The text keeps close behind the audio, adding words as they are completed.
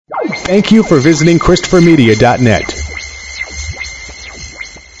Thank you for visiting ChristopherMedia.net.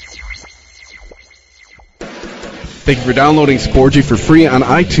 Thank you for downloading Sporgy for free on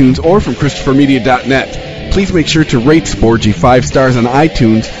iTunes or from ChristopherMedia.net. Please make sure to rate Sporgy 5 stars on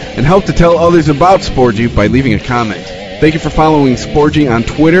iTunes and help to tell others about Sporgy by leaving a comment. Thank you for following Sporgy on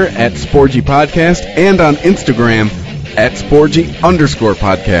Twitter at Sporgy Podcast and on Instagram at Sporgy_podcast.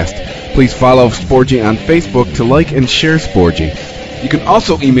 Please follow Sporgy on Facebook to like and share Sporgy. You can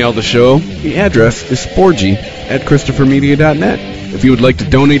also email the show. The address is sporgy at ChristopherMedia.net. If you would like to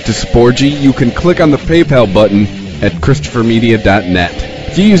donate to Sporgy, you can click on the PayPal button at ChristopherMedia.net.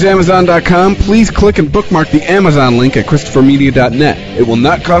 If you use Amazon.com, please click and bookmark the Amazon link at ChristopherMedia.net. It will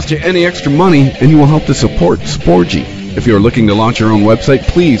not cost you any extra money, and you will help to support Sporgy. If you are looking to launch your own website,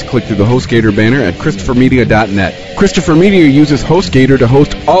 please click through the HostGator banner at ChristopherMedia.net. Christopher Media uses HostGator to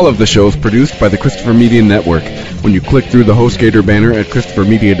host all of the shows produced by the Christopher Media Network. When you click through the HostGator banner at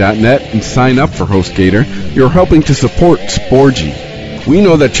ChristopherMedia.net and sign up for HostGator, you're helping to support Sporgy. We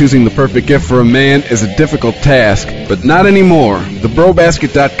know that choosing the perfect gift for a man is a difficult task, but not anymore.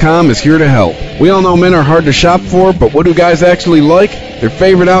 TheBroBasket.com is here to help. We all know men are hard to shop for, but what do guys actually like? Their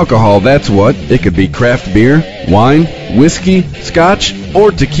favorite alcohol, that's what. It could be craft beer, wine, whiskey, scotch, or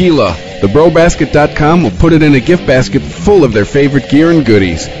tequila. TheBroBasket.com will put it in a gift basket full of their favorite gear and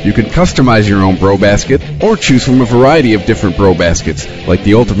goodies. You can customize your own Bro Basket or choose from a variety of different Bro Baskets, like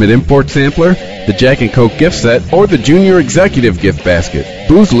the Ultimate Import Sampler, the Jack and Coke gift set, or the Junior Executive gift basket.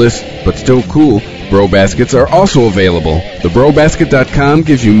 Boozeless, but still cool, Bro Baskets are also available. TheBroBasket.com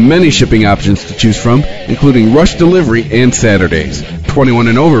gives you many shipping options to choose from, including rush delivery and Saturdays. 21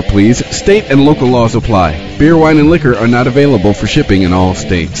 and over, please. State and local laws apply. Beer, wine, and liquor are not available for shipping in all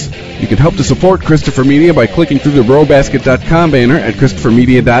states. You can help to support Christopher Media by clicking through the BroBasket.com banner at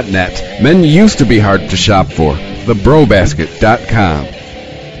ChristopherMedia.net. Men used to be hard to shop for. TheBroBasket.com.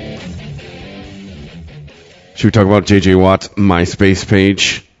 Should we talk about J.J. Watt's MySpace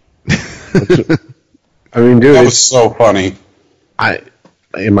page? I mean, dude, that was so funny.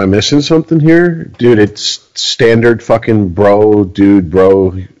 Am I missing something here? Dude, it's standard fucking bro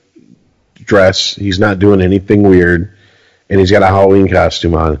dress. He's not doing anything weird. And he's got a Halloween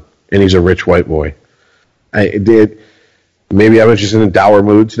costume on. And he's a rich white boy. Maybe I was just in a dour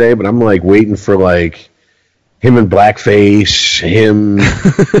mood today, but I'm like waiting for like him in blackface, him,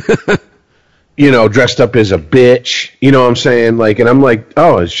 dressed up as a bitch. You know what I'm saying? Like, and I'm like,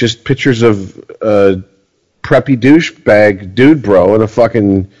 oh, it's just pictures of preppy douchebag dude bro in a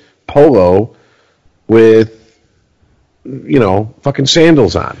fucking polo with, fucking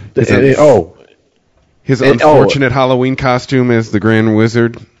sandals on. His unfortunate Halloween costume as the Grand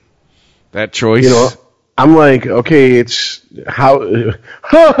Wizard. That choice. I'm like, okay, it's how.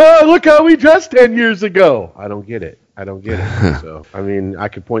 Look how we dressed 10 years ago. I don't get it. So, I mean, I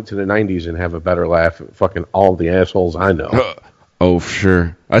could point to the 90s and have a better laugh at fucking all the assholes I know. Oh,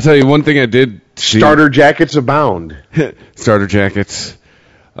 sure. I tell you one thing I did see. Starter jackets abound. Starter jackets.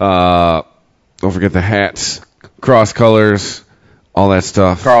 Don't forget the hats, cross colors, all that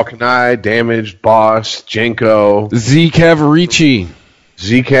stuff. Carl Kanai, Damaged, Boss, Jenko. Z Cavarici.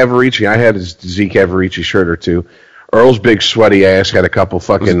 I had a Z Cavarici shirt or two. Earl's big sweaty ass had a couple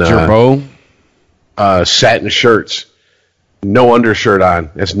fucking satin shirts. No undershirt on.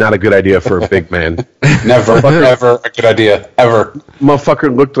 That's not a good idea for a big man. Never a good idea. Ever.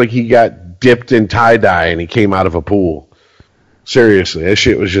 Motherfucker looked like he got dipped in tie-dye and he came out of a pool. Seriously, that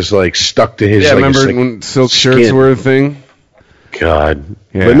shit was just like stuck to his. Yeah, remember when silk shirts were a thing? God.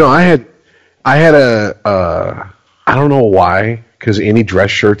 Yeah. But no, I had I don't know why, because any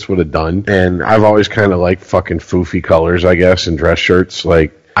dress shirts would have done. And I've always kind of liked fucking foofy colors, I guess, in dress shirts.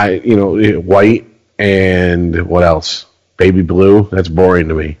 Like, white and what else? Baby blue. That's boring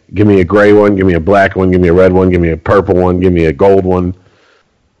to me. Give me a gray one, give me a black one, give me a red one, give me a purple one, give me a gold one.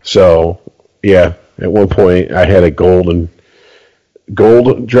 So, yeah, at one point I had a gold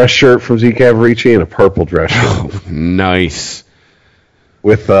dress shirt from Z Cavarici and a purple dress shirt. Oh, nice.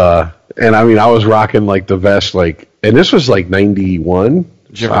 With, and I mean, I was rocking like the vest, like, and this was like 91.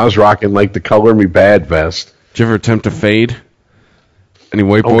 So I was rocking like the Color Me Bad vest. Did you ever attempt to fade? Any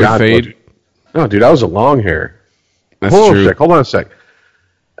white boy fade? No, dude, I was a long hair. That's true. Hold on a sec.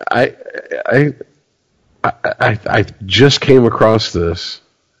 I just came across this.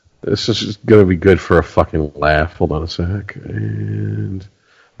 This is just gonna be good for a fucking laugh. Hold on a sec. And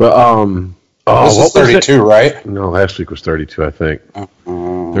this is 32, right? No, last week was 32, I think.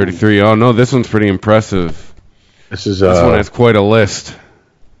 33. Oh no, this one's pretty impressive. This one has quite a list.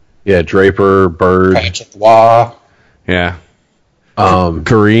 Yeah, Draper, Bird, Patrick Waugh. Yeah.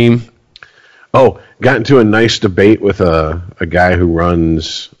 Kareem. Oh, got into a nice debate with a guy who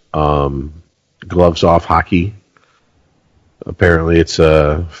runs Gloves Off Hockey. Apparently, it's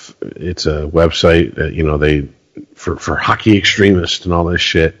a website that they for hockey extremists and all this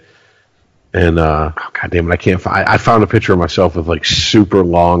shit. And God damn it, I can't find. I found a picture of myself with like super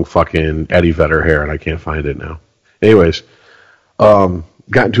long fucking Eddie Vedder hair, and I can't find it now. Anyways, got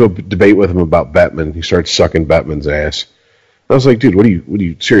into a debate with him about Bettman. He started sucking Bettman's ass. I was like, dude, what are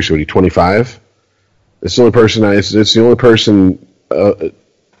you seriously? What are you 25? It's the only person. It's the only person.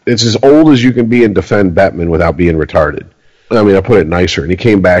 It's as old as you can be and defend Bettman without being retarded. I mean, I put it nicer, and he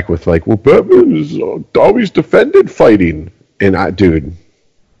came back with like, well, Bettman is always defended fighting, and dude,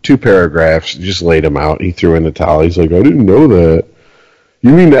 2 paragraphs, just laid him out. He threw in the towel. He's like, I didn't know that.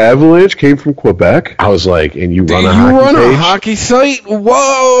 You mean the Avalanche came from Quebec? I was like, and you run a hockey site?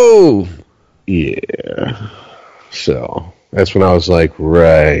 Whoa! Yeah. So that's when I was like,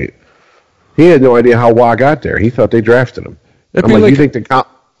 right. He had no idea how Wah got there. He thought they drafted him. I'm like, you think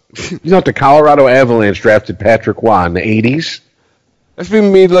the Colorado Avalanche drafted Patrick Waugh in the 80s? That's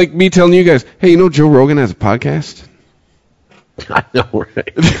been me telling you guys, hey, Joe Rogan has a podcast? I know,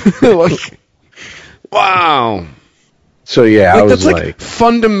 right? Wow. So, yeah, I was that's like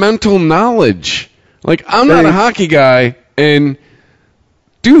fundamental knowledge. Like, I'm not a hockey guy, and,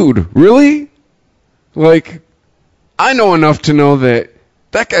 dude, really? Like, I know enough to know that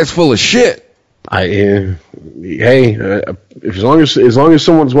guy's full of shit. As long as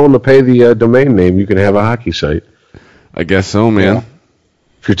someone's willing to pay the domain name, you can have a hockey site. I guess so, man. Yeah.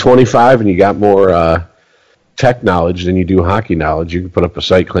 If you're 25 and you got more tech knowledge than you do hockey knowledge, you can put up a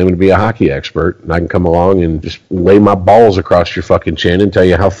site claiming to be a hockey expert, and I can come along and just lay my balls across your fucking chin and tell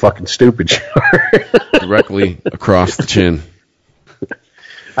you how fucking stupid you are. Directly across the chin.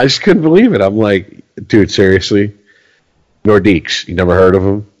 I just couldn't believe it. I'm like, dude, seriously? Nordiques, you never heard of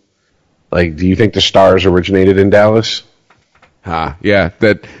them? Like, do you think the Stars originated in Dallas? Yeah,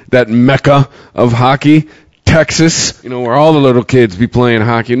 that mecca of hockey, Texas, where all the little kids be playing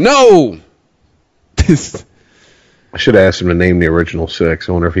hockey. No! I should have asked him to name the original 6.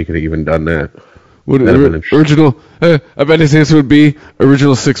 I wonder if he could have even done that. Original, I bet his answer would be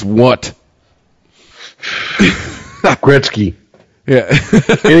original 6 what? Gretzky. Yeah.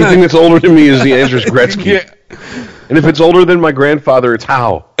 Anything that's older than me is the answer is Gretzky. Yeah. And if it's older than my grandfather, it's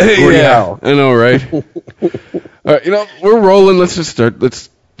Howe. Howe. I know, right? All right, we're rolling. Let's just start. Let's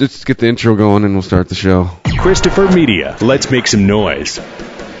just get the intro going, and we'll start the show. Christopher Media. Let's make some noise.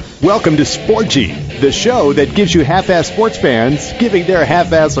 Welcome to Sporgy, the show that gives you half-ass sports fans giving their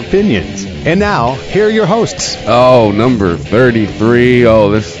half-ass opinions. And now, here are your hosts. Oh, number 33.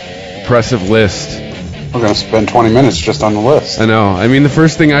 Oh, this impressive list. We're going to spend 20 minutes just on the list. I know. I mean, the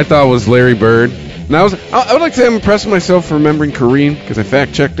first thing I thought was Larry Bird. And I would like to say I'm impressed with myself for remembering Kareem, because I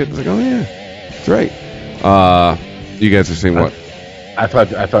fact-checked it. I was like, oh, yeah, that's right. You guys are saying what? I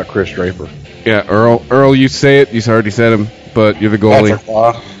thought Chris Draper. Yeah, Earl, you say it. You already said him, but you're the goalie. Patrick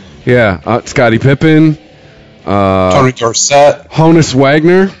Waugh. Yeah, Scottie Pippen. Tony Dorsett. Honus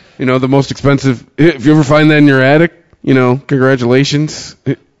Wagner, the most expensive. If you ever find that in your attic, congratulations.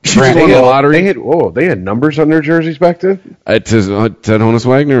 She won the lottery. They had numbers on their jerseys back then? It said Honus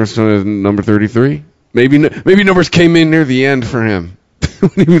Wagner, so number 33. Maybe numbers came in near the end for him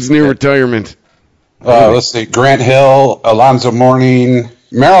when he was near retirement. Let's see. Grant Hill, Alonzo Mourning,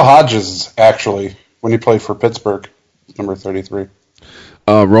 Merrill Hodges, actually, when he played for Pittsburgh, number 33.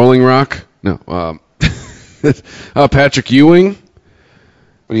 Rolling Rock? No. Patrick Ewing?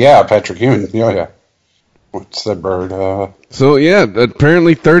 Yeah, Patrick Ewing. Yeah. What's that bird? So, yeah,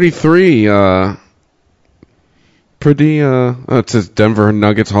 apparently 33. It says Denver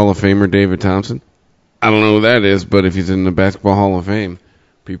Nuggets Hall of Famer David Thompson. I don't know who that is, but if he's in the Basketball Hall of Fame,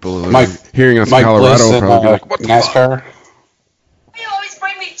 people hearing us in Colorado will probably be like, what the NASCAR? You always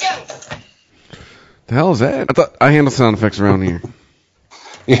bring me jokes. The hell is that? I thought I handle sound effects around here.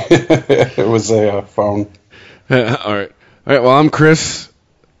 It was a phone. All right. Well, I'm Chris.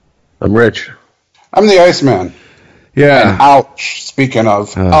 I'm Rich. I'm the ICEman. Yeah. And ouch, speaking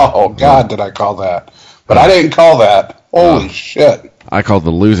of, God, did I call that? But I didn't call that. Holy shit. I called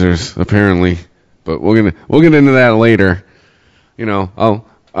the losers, apparently. But we'll get into that later. I've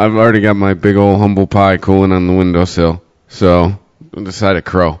already got my big old humble pie cooling on the windowsill. So I decided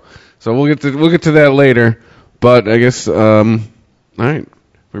crow. So we'll get to that later. But I guess all right.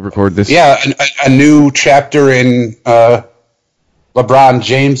 We record this. Yeah, a new chapter in LeBron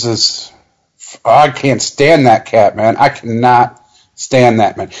James's. I can't stand that cat, man. I cannot stand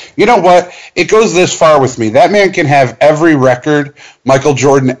that man. You know what? It goes this far with me. That man can have every record Michael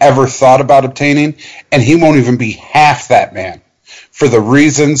Jordan ever thought about obtaining, and he won't even be half that man for the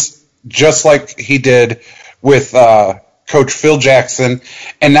reasons, just like he did with Coach Phil Jackson,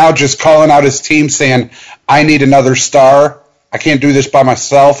 and now just calling out his team saying, I need another star. I can't do this by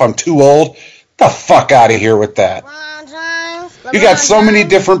myself. I'm too old. Get the fuck out of here with that. You got so many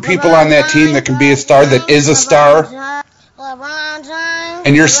different people on that team that can be a star, that is a star,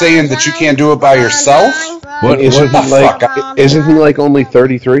 and you're saying that you can't do it by yourself? Isn't he like only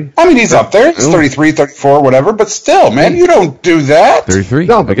 33? I mean, he's up there. He's 33, 34, whatever, but still, man, you don't do that. 33?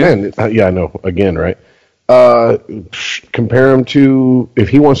 No, but man, yeah, I know. Again, right? Compare him to, if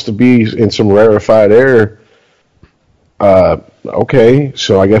he wants to be in some rarefied air, okay,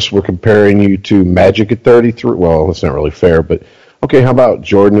 so I guess we're comparing you to Magic at 33. Well, that's not really fair, but okay, how about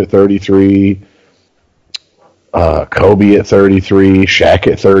Jordan at 33, Kobe at 33, Shaq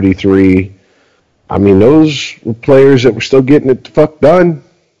at 33? I mean, those were players that were still getting it the fuck done.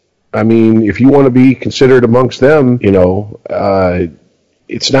 I mean, if you want to be considered amongst them, you know,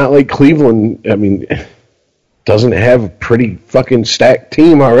 it's not like Cleveland, I mean, doesn't have a pretty fucking stacked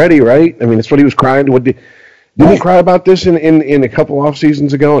team already, right? I mean, that's what he was crying. Didn't he cry about this in a couple off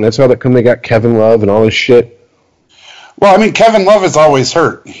seasons ago? And that's how they got Kevin Love and all this shit. Well, I mean, Kevin Love is always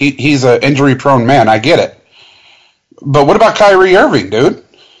hurt. He's an injury-prone man. I get it. But what about Kyrie Irving, dude?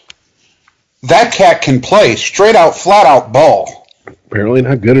 That cat can play straight out, flat out ball. Apparently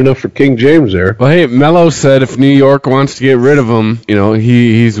not good enough for King James there. Well, hey, Melo said if New York wants to get rid of him, you know,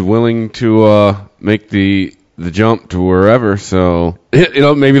 he's willing to make the jump to wherever. So, you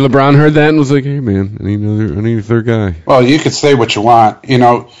know, maybe LeBron heard that and was like, hey, man, I need a third guy. Well, you could say what you want. You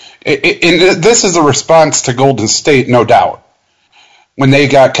know, and this is a response to Golden State, no doubt, when they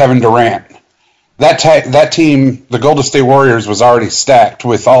got Kevin Durant. That team, the Golden State Warriors, was already stacked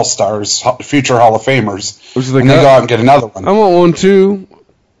with all-stars, future Hall of Famers, and they go out and get another one. I want one, too.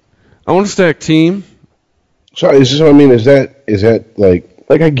 I want a stacked team. So, is that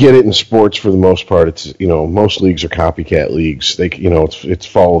like I get it in sports for the most part. It's, you know, most leagues are copycat leagues. They, you know, it's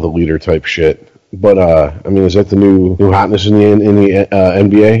follow the leader type shit. But I mean, is that the new hotness in the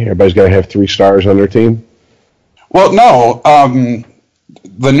NBA? Everybody's got to have 3 stars on their team. Well, no.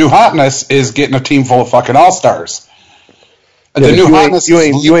 The new hotness is getting a team full of fucking all-stars. The new hotness.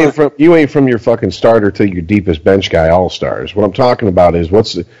 You ain't from your fucking starter to your deepest bench guy all-stars. What I'm talking about is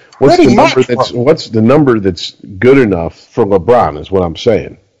what's the number that's good enough for LeBron is what I'm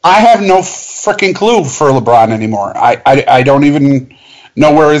saying. I have no freaking clue for LeBron anymore. I don't even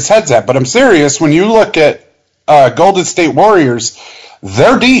know where his head's at. But I'm serious. When you look at Golden State Warriors,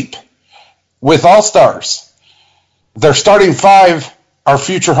 they're deep with all-stars. Their starting 5 are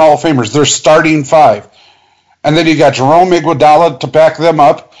future Hall of Famers. They're starting 5. And then you got Jerome Iguodala to back them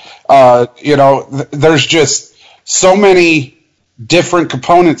up. You know, there's just so many different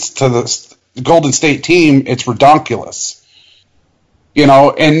components to the Golden State team. It's redonkulous. You know,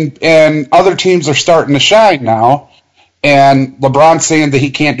 and other teams are starting to shine now. And LeBron's saying that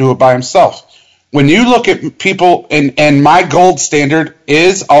he can't do it by himself. When you look at people, and my gold standard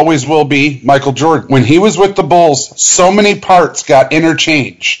is, always will be, Michael Jordan. When he was with the Bulls, so many parts got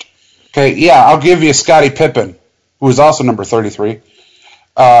interchanged. Okay, yeah, I'll give you Scottie Pippen, who was also number 33.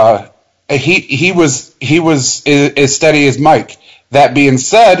 He was as steady as Mike. That being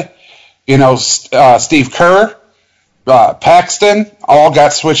said, you know, Steve Kerr, Paxton, all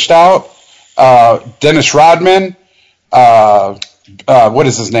got switched out. Dennis Rodman, what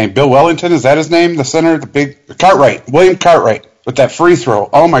is his name? Bill Wellington, is that his name? The center, the big William Cartwright, with that free throw.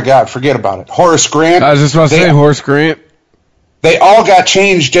 Oh my God, forget about it. Horace Grant. I was just about to say Horace Grant. They all got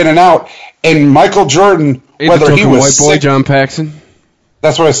changed in and out. And Michael Jordan, whether he was white boy sick, John Paxson.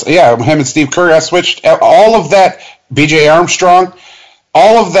 That's what him and Steve Kerr got switched. All of that, B.J. Armstrong,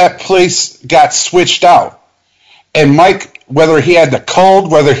 all of that place got switched out. And Mike, whether he had the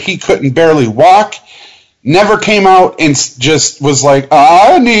cold, whether he couldn't barely walk, never came out and just was like,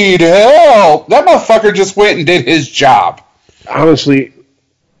 I need help. That motherfucker just went and did his job. Honestly,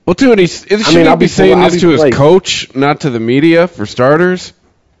 well, dude, I'll be saying this to his coach, not to the media, for starters.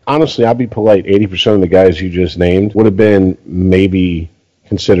 Honestly, I'll be polite. 80% of the guys you just named would have been maybe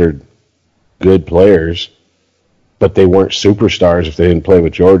considered good players, but they weren't superstars if they didn't play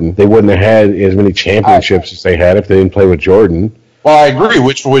with Jordan. They wouldn't have had as many championships as they had if they didn't play with Jordan. Well, I agree,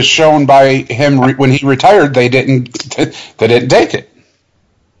 which was shown by him when he retired. They didn't take it.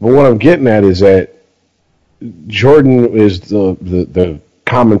 But what I'm getting at is that Jordan is the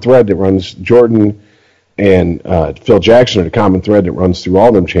common thread that runs Jordan and Phil Jackson are the common thread that runs through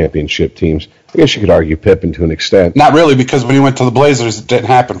all them championship teams. I guess you could argue Pippen to an extent. Not really, because when he went to the Blazers, it didn't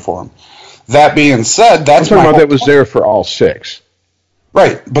happen for him. That being said, that's I'm talking my about whole that was point. there for all 6.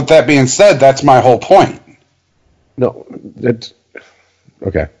 Right, but that being said, that's my whole point. No, that's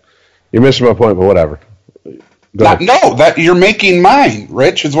okay. You're missing my point, but whatever. No, that you're making mine,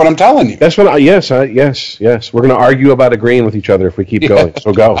 Rich, is what I'm telling you. That's what. Yes. We're going to argue about agreeing with each other if we keep going.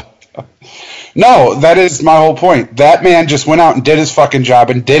 So go. No, that is my whole point. That man just went out and did his fucking job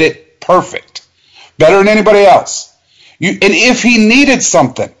and did it perfect, better than anybody else. And if he needed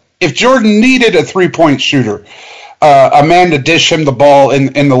something, if Jordan needed a 3-point shooter, a man to dish him the ball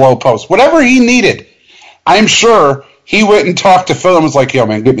in the low post, whatever he needed, I'm sure he went and talked to Phil and was like, "Yo,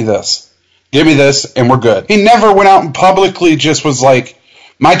 man, give me this, and we're good." He never went out and publicly just was like,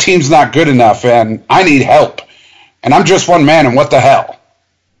 "My team's not good enough, and I need help, and I'm just one man, and what the hell."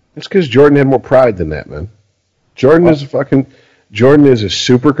 It's because Jordan had more pride than that, man. Jordan is a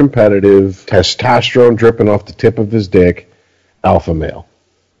super competitive, testosterone dripping off the tip of his dick, alpha male.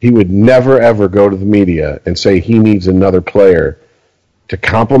 He would never, ever go to the media and say he needs another player to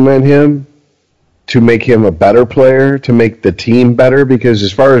compliment him, to make him a better player, to make the team better, because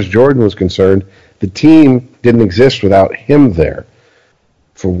as far as Jordan was concerned, the team didn't exist without him there.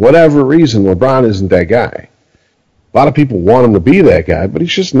 For whatever reason, LeBron isn't that guy. A lot of people want him to be that guy, but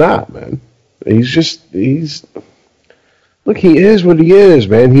he's just not, man. Look, he is what he is,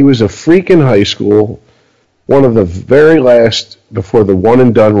 man. He was a freak in high school, one of the very last before the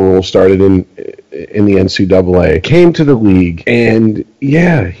one-and-done rule started in the NCAA. Came to the league, and,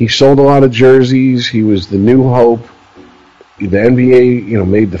 yeah, he sold a lot of jerseys. He was the new hope. The NBA,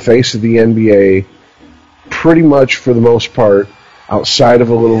 made the face of the NBA pretty much for the most part, outside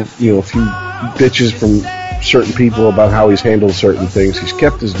of a few bitches from certain people about how he's handled certain things. He's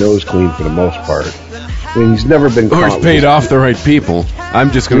kept his nose clean for the most part. I mean, he's never been caught. Or he's paid off the right people.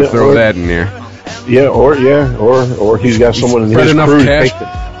 I'm just going to throw that in there. Yeah, or he's got someone in his crew. Cash.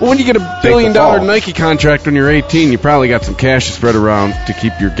 Well, when you get $1 billion Nike contract when you're 18, you probably got some cash to spread around to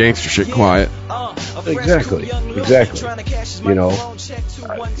keep your gangster shit quiet. Exactly.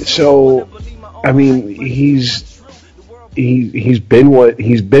 So, I mean, he's been what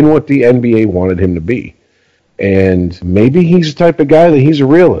the NBA wanted him to be. And maybe he's the type of guy that he's a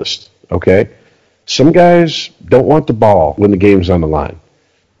realist, okay? Some guys don't want the ball when the game's on the line.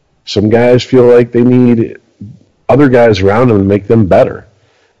 Some guys feel like they need other guys around them to make them better.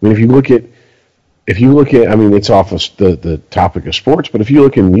 I mean, if you look at, I mean, it's off of the topic of sports, but if you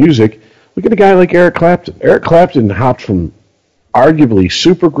look in music, look at a guy like Eric Clapton. Eric Clapton hopped from arguably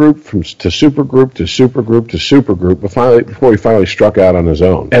supergroup to supergroup to supergroup to supergroup before he finally struck out on his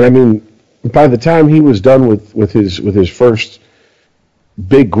own. And I mean, by the time he was done with his first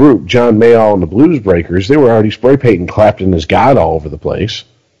big group, John Mayall and the Blues Breakers, they were already spray painting Clapton as God all over the place.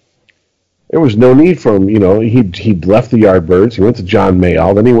 There was no need for him, he'd left the Yardbirds, he went to John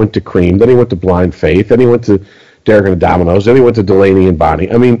Mayall, then he went to Cream, then he went to Blind Faith, then he went to Derek and the Dominoes, then he went to Delaney and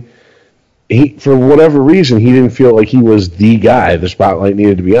Bonnie. I mean, for whatever reason, he didn't feel like he was the guy the spotlight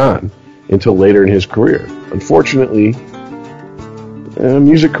needed to be on until later in his career. Unfortunately,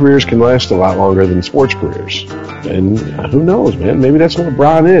 music careers can last a lot longer than sports careers. And who knows, man? Maybe that's what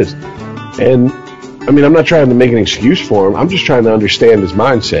LeBron is. And, I mean, I'm not trying to make an excuse for him. I'm just trying to understand his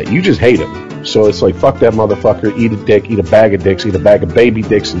mindset. You just hate him. So it's like, fuck that motherfucker, eat a dick, eat a bag of dicks, eat a bag of baby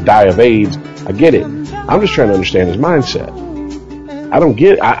dicks, and die of AIDS. I get it. I'm just trying to understand his mindset.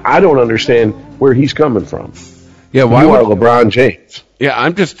 I don't understand where he's coming from. Yeah, why are LeBron James? Yeah,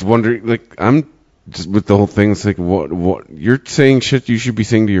 I'm just wondering, I'm just with the whole thing, it's like, what you're saying shit you should be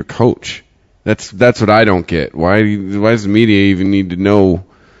saying to your coach. That's what I don't get. Why does the media even need to know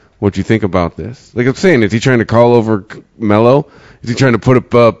what you think about this? Like I'm saying, is he trying to call over Melo? Is he trying to put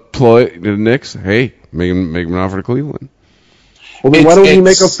up a ploy to the Knicks? Hey, make him an offer to Cleveland. Well, then why don't he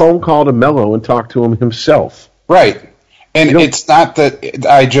make a phone call to Melo and talk to him himself? Right. And it's not that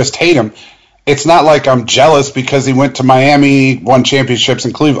I just hate him. It's not like I'm jealous because he went to Miami, won championships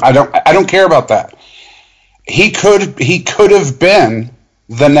in Cleveland. I don't care about that. He could have been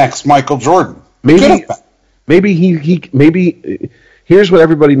the next Michael Jordan. Maybe here's what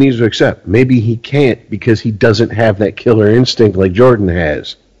everybody needs to accept. Maybe he can't because he doesn't have that killer instinct like Jordan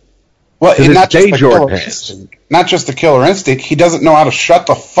has. Well, not just the killer instinct. He doesn't know how to shut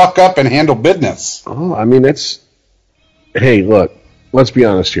the fuck up and handle business. Oh, I mean, hey, look, let's be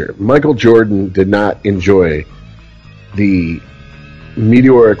honest here. Michael Jordan did not enjoy the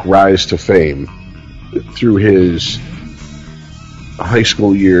meteoric rise to fame through his high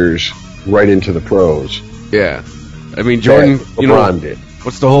school years right into the pros. Yeah. I mean, Jordan, LeBron did.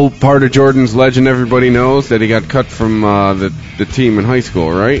 What's the whole part of Jordan's legend everybody knows? That he got cut from the team in high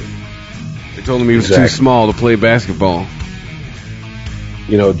school, right? They told him he was too small to play basketball.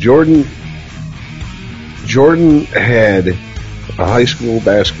 Jordan had a high school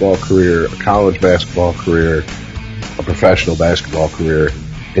basketball career, a college basketball career, a professional basketball career.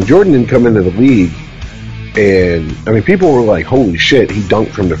 And Jordan didn't come into the league And, I mean, people were like, holy shit, he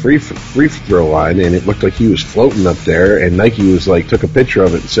dunked from the free throw line, and it looked like he was floating up there, and Nike was like, took a picture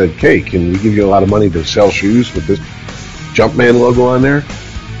of it and said, "Okay, can we give you a lot of money to sell shoes with this Jumpman logo on there?"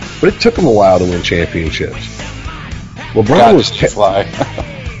 But it took him a while to win championships. LeBron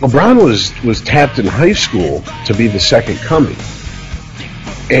was tapped in high school to be the second coming.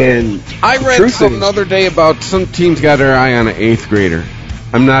 And I read something the other day about some teams got their eye on an 8th grader.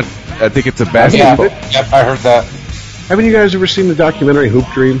 I think it's a basketball. Yep, I heard that. Haven't you guys ever seen the documentary Hoop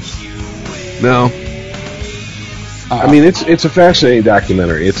Dreams? No. I mean, it's a fascinating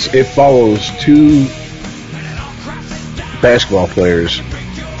documentary. It follows two basketball players,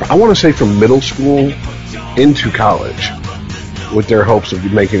 I want to say from middle school into college, with their hopes of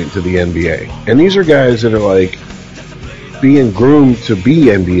making it to the NBA. And these are guys that are like being groomed to be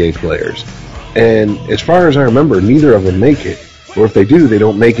NBA players. And as far as I remember, neither of them make it. Or if they do, they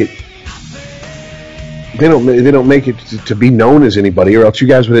don't make it. They don't make it to be known as anybody, or else you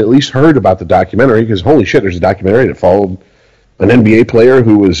guys would have at least heard about the documentary, because holy shit, there's a documentary that followed an NBA player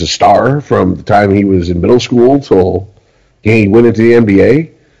who was a star from the time he was in middle school till he went into the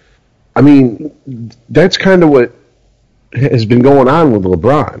NBA. I mean, that's kind of what has been going on with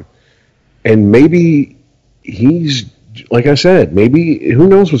LeBron. And maybe he's, like I said, maybe, who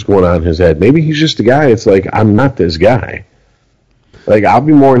knows what's going on in his head. Maybe he's just a guy, it's like, I'm not this guy. Like, I'll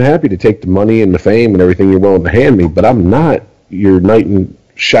be more than happy to take the money and the fame and everything you're willing to hand me, but I'm not your knight in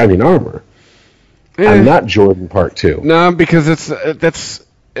shining armor. I'm not Jordan Part 2. No, because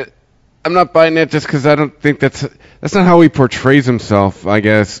I'm not buying that just because I don't think that's not how he portrays himself, I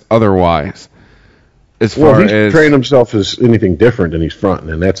guess, otherwise. As far he's as portraying himself as anything different than he's fronting,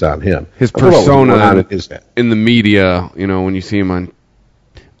 and that's on him. His persona in the media, when you see him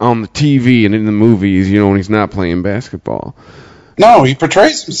on the TV and in the movies, when he's not playing basketball. No, he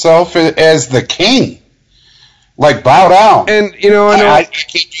portrays himself as the king. Like, bow down. And, I know. I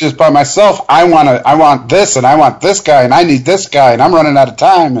can't do this by myself. I want this, and I want this guy, and I need this guy, and I'm running out of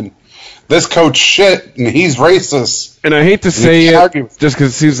time, and this coach shit, and he's racist. And I hate to say it, just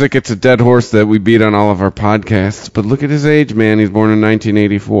because it seems like it's a dead horse that we beat on all of our podcasts, but look at his age, man. He's born in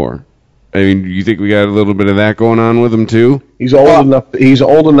 1984. I mean, you think we got a little bit of that going on with him, too? He's old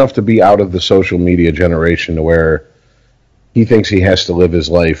enough to be out of the social media generation to where he thinks he has to live his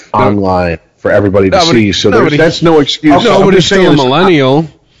life online for everybody to see. So that's no excuse. Nobody's still a millennial.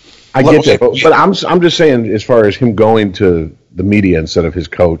 I get that, but I'm just saying, as far as him going to the media instead of his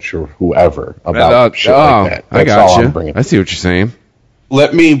coach or whoever about shit like that. I got you. I see what you're saying.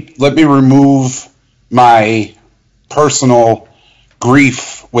 Let me remove my personal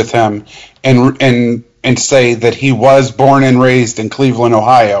grief with him and say that he was born and raised in Cleveland,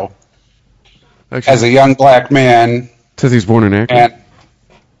 Ohio, as a young black man. Says he's born in Akron.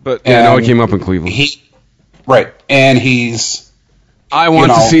 No, he came up in Cleveland. And he's... I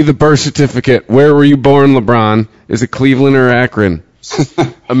want to see the birth certificate. Where were you born, LeBron? Is it Cleveland or Akron?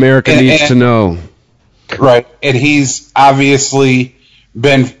 America needs to know. Right, and he's obviously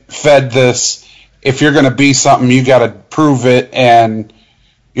been fed this, if you're going to be something, you got to prove it, and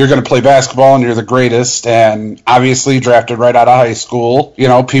you're going to play basketball, and you're the greatest, and obviously drafted right out of high school.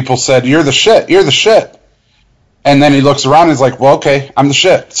 People said, you're the shit. And then he looks around and he's like, well, okay, I'm the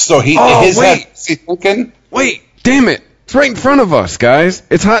shit. So he's thinking... Wait, damn it. It's right in front of us, guys.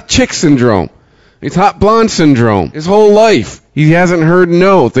 It's hot chick syndrome. It's hot blonde syndrome. His whole life. He hasn't heard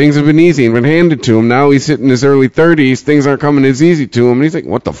no. Things have been easy and been handed to him. Now he's hitting his early 30s. Things aren't coming as easy to him. And he's like,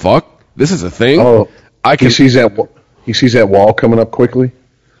 what the fuck? This is a thing? Oh, he sees that wall coming up quickly?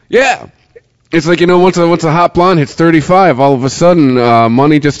 Yeah. It's like, once a hot blonde hits 35, all of a sudden,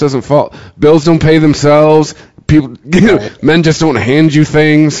 money just doesn't fall. Bills don't pay themselves. People, men just don't hand you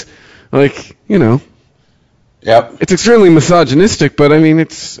things. Like, Yep. It's extremely misogynistic, but I mean,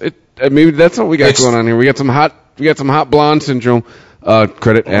 maybe that's what we got going on here. We got some hot blonde syndrome.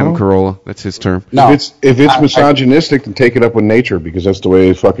 Credit Adam Carolla. That's his term. No, if it's misogynistic, then take it up with nature, because that's the way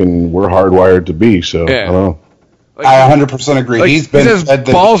we're hardwired to be. So yeah. I don't know. I 100% agree. He's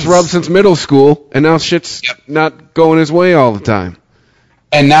balls rubbed since middle school, and now shit's not going his way all the time.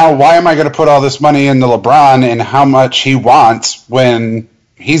 And now, why am I going to put all this money into LeBron and how much he wants when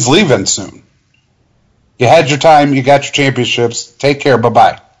he's leaving soon? You had your time. You got your championships. Take care.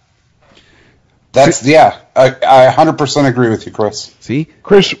 Bye-bye. I 100% agree with you, Chris. See?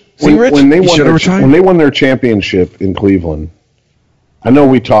 Chris, when they won their championship in Cleveland, I know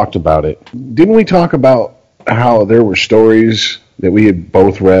we talked about it. Didn't we talk about how there were stories that we had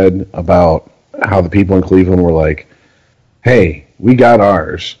both read about how the people in Cleveland were like, hey, we got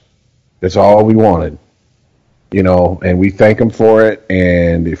ours. That's all we wanted. And we thank him for it.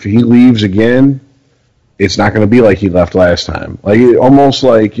 And if he leaves again, it's not going to be like he left last time. Like almost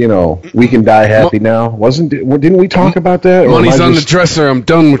like, we can die happy now. Didn't we talk about that? Money's on the dresser. I'm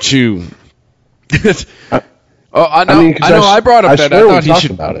done with you. I know. I brought up that. I thought he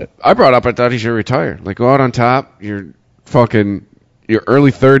should. About it. I brought up. I thought he should retire. Like, go out on top. You're fucking. Your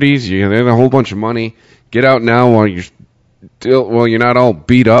early 30s. You have a whole bunch of money. Get out now while you're still. Well, you're not all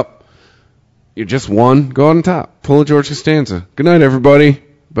beat up. You just won. Go out on top. Pull a George Costanza. Good night, everybody.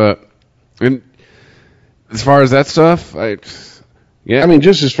 But as far as that stuff, yeah. I mean,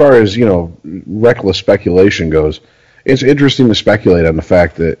 just as far as reckless speculation goes, it's interesting to speculate on the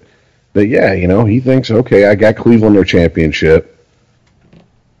fact that yeah, he thinks, okay, I got Cleveland their championship.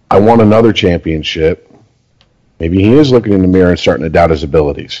 I won another championship. Maybe he is looking in the mirror and starting to doubt his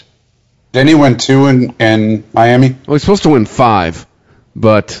abilities. Didn't he win 2 in Miami? Well, he's supposed to win 5,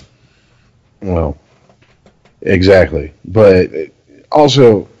 but... Well, exactly. But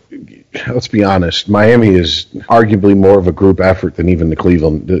also, let's be honest, Miami is arguably more of a group effort than even the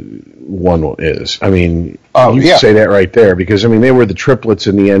Cleveland one is. I mean, you can say that right there because, they were the triplets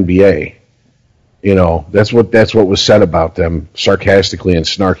in the NBA. That's what was said about them, sarcastically and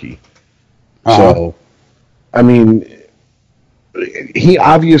snarky. Uh-huh. So, he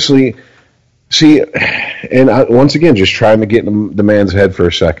obviously... See, and once again, just trying to get in the man's head for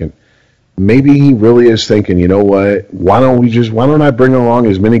a second. Maybe he really is thinking, you know what? Why don't I bring along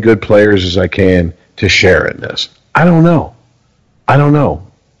as many good players as I can to share in this? I don't know. And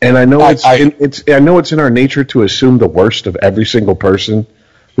I know I know it's in our nature to assume the worst of every single person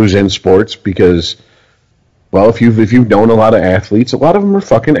who's in sports because, well, if you've known a lot of athletes, a lot of them are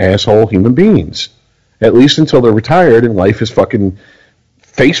fucking asshole human beings. At least until they're retired and life has fucking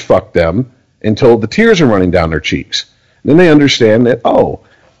face fucked them until the tears are running down their cheeks. And then they understand that,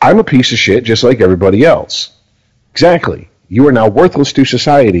 I'm a piece of shit just like everybody else. Exactly. You are now worthless to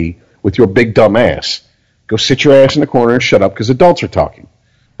society with your big dumb ass. Go sit your ass in the corner and shut up because adults are talking.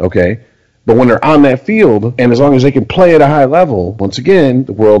 Okay? But when they're on that field, and as long as they can play at a high level, once again,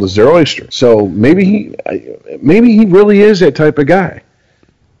 the world is their oyster. So maybe he really is that type of guy.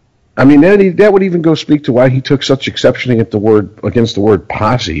 That would even go speak to why he took such exception against the word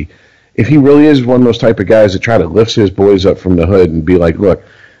posse. If he really is one of those type of guys that try to lift his boys up from the hood and be like, look,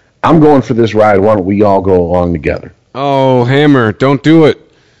 I'm going for this ride. Why don't we all go along together? Oh, Hammer, don't do it.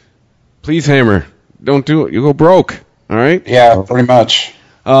 Please, Hammer, don't do it. You go broke, all right? Yeah, pretty much.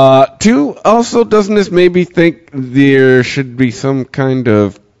 2, also, doesn't this maybe think there should be some kind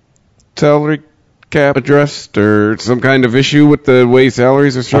of salary cap addressed or some kind of issue with the way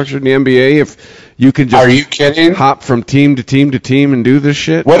salaries are structured in the NBA? If you can just Are you kidding? Hop from team to team to team and do this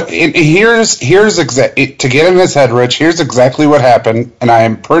shit? Here's to get in his head, Rich, here's exactly what happened, and I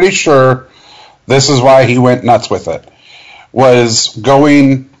am pretty sure this is why he went nuts with it, was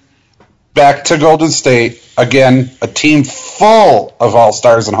going back to Golden State, again, a team full of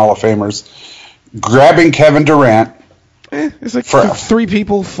All-Stars and Hall of Famers, grabbing Kevin Durant. It's like 3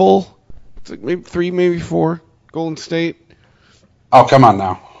 people full. It's like maybe 3, maybe 4. Golden State. Oh, come on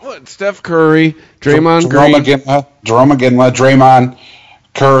now. What? Steph Curry, Draymond Green. Jerome McGinley, Draymond,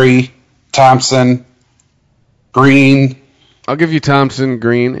 Curry, Thompson, Green. I'll give you Thompson,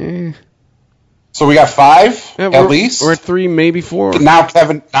 Green. So we got 5 at least. We're at 3, maybe 4. Now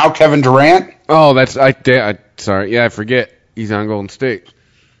Kevin Durant. Oh, sorry. Yeah, I forget. He's on Golden State.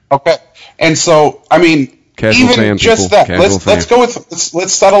 Okay, and so Casual even fan, just people. that. Let's go with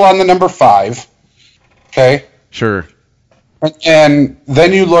let's settle on the number 5. Okay. Sure. And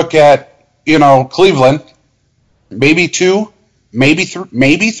then you look at Cleveland, maybe 2, maybe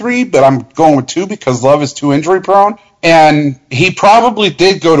 3, but I'm going with 2 because Love is too injury prone. And he probably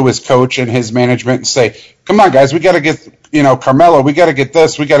did go to his coach and his management and say, "Come on, guys, we got to get Carmelo, we got to get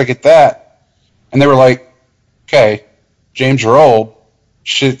this, we got to get that." And they were like, "Okay, James, you're old.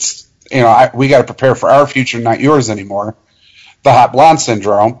 Shit's we got to prepare for our future, not yours anymore." The hot blonde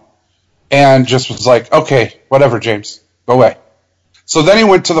syndrome, and just was like, "Okay, whatever, James." Go away. So then he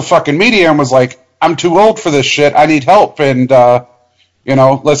went to the fucking media and was like, "I'm too old for this shit. I need help. And,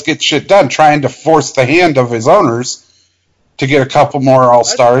 let's get shit done." Trying to force the hand of his owners to get a couple more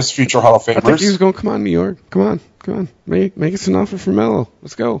All-Stars, future Hall of Famers. I think he was going, "Come on, New York. Come on. Make us an offer for Melo.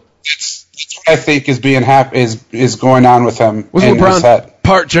 Let's go." That's what I think is being is going on with him. Was LeBron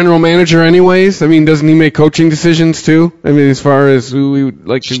part general manager anyways? Doesn't he make coaching decisions too? As far as who he would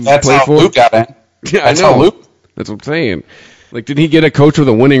like to play for? That's how Luke got in. Yeah, I know. That's what I'm saying. Like, did he get a coach with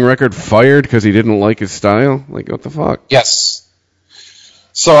a winning record fired because he didn't like his style? Like, what the fuck? Yes.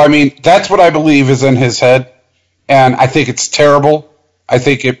 So, that's what I believe is in his head, and I think it's terrible. I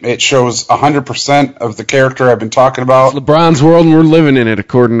think it shows 100% of the character I've been talking about. It's LeBron's world, and we're living in it,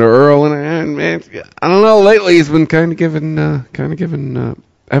 according to Earl. And man, I don't know. Lately, he's been kind of given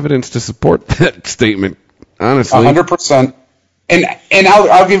evidence to support that statement. Honestly, 100%. And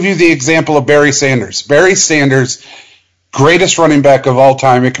I'll give you the example of Barry Sanders. Barry Sanders, greatest running back of all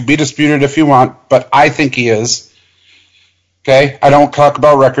time. It could be disputed if you want, but I think he is. Okay? I don't talk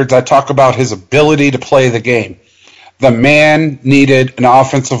about records. I talk about his ability to play the game. The man needed an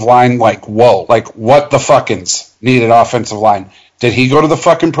offensive line like, whoa. Like, what the fuckins needed offensive line? Did he go to the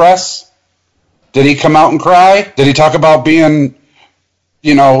fucking press? Did he come out and cry? Did he talk about being,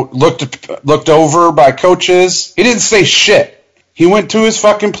 looked over by coaches? He didn't say shit. He went to his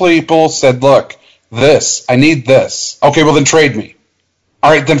fucking people, said, look, I need this. Okay, well then trade me. All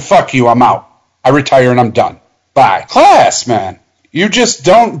right, then fuck you, I'm out. I retire and I'm done. Bye. Class, man. You just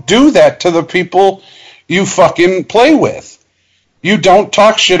don't do that to the people you fucking play with. You don't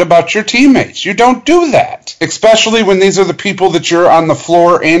talk shit about your teammates. You don't do that. Especially when these are the people that you're on the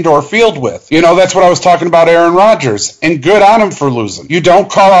floor and or field with. That's what I was talking about Aaron Rodgers. And good on him for losing. You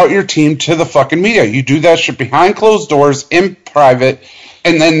don't call out your team to the fucking media. You do that shit behind closed doors, in private,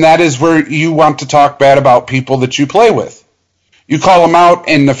 and then that is where you want to talk bad about people that you play with. You call them out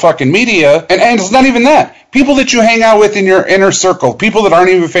in the fucking media, and it's not even that. People that you hang out with in your inner circle, people that aren't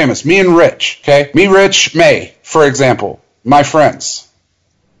even famous. Me and Rich, okay? Me, Rich, May, for example, my friends,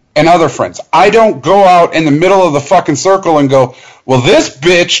 and other friends. I don't go out in the middle of the fucking circle and go, well, this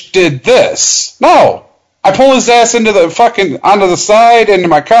bitch did this. No. I pull his ass onto the side, into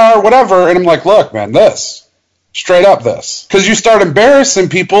my car, whatever, and I'm like, look, man, this. Straight up this. Because you start embarrassing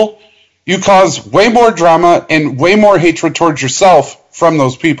people, you cause way more drama and way more hatred towards yourself from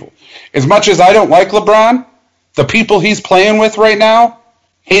those people. As much as I don't like LeBron, the people he's playing with right now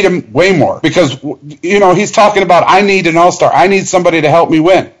hate him way more. Because, he's talking about, I need an all-star. I need somebody to help me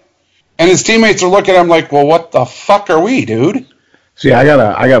win. And his teammates are looking at him like, well, what the fuck are we, dude? See, I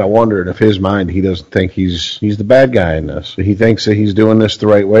gotta wonder if his mind, he doesn't think he's the bad guy in this. He thinks that he's doing this the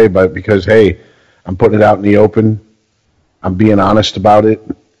right way, but because, hey, I'm putting it out in the open, I'm being honest about it.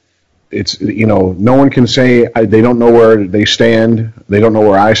 It's, no one can say they don't know where they stand. They don't know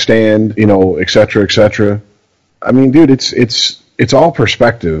where I stand, et cetera, et cetera. I mean, dude, it's all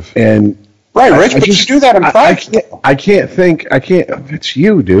perspective. And right, Rich, but you do that in private. I can't think, it's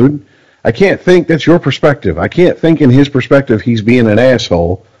you, dude. I can't think that's your perspective. I can't think in his perspective he's being an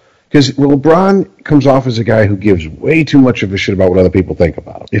asshole. Because LeBron comes off as a guy who gives way too much of a shit about what other people think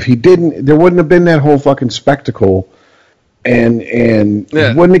about him. If he didn't, there wouldn't have been that whole fucking spectacle. And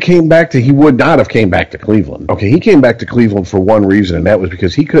yeah. He would not have came back to Cleveland. Okay, he came back to Cleveland for one reason, and that was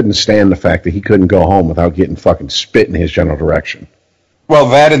because he couldn't stand the fact that he couldn't go home without getting fucking spit in his general direction. Well,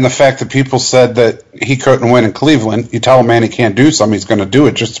 that and the fact that people said that he couldn't win in Cleveland. You tell a man he can't do something, he's going to do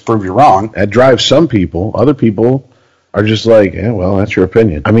it just to prove you wrong. That drives some people. Other people are just like, yeah, well, that's your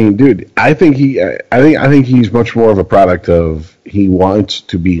opinion. I mean, dude, I think he's much more of a product of he wants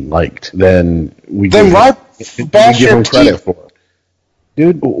to be liked than we give him credit for.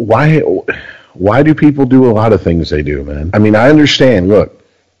 Dude, why do people do a lot of things they do, man? I mean, I understand. Look,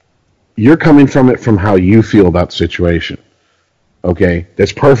 you're coming from it from how you feel about the situation. Okay?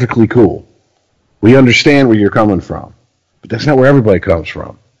 That's perfectly cool. We understand where you're coming from. But that's not where everybody comes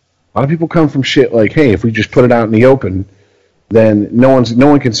from. A lot of people come from shit like, hey, if we just put it out in the open, then no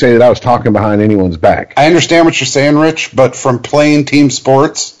one can say that I was talking behind anyone's back. I understand what you're saying, Rich, but from playing team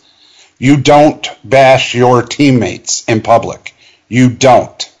sports, you don't bash your teammates in public. You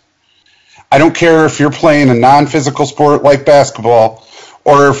don't. I don't care if you're playing a non-physical sport like basketball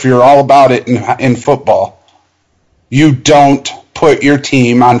or if you're all about it in football. You don't put your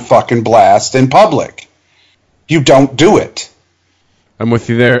team on fucking blast in public. You don't do it. I'm with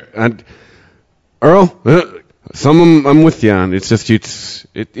you there. And Earl, some of them I'm with you on. It's just it's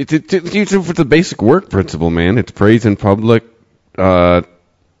the basic work principle, man. It's praise in public,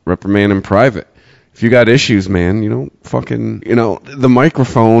 reprimand in private. If you got issues, man, the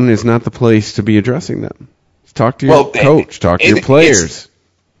microphone is not the place to be addressing them. Talk to your coach. Talk to your players.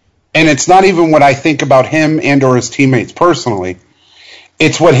 And it's not even what I think about him and or his teammates personally.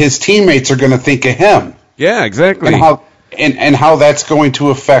 It's what his teammates are going to think of him. Yeah, exactly. And how that's going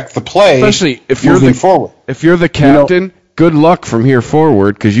to affect the play, especially if you're forward. If you're the captain, good luck from here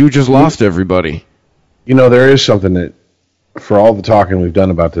forward because you just lost everybody. There is something that, for all the talking we've done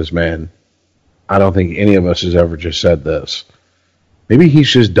about this man, I don't think any of us has ever just said this. Maybe he's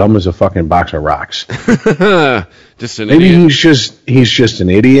just dumb as a fucking box of rocks. Just an Maybe idiot. he's just an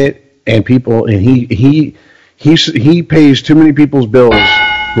idiot, and he pays too many people's bills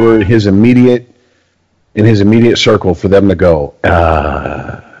who are his immediate in his immediate circle for them to go,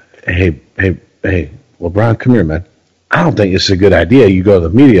 hey, LeBron, come here, man. I don't think it's a good idea you go to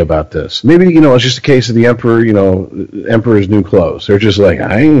the media about this. Maybe, it's just a case of the emperor, emperor's new clothes. They're just like,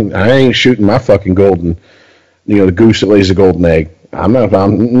 I ain't shooting my fucking golden, the goose that lays a golden egg. I'm not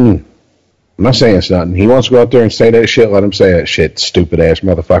saying it's nothing. He wants to go out there and say that shit, let him say that shit, stupid ass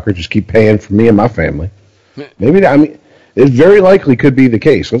motherfucker. Just keep paying for me and my family. Maybe it very likely could be the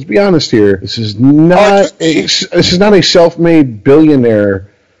case. Let's be honest here. This is not a self-made billionaire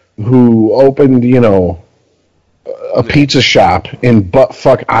who opened, a pizza shop in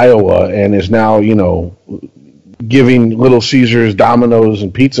buttfuck Iowa and is now, giving Little Caesars, Domino's,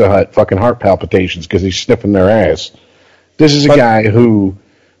 and Pizza Hut fucking heart palpitations because he's sniffing their ass. This is a guy who,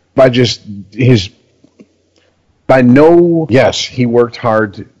 yes, he worked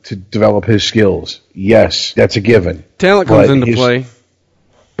hard to develop his skills. Yes, that's a given. Talent comes into play.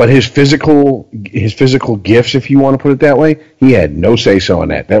 But his physical gifts, if you want to put it that way, he had no say-so in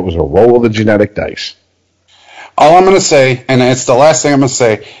that. That was a roll of the genetic dice. All I'm going to say, and it's the last thing I'm going to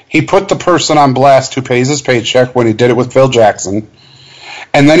say, he put the person on blast who pays his paycheck when he did it with Phil Jackson,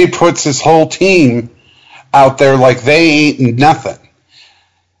 and then he puts his whole team out there like they ain't nothing.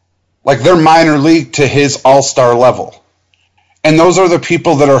 Like they're minor league to his all-star level. And those are the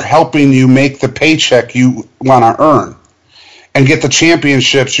people that are helping you make the paycheck you want to earn and get the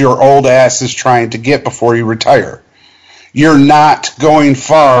championships your old ass is trying to get before you retire. You're not going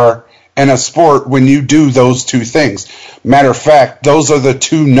far in a sport when you do those two things. Matter of fact, those are the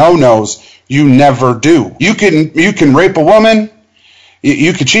two no-nos you never do. You can rape a woman,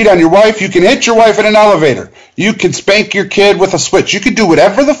 you can cheat on your wife, you can hit your wife in an elevator, you can spank your kid with a switch, you can do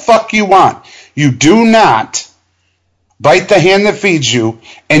whatever the fuck you want. You do not bite the hand that feeds you,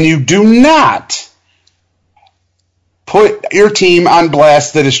 and you do not put your team on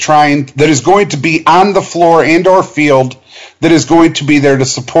blast that is going to be on the floor and or field, that is going to be there to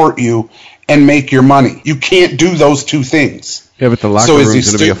support you and make your money. You can't do those two things. Yeah, but the locker room's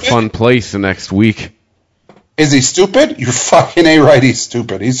going to be a fun place the next week. Is he stupid? You're fucking A-right, he's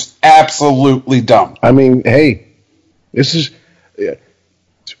stupid. He's absolutely dumb. I mean, hey, this is,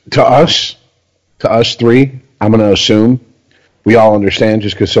 to us three, I'm going to assume, we all understand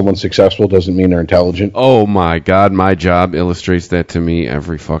just because someone's successful doesn't mean they're intelligent. Oh my God, my job illustrates that to me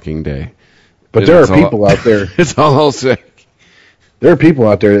every fucking day. But there are people out there. It's all I'll say. There are people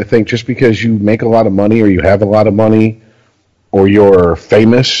out there that think just because you make a lot of money or you have a lot of money or you're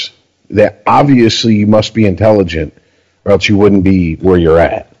famous, that obviously you must be intelligent or else you wouldn't be where you're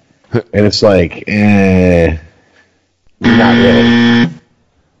at. And it's like, not really.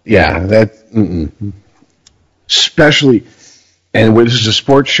 Yeah, especially, and this is a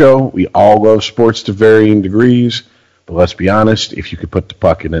sports show. We all love sports to varying degrees. But let's be honest, if you could put the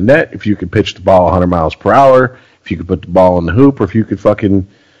puck in the net, if you could pitch the ball 100 miles per hour, if you could put the ball in the hoop, or if you could fucking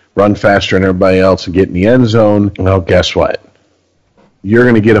run faster than everybody else and get in the end zone, well, guess what? You're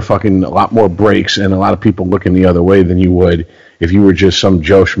going to get a lot more breaks and a lot of people looking the other way than you would if you were just some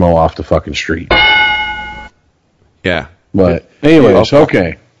Joe Schmo off the fucking street. Yeah. But anyways,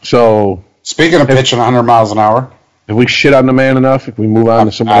 okay. So speaking of pitching 100 miles an hour, have we shit on the man enough? If we move on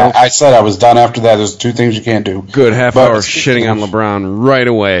to someone else? I said I was done after that. There's two things you can't do. Good half hour shitting on LeBron right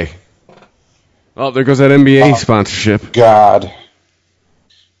away. Oh, there goes that NBA sponsorship. God.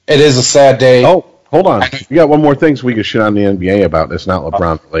 It is a sad day. Oh, hold on. We got one more thing so we can shit on the NBA about that's not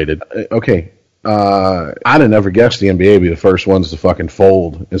LeBron related. Okay. I'd have never guessed the NBA would be the first ones to fucking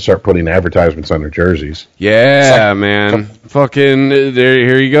fold and start putting advertisements on their jerseys. Yeah, man. Fucking,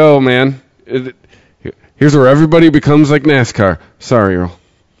 here you go, man. Here's where everybody becomes like NASCAR. Sorry, Earl.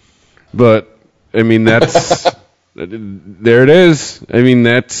 But, I mean, that's... there it is. I mean,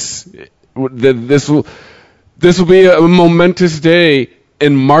 this will be a momentous day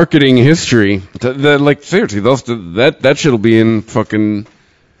in marketing history. Like, seriously, that shit'll be in fucking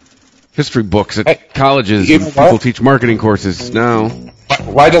history books at colleges. People teach marketing courses now.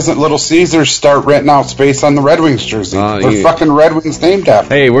 Why doesn't Little Caesars start renting out space on the Red Wings jersey? They're fucking Red Wings named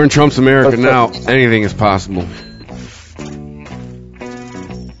after. Hey, we're in Trump's America now. Anything is possible.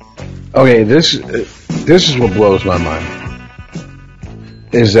 Okay, this is what blows my mind.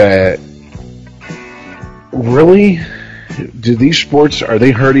 Is that really? Do these sports, are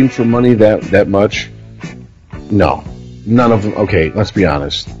they hurting for money that much? No. None of them. Okay, let's be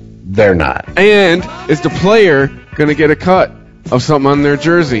honest. They're not. And is the player going to get a cut of something on their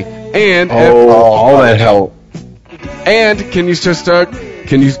jersey? And all that help. And can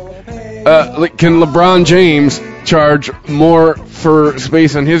LeBron James charge more for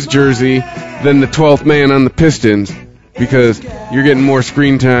space on his jersey than the 12th man on the Pistons because you're getting more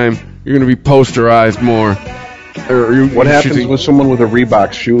screen time You're going to be posterized more. What happens when someone with a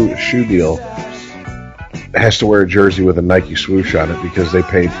Reebok shoe deal has to wear a jersey with a Nike swoosh on it because they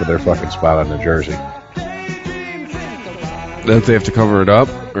paid for their fucking spot on the jersey? Don't they have to cover it up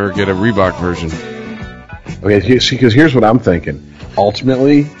or get a Reebok version? Okay, see, because here's what I'm thinking.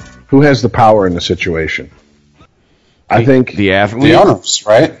 Ultimately, who has the power in the situation? I think the athlete, the owners,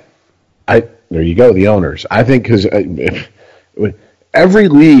 right? There you go, the owners. I think because every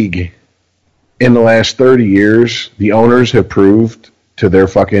league in the last 30 years, the owners have proved to their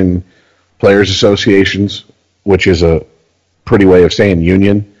fucking players' associations, which is a pretty way of saying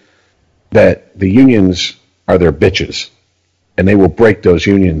union, that the unions are their bitches, and they will break those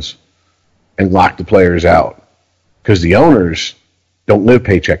unions and lock the players out because the owners don't live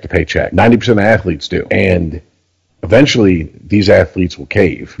paycheck to paycheck. 90% of athletes do, and eventually these athletes will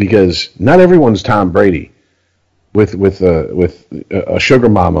cave because not everyone's Tom Brady with a sugar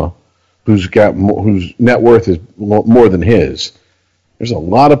mama whose net worth is more than his. There's a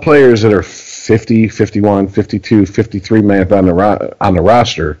lot of players that are 50, 51, 52, 53 man on the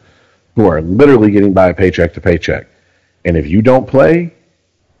roster who are literally getting by paycheck to paycheck. And if you don't play,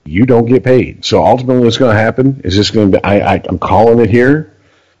 you don't get paid. So ultimately what's going to happen is just going to be, I'm calling it here,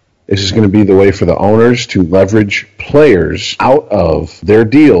 this is going to be the way for the owners to leverage players out of their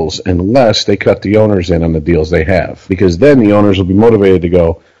deals unless they cut the owners in on the deals they have. Because then the owners will be motivated to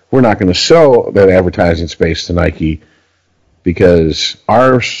go, we're not going to sell that advertising space to Nike because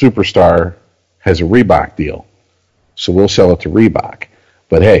our superstar has a Reebok deal. So we'll sell it to Reebok.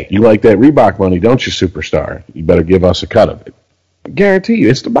 But hey, you like that Reebok money, don't you, superstar? You better give us a cut of it. I guarantee you,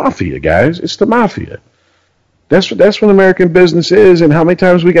 it's the mafia, guys. It's the mafia. That's what American business is, and how many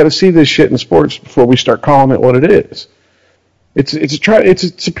times we got to see this shit in sports before we start calling it what it is. It's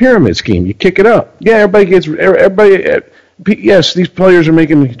a pyramid scheme. You kick it up. Yeah, everybody. Yes, these players are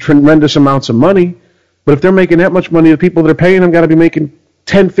making tremendous amounts of money, but if they're making that much money, the people that are paying them got to be making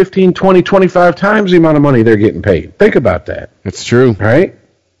 10, 15, 20, 25 times the amount of money they're getting paid. Think about that. It's true. Right?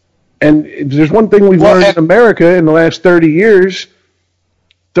 And there's one thing we've learned in America in the last 30 years,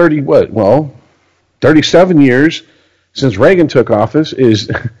 37 years since Reagan took office, is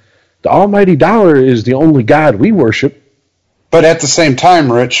the almighty dollar is the only God we worship. But at the same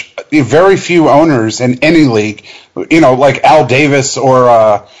time, Rich, very few owners in any league, like Al Davis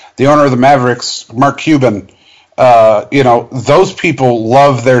or the owner of the Mavericks, Mark Cuban, those people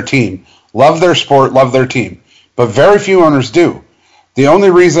love their team, love their sport, love their team. But very few owners do. The only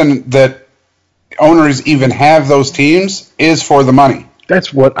reason that owners even have those teams is for the money.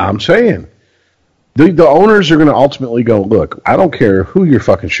 That's what I'm saying. The owners are going to ultimately go, look, I don't care who your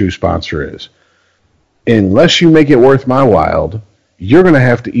fucking shoe sponsor is. Unless you make it worth my while, you're going to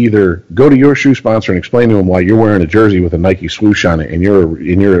have to either go to your shoe sponsor and explain to them why you're wearing a jersey with a Nike swoosh on it and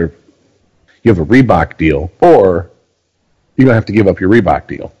you have a Reebok deal, or you're going to have to give up your Reebok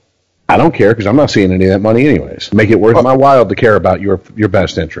deal. I don't care because I'm not seeing any of that money anyways. Make it worth my while to care about your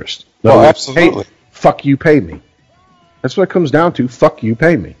best interest. Well, absolutely. Hey, fuck you, pay me. That's what it comes down to. Fuck you,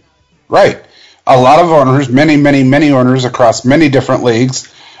 pay me. Right. A lot of owners, many, many, many owners across many different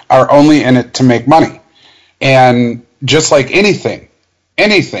leagues are only in it to make money. And just like anything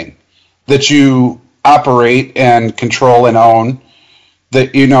that you operate and control and own,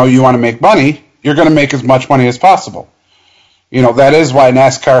 that you want to make money, you're going to make as much money as possible. That is why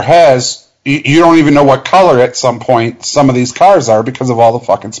NASCAR has, you don't even know what color at some point some of these cars are because of all the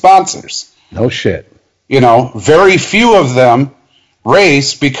fucking sponsors. No shit. Very few of them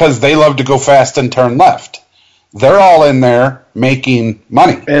race because they love to go fast and turn left. They're all in there making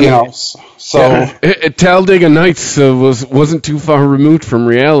money, So Talladega Nights wasn't too far removed from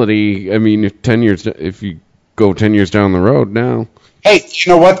reality. I mean, if you go 10 years down the road now. Hey,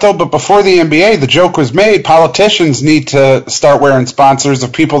 you know what though? But before the NBA, the joke was made. Politicians need to start wearing sponsors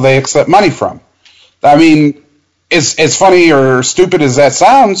of people they accept money from. I mean, as funny or stupid as that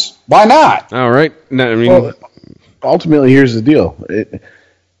sounds, why not? All right. No, I mean, well, ultimately, here's the deal.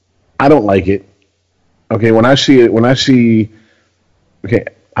 I don't like it. Okay,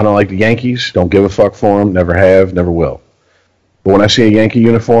 I don't like the Yankees. Don't give a fuck for them. Never have, never will. But when I see a Yankee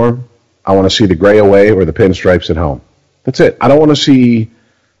uniform, I want to see the gray away or the pinstripes at home. That's it. I don't want to see,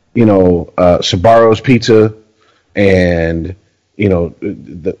 Sbarro's Pizza and,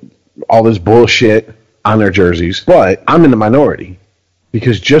 all this bullshit on their jerseys. But I'm in the minority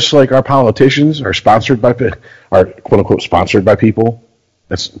because just like our politicians are quote unquote sponsored by people.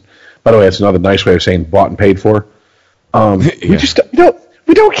 By the way, that's another nice way of saying bought and paid for.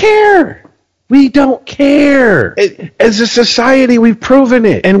 We don't care. We don't care. As a society, we've proven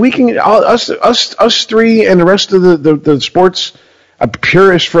it, and we can us three and the rest of the sports a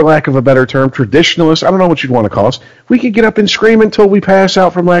purist, for lack of a better term, traditionalist, I don't know what you'd want to call us, we could get up and scream until we pass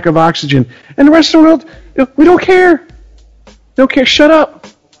out from lack of oxygen. And the rest of the world, we don't care. Don't care. Shut up.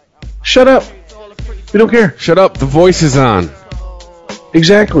 Shut up. We don't care. Shut up. The voice is on.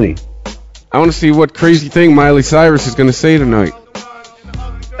 Exactly. I want to see what crazy thing Miley Cyrus is going to say tonight.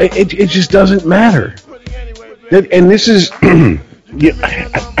 It just doesn't matter. And this is...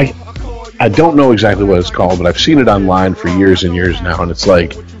 I don't know exactly what it's called, but I've seen it online for years and years now, and it's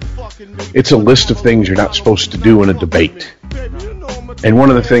like, it's a list of things you're not supposed to do in a debate. And one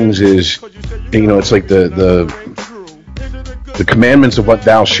of the things is, it's like the commandments of what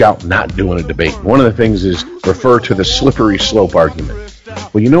thou shalt not do in a debate. One of the things is refer to the slippery slope argument.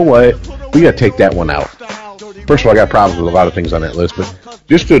 Well, you know what? We got to take that one out. First of all, I got problems with a lot of things on that list, but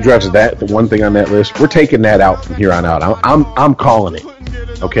just to address that, the one thing on that list, we're taking that out from here on out. I'm calling it.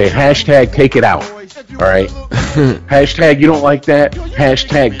 Okay, hashtag take it out. All right? Hashtag you don't like that.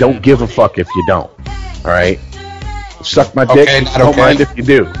 Hashtag don't give a fuck if you don't. All right? Suck my dick. Don't mind if you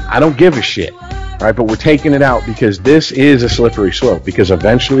do. I don't give a shit. All right, but we're taking it out because this is a slippery slope, because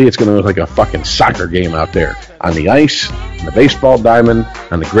eventually it's going to look like a fucking soccer game out there on the ice, on the baseball diamond,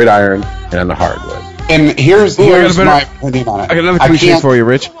 on the gridiron, and on the hardwood. And here's my opinion on it. I got another cliche for you,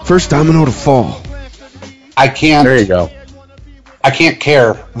 Rich. First domino to fall. I can't. There you go. I can't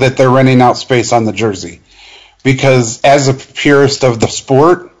care that they're renting out space on the jersey, because as a purist of the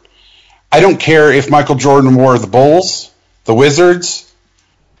sport, I don't care if Michael Jordan wore the Bulls, the Wizards,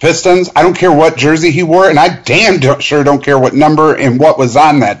 Pistons. I don't care what jersey he wore, and I sure don't care what number and what was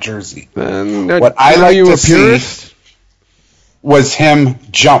on that jersey. What I like to see was him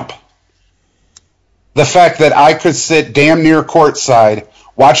jump. The fact that I could sit damn near courtside,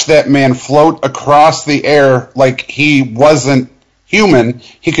 watch that man float across the air like he wasn't human,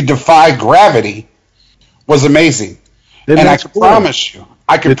 he could defy gravity, was amazing. And I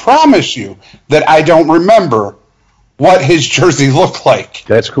can promise you that I don't remember what his jersey looked like.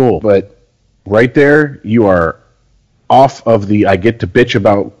 That's cool. But right there, you are off of the I get to bitch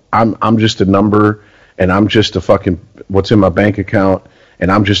about I'm just a number, and I'm just a fucking what's in my bank account,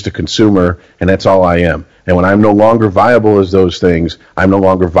 and I'm just a consumer, and that's all I am. And when I'm no longer viable as those things, I'm no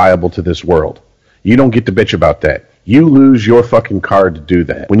longer viable to this world. You don't get to bitch about that. You lose your fucking card to do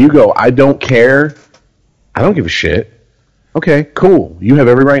that. When you go, I don't care, I don't give a shit. Okay, cool. You have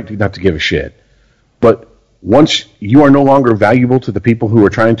every right not to give a shit. But once you are no longer valuable to the people who are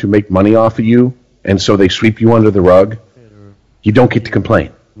trying to make money off of you, and so they sweep you under the rug, you don't get to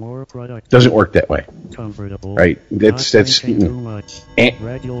complain. Doesn't work that way, right? It's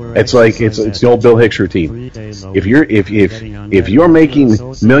like it's the old Bill Hicks routine. If you're making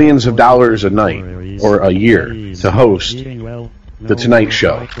millions of dollars a night or a year to host the Tonight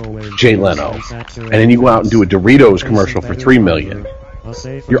Show, Jay Leno, and then you go out and do a Doritos commercial for $3 million,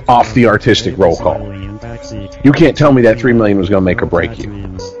 you're off the artistic roll call. You can't tell me that $3 million was going to make or break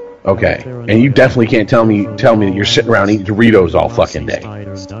you. Okay, and you definitely can't tell me that you're sitting around eating Doritos all fucking day.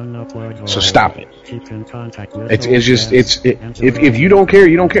 So stop it. If you don't care,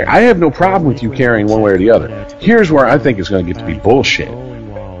 you don't care. I have no problem with you caring one way or the other. Here's where I think it's going to get to be bullshit.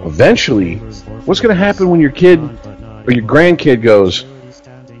 Eventually, what's going to happen when your kid or your grandkid goes,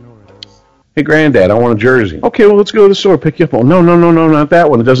 "Hey, granddad, I want a jersey." Okay, well, let's go to the store, pick you up. Oh, no, not that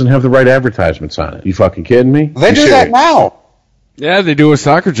one. It doesn't have the right advertisements on it. You fucking kidding me? They do that now. Yeah, they do with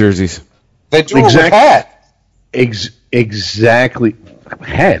soccer jerseys. They do it with hats. Exactly.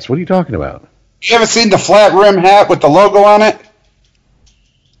 Hats? What are you talking about? You ever seen the flat rim hat with the logo on it?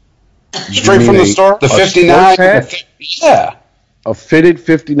 Straight from the store? The 59 hat? Yeah. A fitted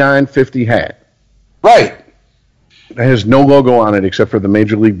 59-50 hat. Right. It has no logo on it except for the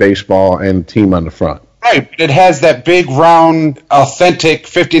Major League Baseball and team on the front. Right. It has that big, round, authentic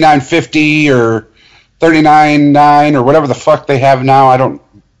 59-50 or 39.9 or whatever the fuck they have now. I don't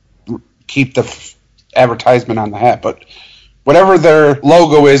keep the advertisement on the hat, but whatever their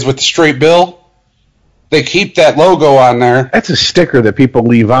logo is with the straight bill, they keep that logo on there. That's a sticker that people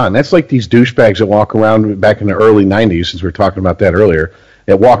leave on. That's like these douchebags that walk around back in the early 90s, since we were talking about that earlier,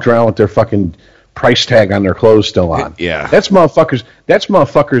 that walked around with their fucking price tag on their clothes still on. Yeah. That's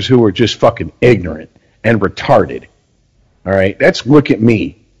motherfuckers who are just fucking ignorant and retarded. All right? That's look at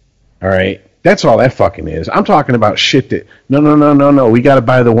me. All right? That's all that fucking is. I'm talking about shit that, no. We got to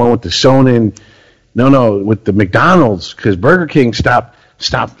buy the one with the sewn in, with the McDonald's, because Burger King stopped,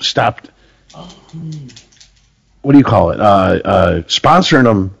 what do you call it, sponsoring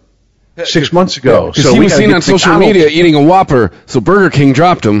them 6 months ago. So he was seen on social media eating a Whopper, so Burger King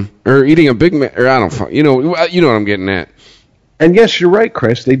dropped him, or eating a Big Mac, or I don't, you know what I'm getting at. And yes, you're right,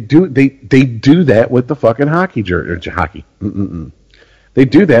 Chris. They do that with the fucking hockey jersey. Hockey. They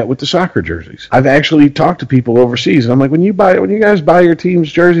do that with the soccer jerseys. I've actually talked to people overseas, and I'm like, when you guys buy your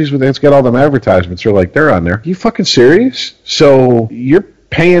team's jerseys, it's got all them advertisements. They're like, they're on there. Are you fucking serious? So you're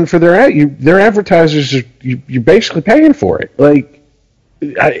paying for their advertisers. You're basically paying for it. Like,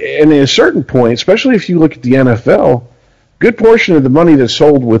 and at a certain point, especially if you look at the NFL, good portion of the money that's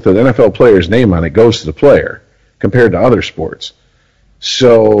sold with an NFL player's name on it goes to the player compared to other sports.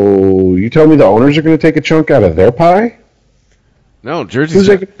 So you tell me the owners are going to take a chunk out of their pie? No, jerseys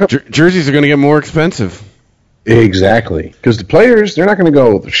are going to get more expensive. Exactly. Because the players, they're not going to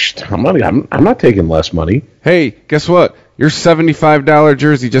go, I'm not taking less money. Hey, guess what? Your $75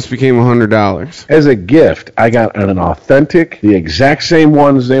 jersey just became $100. As a gift, I got an authentic, the exact same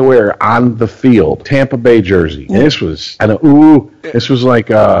ones they wear on the field, Tampa Bay jersey. And this was, this was like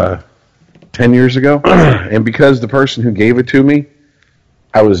 10 years ago. And because the person who gave it to me,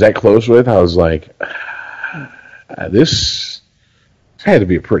 I was that close with, I was like, this had to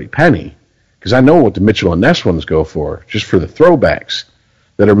be a pretty penny, because I know what the Mitchell and Ness ones go for, just for the throwbacks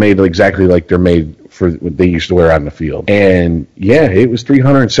that are made exactly like they're made for what they used to wear on the field. And yeah, it was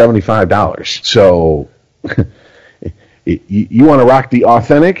 $375. So you want to rock the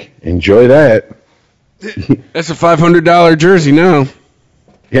authentic? Enjoy that. That's a $500 jersey now.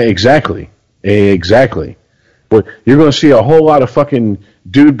 Yeah, exactly. But you're going to see a whole lot of fucking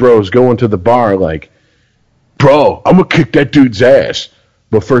dude bros go into the bar like, bro, I'm going to kick that dude's ass.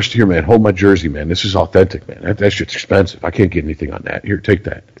 But first here, man, hold my jersey, man. This is authentic, man. That shit's expensive. I can't get anything on that. Here, take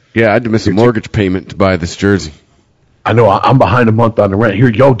that. Yeah, I had to miss a mortgage payment to buy this jersey. I know. I'm behind a month on the rent. Here,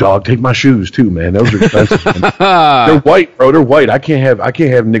 yo, dog, take my shoes too, man. Those are expensive. They're white, bro. They're white. I can't have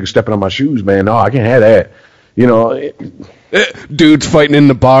niggas stepping on my shoes, man. No, I can't have that. You know, dudes fighting in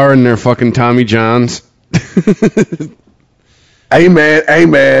the bar in their fucking Tommy Johns. Hey, man.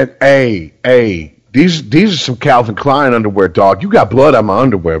 Hey. These are some Calvin Klein underwear, dog. You got blood on my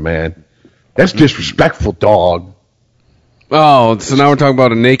underwear, man. That's disrespectful, dog. Oh, so now we're talking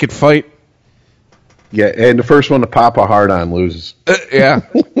about a naked fight? Yeah, and the first one to pop a hard-on loses. Yeah.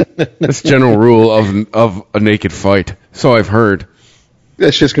 That's general rule of a naked fight. So I've heard.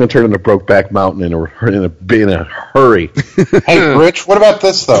 That's just going to turn into Brokeback Mountain in a hurry. Hey, Rich, what about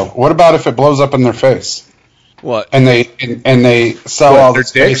this, though? What about if it blows up in their face? What? And they sell all the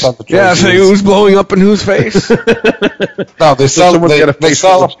space on the jerseys. Yeah, so who's blowing up in whose face? No, they sell all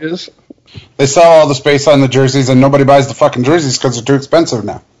the space on the jerseys, and nobody buys the fucking jerseys because they're too expensive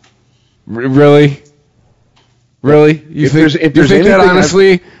now. Really? You think that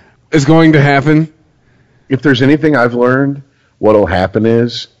honestly is going to happen? If there's anything I've learned, what'll happen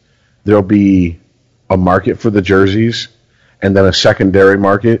is there'll be a market for the jerseys and then a secondary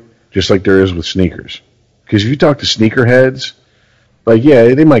market, just like there is with sneakers. Because if you talk to sneakerheads, like,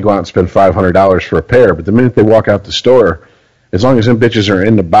 yeah, they might go out and spend $500 for a pair, but the minute they walk out the store, as long as them bitches are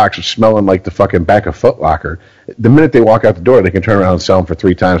in the box smelling like the fucking back of Foot Locker, the minute they walk out the door, they can turn around and sell them for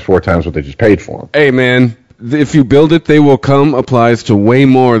 3 times, 4 times what they just paid for them. Hey, man, if you build it, they will come applies to way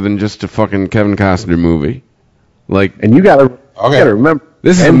more than just a fucking Kevin Costner movie. Like, and you gotta remember,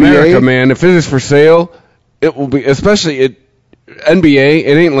 this is NBA, America, man. If it is for sale, it will be, especially NBA,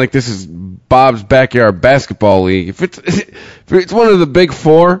 it ain't like this is Bob's Backyard Basketball League. If it's one of the big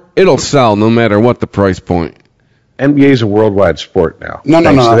 4, it'll sell no matter what the price point. NBA is a worldwide sport now. No.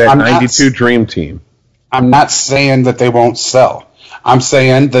 To that 92 Dream Team. I'm not saying that they won't sell. I'm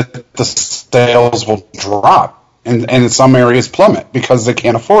saying that the sales will drop and in some areas plummet because they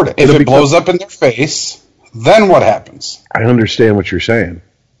can't afford it. If it blows up in their face, then what happens? I understand what you're saying.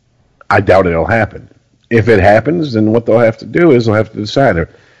 I doubt it'll happen. If it happens, then what they'll have to do is they'll have to decide,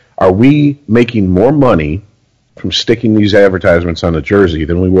 are we making more money from sticking these advertisements on the jersey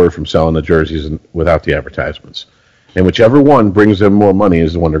than we were from selling the jerseys without the advertisements? And whichever one brings them more money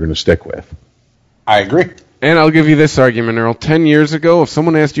is the one they're going to stick with. I agree. And I'll give you this argument, Earl. 10 years ago, if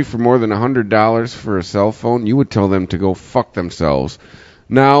someone asked you for more than $100 for a cell phone, you would tell them to go fuck themselves.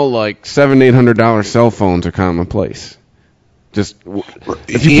 Now, like, $700-800 cell phones are commonplace. Just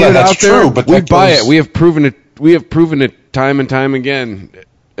if you put it out there, but we buy it. We have proven it. We have proven it time and time again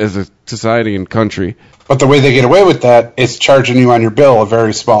as a society and country. But the way they get away with that is charging you on your bill a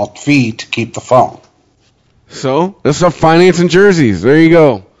very small fee to keep the phone. So let's start financing jerseys. There you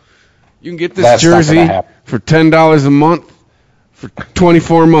go. You can get this jersey for $10 a month for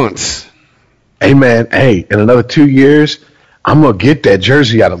 24 months. Hey man, in another 2 years, I'm gonna get that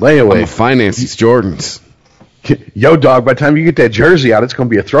jersey out of layaway. I'm gonna finance these Jordans. Yo, dog, by the time you get that jersey out, it's going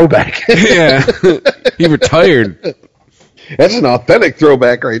to be a throwback. Yeah. He retired. That's an authentic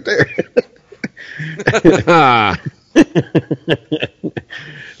throwback right there.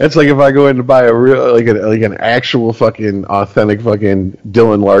 That's like if I go in to buy a real, like an actual fucking authentic fucking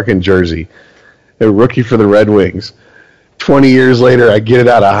Dylan Larkin jersey, a rookie for the Red Wings. 20 years later, I get it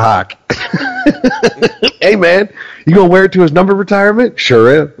out of Hawk. Hey man, you gonna wear it to his number retirement?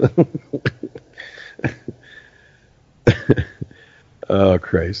 Sure am. Oh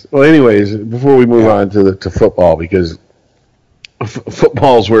Christ. Well, anyways, before we move on to football, because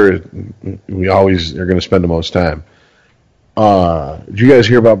football's where we always are going to spend the most time. Did you guys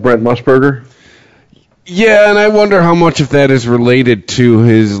hear about Brent Musburger? Yeah, and I wonder how much of that is related to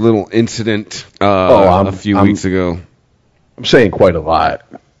his little incident a few weeks ago. I'm saying quite a lot.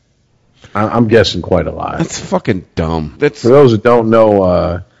 I'm guessing quite a lot. That's fucking dumb. For those that don't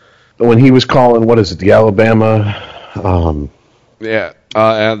know, when he was calling, what is it, the Alabama? The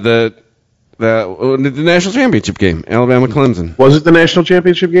national championship game, Alabama-Clemson. Was it the national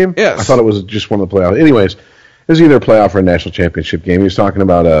championship game? Yes. I thought it was just one of the playoffs. Anyways, it was either a playoff or a national championship game. He was talking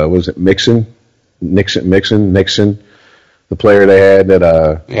about, was it Nixon, the player they had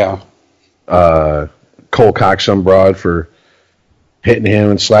that Cole cocked some broad for hitting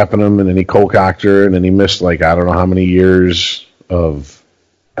him and slapping him, and then he Cole cocked her, and then he missed, like, I don't know how many years of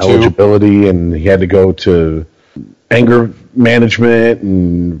eligibility, and he had to go to anger management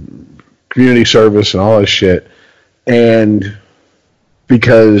and community service and all this shit. And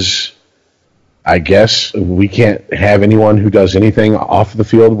because I guess we can't have anyone who does anything off the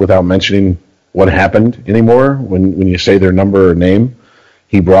field without mentioning what happened anymore when you say their number or name,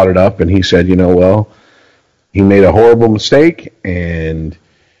 he brought it up and he said, he made a horrible mistake and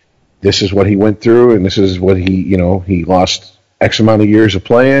this is what he went through and this is what he lost X amount of years of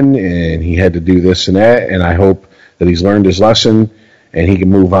playing and he had to do this and that, and I hope that he's learned his lesson and he can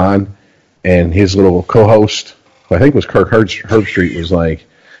move on. And his little co-host, who I think was Kirk Herbstreit, was like,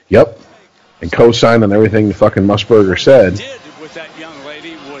 yep, and co-signed on everything the fucking Musburger said.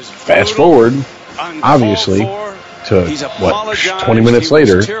 Fast forward, obviously, to 20 minutes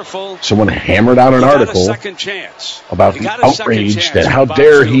later, someone hammered out an article about the outrage that how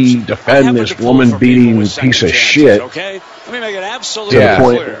dare he defend this woman-beating piece of shit, to the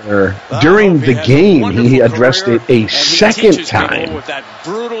point where during the game he addressed it a second time.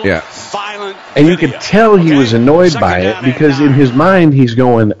 Yeah. And you could tell he was annoyed by it because in his mind he's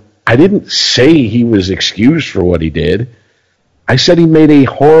going, I didn't say he was excused for what he did. I said he made a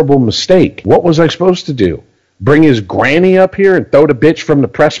horrible mistake. What was I supposed to do? Bring his granny up here and throw the bitch from the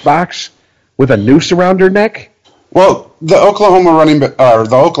press box with a noose around her neck? Well, the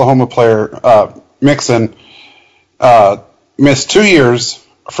Oklahoma player, Mixon, missed 2 years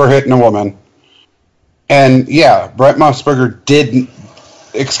for hitting a woman. And, yeah, Brent Musburger didn't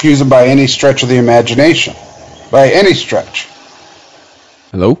excuse him by any stretch of the imagination. By any stretch.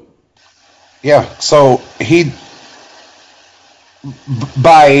 Hello? Yeah, so he,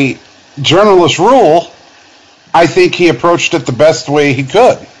 by journalist rule, I think he approached it the best way he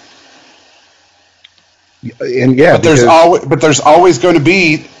could. And yeah, but there's always going to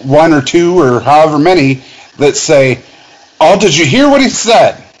be one or two or however many that say, "Oh, did you hear what he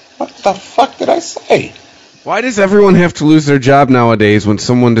said?" What the fuck did I say? Why does everyone have to lose their job nowadays when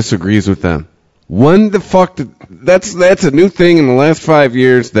someone disagrees with them? When the fuck? That's a new thing in the last 5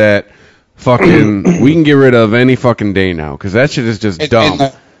 years that fucking we can get rid of any fucking day now because that shit is just dumb.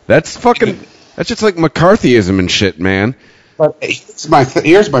 That's just like McCarthyism and shit, man. But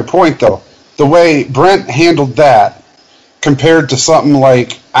here's my point though. The way Brent handled that compared to something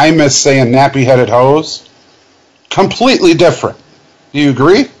like I miss saying nappy-headed hose, completely different. Do you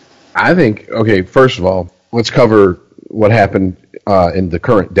agree? I think, okay, first of all, let's cover what happened in the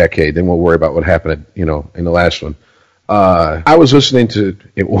current decade, then we'll worry about what happened, in the last one. I was listening to,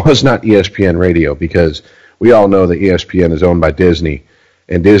 it was not ESPN radio, because we all know that ESPN is owned by Disney,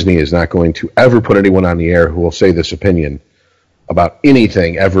 and Disney is not going to ever put anyone on the air who will say this opinion about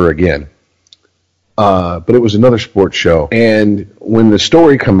anything ever again. But it was another sports show, and when the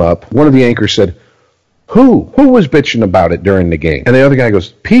story come up, one of the anchors said, Who was bitching about it during the game? And the other guy goes,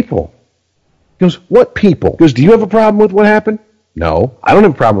 people. He goes, what people? He goes, do you have a problem with what happened? No, I don't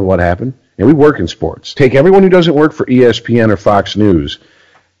have a problem with what happened. And we work in sports. Take everyone who doesn't work for ESPN or Fox News,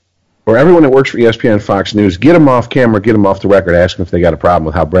 or everyone that works for ESPN and Fox News, get them off camera, get them off the record, ask them if they got a problem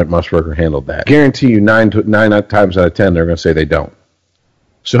with how Brent Musburger handled that. Guarantee you 9 times out of 10 they're going to say they don't.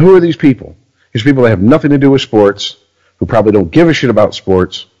 So who are these people? These people that have nothing to do with sports, who probably don't give a shit about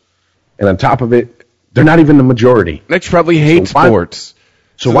sports, and on top of it, they're not even the majority. They probably hate sports.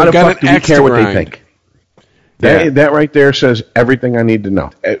 So why the fuck do we care what they think? That right there says everything I need to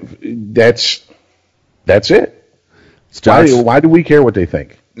know. That's it. Why do we care what they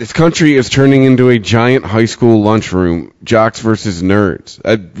think? This country is turning into a giant high school lunchroom, jocks versus nerds.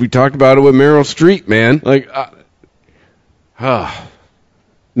 We talked about it with Meryl Streep, man.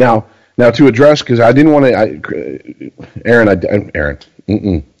 Now to address, because I didn't want to,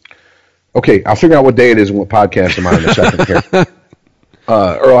 Aaron. Okay, I'll figure out what day it is and what podcast I'm on in a second here.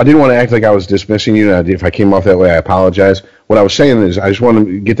 Earl, I didn't want to act like I was dismissing you. If I came off that way, I apologize. What I was saying is I just wanted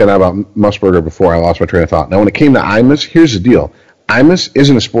to get that out about Musburger before I lost my train of thought. Now, when it came to Imus, here's the deal. Imus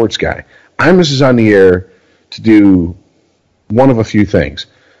isn't a sports guy. Imus is on the air to do one of a few things.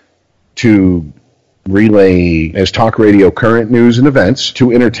 To relay as talk radio current news and events,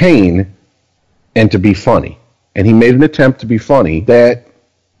 to entertain, and to be funny. And he made an attempt to be funny that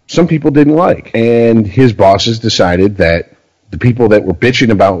some people didn't like. And his bosses decided that the people that were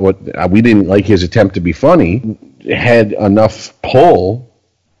bitching about what we didn't like his attempt to be funny had enough pull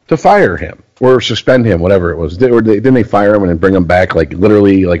to fire him or suspend him, whatever it was. Didn't they fire him and then bring him back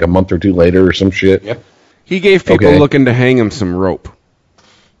literally a month or two later or some shit? Yep. He gave people looking to hang him some rope.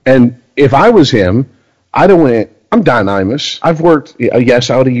 And if I was him, I'd have went, I'm Don Imus. I've worked, yes,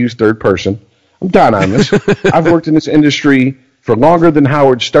 I would have used third person. I'm Don Imus. I've worked in this industry for longer than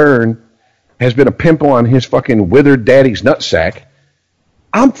Howard Stern has been a pimple on his fucking withered daddy's nutsack.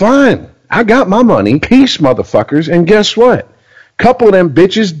 I'm fine. I got my money. Peace, motherfuckers. And guess what? Couple of them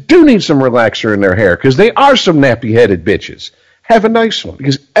bitches do need some relaxer in their hair because they are some nappy-headed bitches. Have a nice one.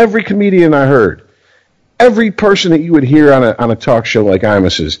 Because every comedian I heard, every person that you would hear on a talk show like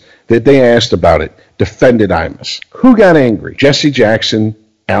Imus's, that they asked about it, defended Imus. Who got angry? Jesse Jackson,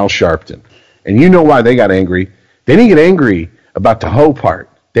 Al Sharpton. And you know why they got angry. They didn't get angry about the hoe part.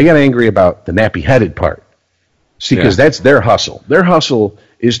 They got angry about the nappy-headed part. See, because that's their hustle. Their hustle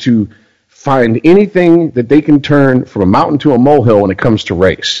is to find anything that they can turn from a mountain to a molehill when it comes to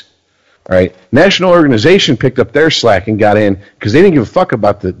race. All right? National Organization picked up their slack and got in because they didn't give a fuck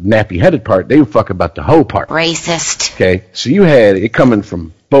about the nappy-headed part. They would fuck about the hoe part. Racist. Okay? So you had it coming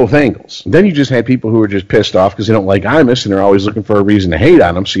from both angles. And then you just had people who were just pissed off because they don't like Imus and they're always looking for a reason to hate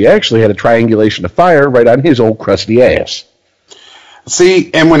on him. So you actually had a triangulation of fire right on his old crusty ass.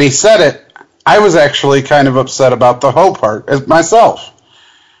 See, and when he said it, I was actually kind of upset about the hoe part as myself.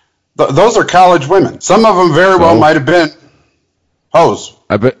 Those are college women. Some of them very well might have been hoes.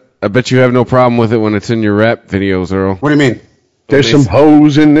 I bet you have no problem with it when it's in your rap videos, Earl. What do you mean? There's some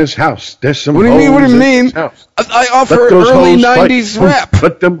hoes in this house. There's some What do you mean? What do you mean? I offer early 90s fight. rap.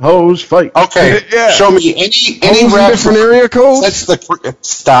 Let them hoes fight. Okay, show me any hoes rap in different song. area codes?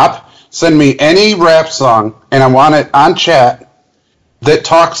 Stop. Send me any rap song, and I want it on chat that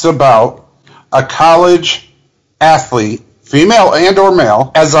talks about a college athlete, female and or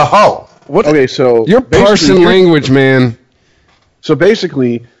male, as a hoe. What? Okay, so You're parsing language, man. So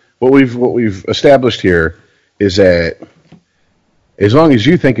basically, what we've established here is that as long as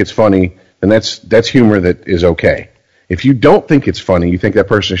you think it's funny, then that's humor that is okay. If you don't think it's funny, you think that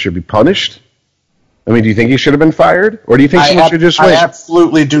person should be punished? I mean, do you think he should have been fired? Or do you think someone should just wait? I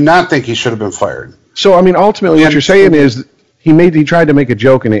absolutely do not think he should have been fired. So, I mean, ultimately what you're saying is he tried to make a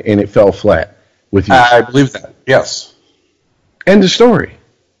joke and it fell flat with you. I believe that, yes. End of story.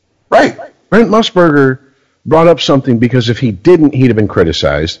 Right. Brent Musburger brought up something because if he didn't, he'd have been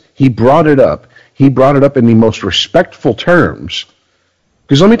criticized. He brought it up. He brought it up in the most respectful terms.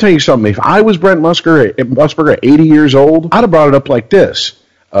 Because let me tell you something. If I was Brent Musburger at 80 years old, I'd have brought it up like this.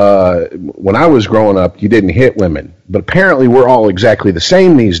 When I was growing up, you didn't hit women. But apparently we're all exactly the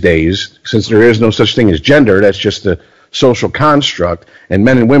same these days, since there is no such thing as gender. That's just a social construct. And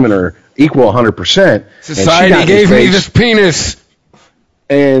men and women are equal 100%. Society gave me this penis.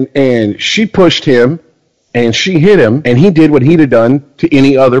 And she pushed him, and she hit him, and he did what he'd have done to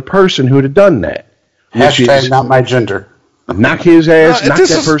any other person who'd have done that. Hashtag not my gender. Knock his ass, knock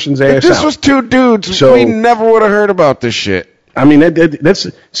that person's ass out. If this was two dudes, we never would have heard about this shit. I mean,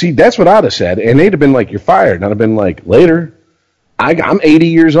 that's what I'd have said, and they'd have been like, "You're fired." And I'd have been like, "Later, I'm 80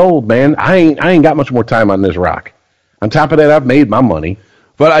 years old, man. I ain't got much more time on this rock. On top of that, I've made my money."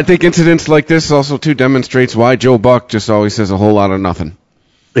 But I think incidents like this also too demonstrates why Joe Buck just always says a whole lot of nothing.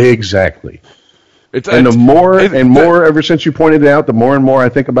 Exactly. The more ever since you pointed it out, the more and more I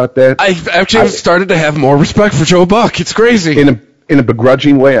think about that. I've actually started to have more respect for Joe Buck. It's crazy. In a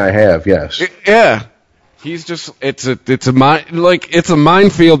begrudging way, I have, yes. Yeah. He's just it's a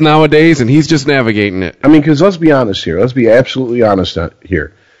minefield nowadays, and he's just navigating it. I mean, because let's be honest here. Let's be absolutely honest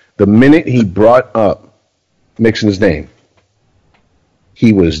here. The minute he brought up Nixon's name,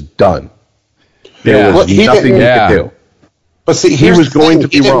 he was done. There was nothing he could do. But see, he was going to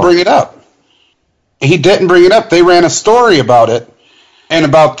be wrong. He didn't bring it up. He didn't bring it up. They ran a story about it and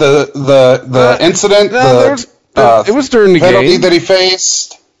about the incident. It was during the penalty game that he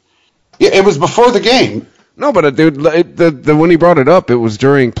faced. Yeah, it was before the game. No, but dude, when he brought it up, it was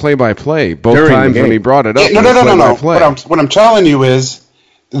during play-by-play. Both During the times game. when he brought it up, No. play-by-play. What I'm telling you is,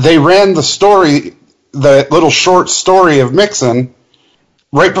 they ran the story, the little short story of Mixon,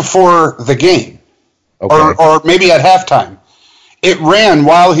 right before the game, or maybe at halftime. It ran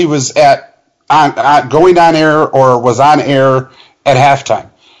while he was going on air or was on air at halftime.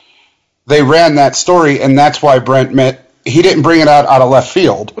 They ran that story, and that's why Brent he didn't bring it out of left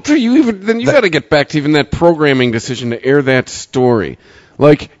field. So you got to get back to even that programming decision to air that story.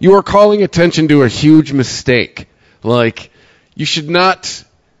 Like, you are calling attention to a huge mistake. Like, you shouldn't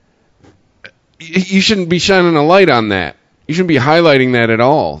be shining a light on that. You shouldn't be highlighting that at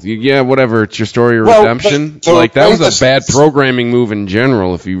all. Whatever, it's your story of redemption. That was a bad programming move in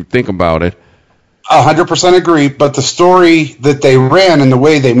general, if you think about it. 100% agree, but the story that they ran and the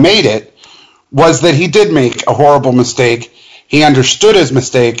way they made it was that he did make a horrible mistake. He understood his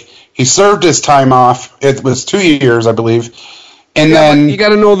mistake. He served his time off. It was 2 years, I believe. And then you got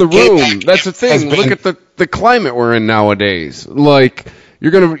to know the room. That's the thing. Look at the climate we're in nowadays. Like,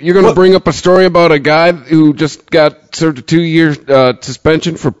 you're gonna bring up a story about a guy who just got served a 2-year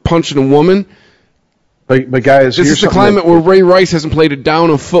suspension for punching a woman. But guys, this is the climate where Ray Rice hasn't played a down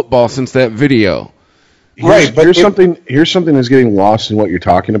of football since that video. Here's something that's getting lost in what you're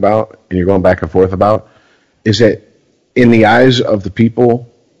talking about, and you're going back and forth about, is that in the eyes of the people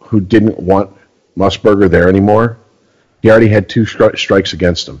who didn't want Musburger there anymore, he already had 2 strikes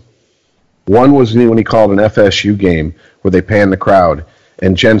against him. One was when he called an FSU game where they panned the crowd,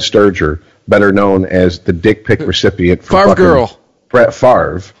 and Jen Sturger, better known as the dick pic recipient for Favre girl Brett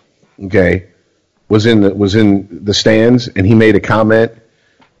Favre, was in the stands, and he made a comment.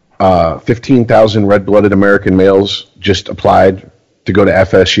 15,000 red-blooded American males just applied to go to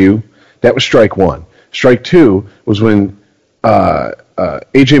FSU. That was strike 1. Strike 2 was when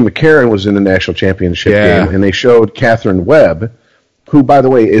A.J. McCarron was in the national championship game, and they showed Catherine Webb, who, by the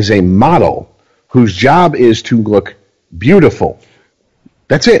way, is a model whose job is to look beautiful.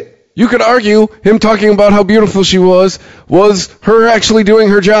 That's it. You could argue him talking about how beautiful she was her actually doing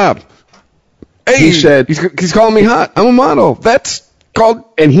her job. Hey, he said he's calling me hot. I'm a model. That's called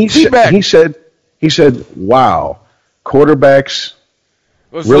feedback. He said, wow, quarterbacks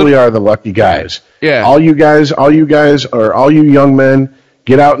really are the lucky guys. Yeah. All you guys, or all you young men,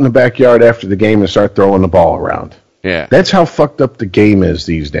 get out in the backyard after the game and start throwing the ball around. Yeah. That's how fucked up the game is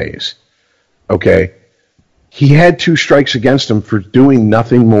these days. Okay? He had 2 strikes against him for doing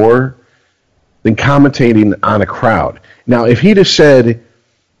nothing more than commentating on a crowd. Now, if he'd have said,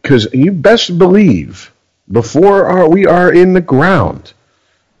 because you best believe, before we are in the ground,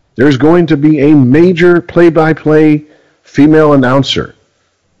 there's going to be a major play-by-play female announcer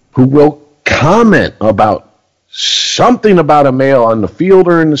who will comment about something about a male on the field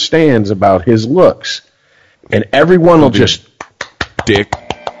or in the stands about his looks, and everyone will just dick.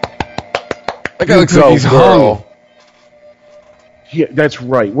 That guy looks like he's hung. Yeah, that's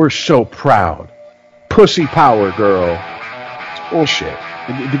right. We're so proud. Pussy power, girl. It's bullshit.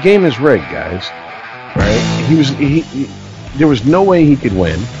 The game is rigged, guys. Right? There was no way he could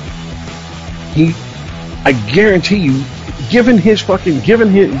win. I guarantee you, given his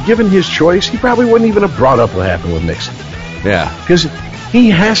choice, he probably wouldn't even have brought up what happened with Nixon. Yeah. Because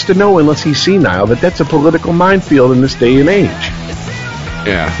he has to know, unless he's senile, that that's a political minefield in this day and age.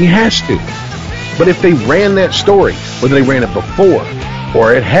 Yeah. He has to. But if they ran that story, whether they ran it before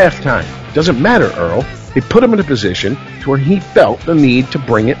or at halftime, doesn't matter, Earl. They put him in a position to where he felt the need to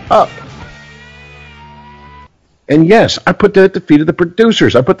bring it up. And yes, I put that at the feet of the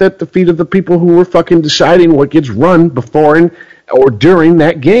producers. I put that at the feet of the people who were fucking deciding what gets run before or during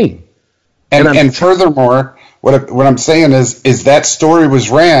that game. And furthermore, what I'm saying is that story was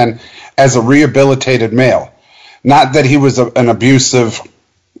ran as a rehabilitated male. Not that he was an abusive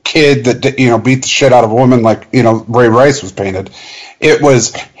kid that beat the shit out of a woman like Ray Rice was painted. It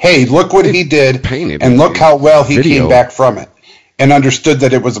was, hey, look what he did, and look how well he came back from it, and understood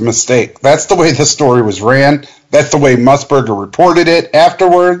that it was a mistake. That's the way the story was ran. That's the way Musburger reported it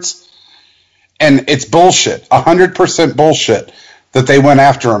afterwards. And it's bullshit, 100% bullshit, that they went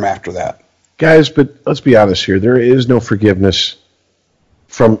after him after that. Guys, but let's be honest here. There is no forgiveness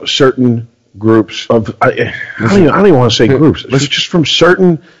from certain groups of, I don't even want to say groups. It's just from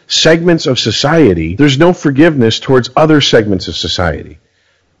certain segments of society. There's no forgiveness towards other segments of society.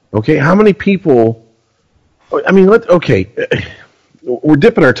 Okay, how many people? I mean, we're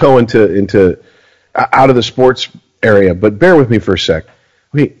dipping our toe into out of the sports area, but bear with me for a sec.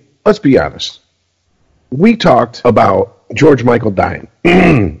 Let's be honest. We talked about George Michael dying,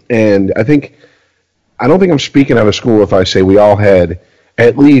 and I don't think I'm speaking out of school if I say we all had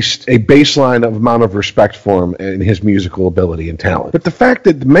at least a baseline of amount of respect for him and his musical ability and talent. But the fact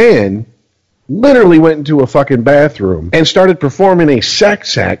that the man literally went into a fucking bathroom and started performing a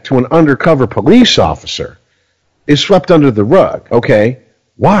sex act to an undercover police officer is swept under the rug, okay?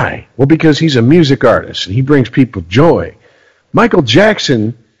 Why? Well, because he's a music artist and he brings people joy. Michael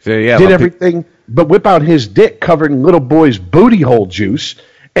Jackson did everything but whip out his dick covered in little boys' booty hole juice,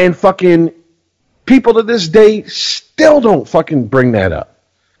 and fucking people to this day still don't fucking bring that up.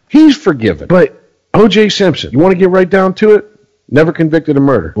 He's forgiven. But O.J. Simpson, you want to get right down to it? Never convicted of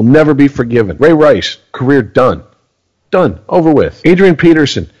murder. Will never be forgiven. Ray Rice, career done. Done. Over with. Adrian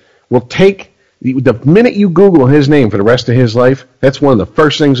Peterson will take, the minute you Google his name for the rest of his life, that's one of the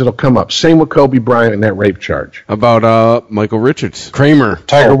first things that'll come up. Same with Kobe Bryant and that rape charge. About Michael Richards. Kramer.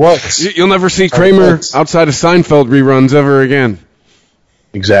 Tiger Woods. You'll never see Kramer outside of Seinfeld reruns ever again.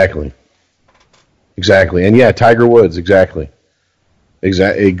 Exactly. And yeah, Tiger Woods, exactly. He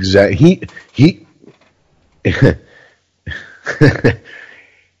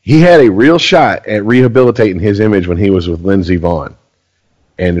he had a real shot at rehabilitating his image when he was with Lindsey Vonn.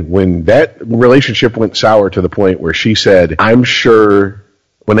 And when that relationship went sour to the point where she said, I'm sure,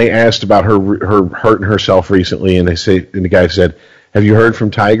 when they asked about her hurting herself recently, and the guy said, have you heard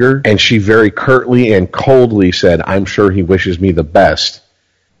from Tiger? And she very curtly and coldly said, I'm sure he wishes me the best.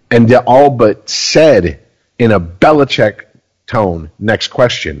 And they all but said in a Belichick tone, next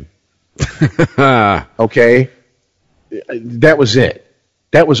question. Okay? That was it.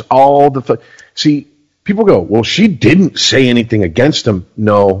 That was all the... See, people go, well, she didn't say anything against him.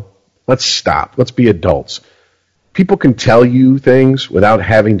 No, let's stop. Let's be adults. People can tell you things without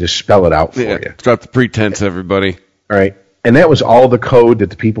having to spell it out for you. Drop the pretense, everybody. All right? And that was all the code that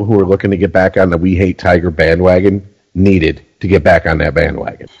the people who were looking to get back on the We Hate Tiger bandwagon needed to get back on that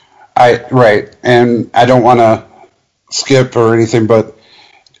bandwagon. Right. And I don't want to skip or anything, but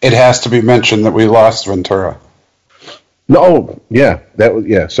it has to be mentioned that we lost Ventura. No,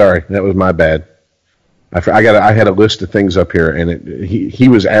 sorry. That was my bad. I had a list of things up here, and he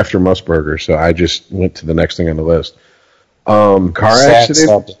was after Musburger, so I just went to the next thing on the list. Car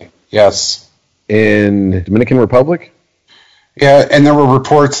accident? Yes. In Dominican Republic? Yeah, and there were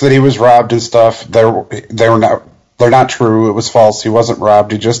reports that he was robbed and stuff. They're not true. It was false. He wasn't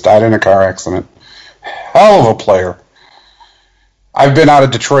robbed. He just died in a car accident. Hell of a player. I've been out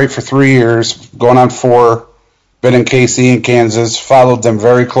of Detroit for 3 years, going on 4. Been in KC and Kansas. Followed them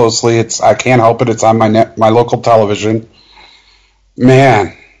very closely. I can't help it. It's on my local television.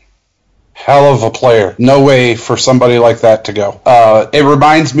 Man, hell of a player. No way for somebody like that to go. It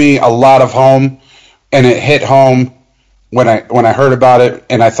reminds me a lot of home, and it hit home when I heard about it,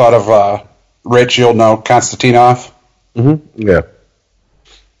 and I thought of Rich. You'll know Konstantinov. Mm-hmm. Yeah.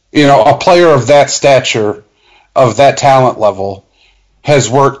 You know, a player of that stature, of that talent level, has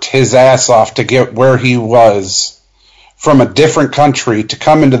worked his ass off to get where he was from a different country to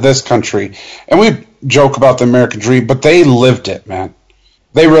come into this country. And we joke about the American dream, but they lived it, man.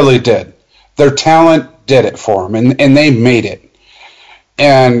 They really did. Their talent did it for them, and they made it.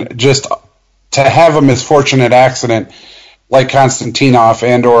 And just to have a misfortunate accident like Konstantinov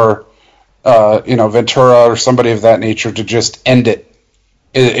and or Ventura or somebody of that nature to just end it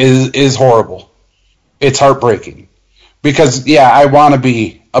is horrible. It's heartbreaking. Because, yeah, I want to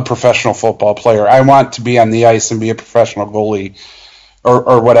be a professional football player. I want to be on the ice and be a professional goalie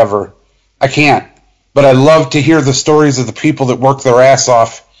or whatever. I can't. But I love to hear the stories of the people that work their ass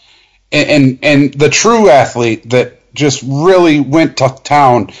off and the true athlete that just really went to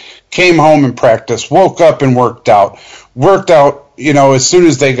town, came home and practiced, woke up and worked out, as soon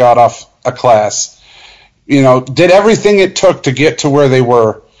as they got off a class, did everything it took to get to where they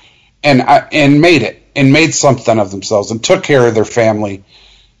were and made it. And made something of themselves and took care of their family.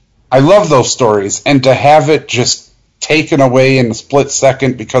 I love those stories. And to have it just taken away in a split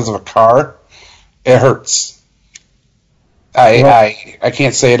second because of a car, it hurts. I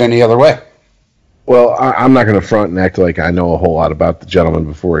can't say it any other way. Well, I'm not going to front and act like I know a whole lot about the gentleman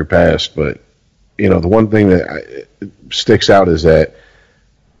before he passed, but, the one thing that sticks out is that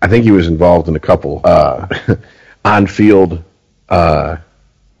I think he was involved in a couple on-field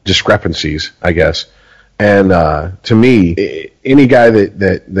discrepancies, I guess. And to me, any guy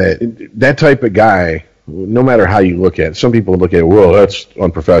that type of guy, no matter how you look at it, some people look at it, well, that's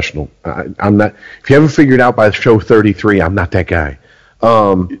unprofessional. I'm not. If you haven't figured out by show 33, I'm not that guy.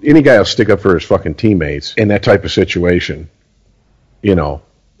 Any guy will stick up for his fucking teammates in that type of situation.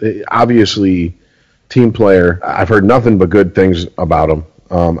 Obviously, team player. I've heard nothing but good things about him.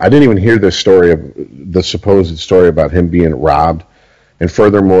 I didn't even hear this story the supposed story about him being robbed. And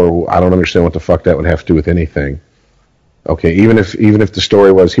furthermore, I don't understand what the fuck that would have to do with anything. Okay, even if the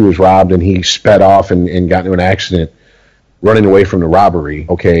story was he was robbed and he sped off and got into an accident running away from the robbery.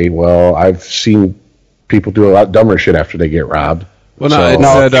 Okay, well, I've seen people do a lot dumber shit after they get robbed. Well, So- it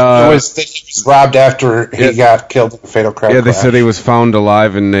No, said, it was that he was robbed after he got killed in a fatal car yeah, they crash. said he was found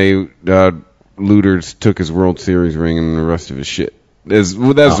alive, and they looters took his World Series ring and the rest of his shit. That's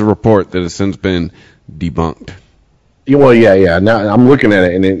a report that has since been debunked. Yeah, well, yeah. Now I'm looking at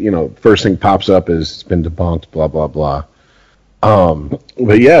it, and it, first thing pops up is it's been debunked, blah blah blah.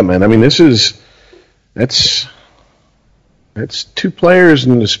 But yeah, man. I mean, that's 2 players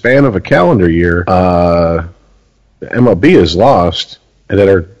in the span of a calendar year. The MLB has lost, and that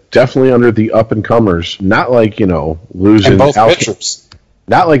are definitely under the up and comers. Not like losing and both Al, pitchers.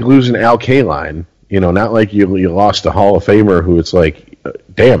 not like losing Al Kaline. Not like you lost a Hall of Famer who it's like,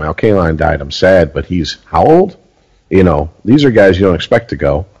 damn, Al Kaline died. I'm sad, but he's how old? These are guys you don't expect to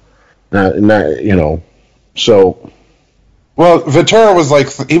go. So. Well, Ventura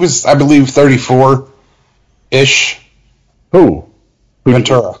he was, I believe, 34-ish. Who?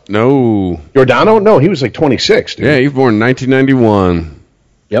 Ventura. No. Yordano? No, he was like 26, dude. Yeah, he was born in 1991.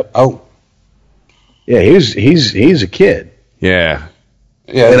 Yep. Oh. Yeah, he's a kid. Yeah.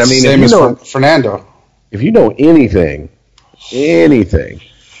 Yeah, And I mean, same if as you know- Fernando. If you know anything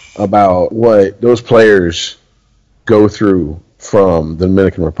about what those players go through from the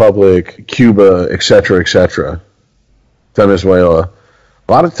Dominican Republic, Cuba, etc., Venezuela,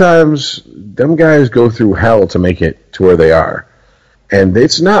 a lot of times them guys go through hell to make it to where they are. And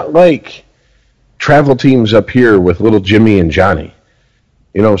it's not like travel teams up here with little Jimmy and Johnny.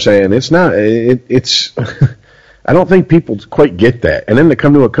 You know what I'm saying? It's not. It's. I don't think people quite get that. And then to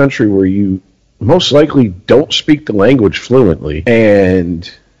come to a country where you most likely don't speak the language fluently and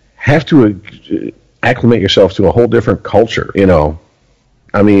have to acclimate yourself to a whole different culture.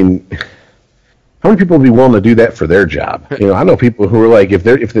 I mean, how many people would be willing to do that for their job? I know people who are like, if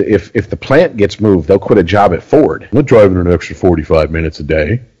the plant gets moved, they'll quit a job at Ford. I'm driving an extra 45 minutes a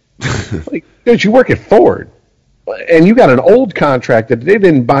day. Like, dude, you work at Ford, and you got an old contract that they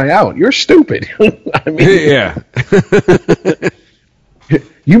didn't buy out. You're stupid. I mean, Yeah.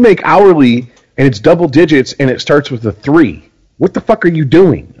 you make hourly, and it's double digits, and it starts with a 3. What the fuck are you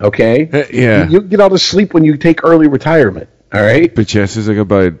doing? Okay. Yeah. You get all the sleep when you take early retirement. All right. Bitch asses, I gotta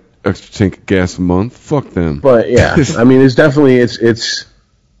buy an extra tank of gas a month. Fuck them. But yeah, I mean, it's definitely it's it's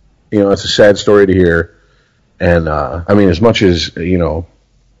a sad story to hear, and I mean, as much as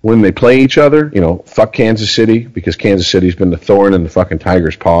when they play each other, fuck Kansas City, because Kansas City's been the thorn in the fucking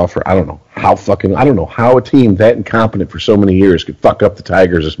Tigers' paw for I don't know how a team that incompetent for so many years could fuck up the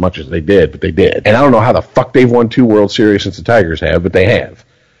Tigers as much as they did, but they did, and I don't know how the fuck they've won 2 World Series since the Tigers have, but they have.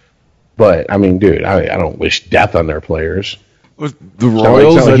 But I mean, dude, I don't wish death on their players. With the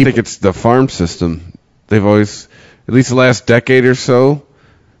Royals, like I think it's the farm system. They've always, at least the last decade or so,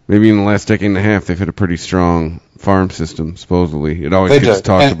 maybe in the last decade and a half, they've had a pretty strong farm system, supposedly. It always gets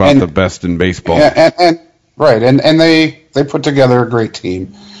talked about the best in baseball. And they put together a great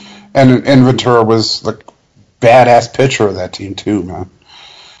team. And Ventura was the badass pitcher of that team, too, man.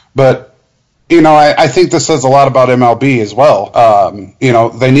 But, I think this says a lot about MLB as well.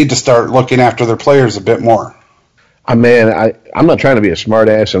 They need to start looking after their players a bit more. I'm not trying to be a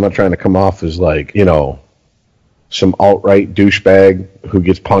smartass. I'm not trying to come off as like, some alt-right douchebag who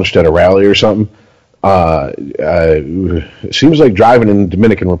gets punched at a rally or something. It seems like driving in the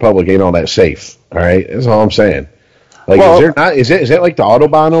Dominican Republic ain't all that safe. All right, that's all I'm saying. Like, is that like the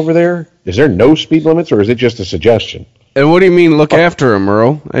Autobahn over there? Is there no speed limits, or is it just a suggestion? And what do you mean, look after him,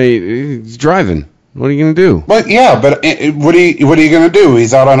 Earl? Hey, he's driving. What are you going to do? But yeah, but what are you going to do?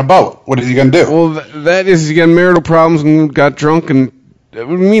 He's out on a boat. What is he going to do? Well, that is, he got marital problems and got drunk, and what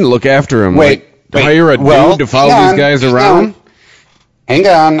do you mean, look after him? Wait, hire a dude to follow these guys around? Hang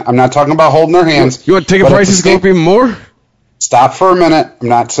on. I'm not talking about holding their hands. You want to take a prices go up even more? Stop for a minute. I'm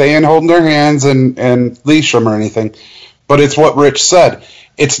not saying holding their hands and leash them or anything, but it's what Rich said.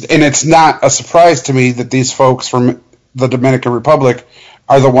 It's not a surprise to me that these folks from the Dominican Republic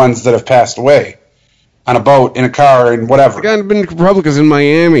are the ones that have passed away on a boat, in a car, and whatever. The guy in the Dominican Republic is in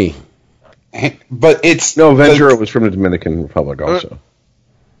Miami. But it's Ventura was from the Dominican Republic also.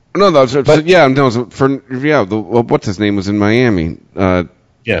 What's his name was in Miami?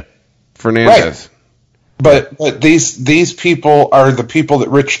 Yeah, Fernandez. Right. But these people are the people that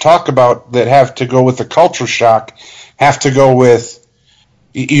Rich talked about that have to go with the culture shock, have to go with,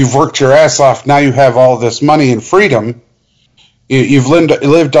 you've worked your ass off, now you have all this money and freedom. You've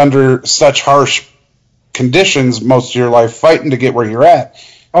lived under such harsh conditions most of your life fighting to get where you're at.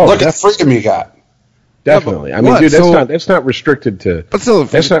 Look at the freedom you got. Definitely. Yeah, I mean, what? dude, So- that's not restricted to. But still,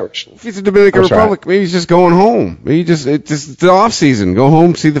 if he's in Dominican I'm sorry. Republic, maybe he's just going home. Maybe it's the off season. Go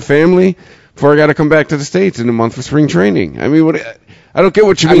home, see the family before I got to come back to the States in a month for spring training. I mean, I don't get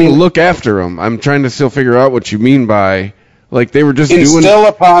what you mean. Look after him. I'm trying to still figure out what you mean by like they were just doing.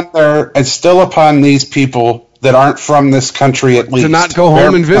 Still upon these people that aren't from this country at least To not go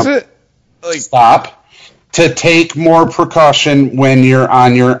home and visit. Stop. To take more precaution when you're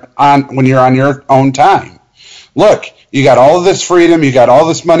on your own time. Look, you got all of this freedom, you got all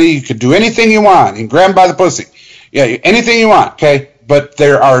this money, you could do anything you want. You can grab them by the pussy. Yeah, anything you want, okay? But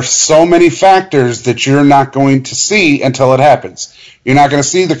there are so many factors that you're not going to see until it happens. You're not going to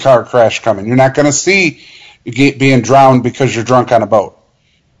see the car crash coming. You're not going to see you being drowned because you're drunk on a boat.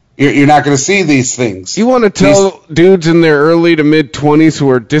 You're not going to see these things. You want to tell dudes in their early to mid-20s who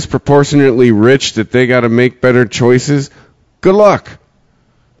are disproportionately rich that they got to make better choices? Good luck.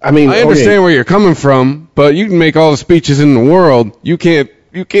 I mean, I understand where you're coming from, but you can make all the speeches in the world. You can't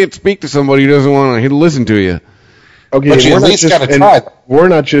speak to somebody who doesn't want to listen to you. Okay, but you at least got to try. We're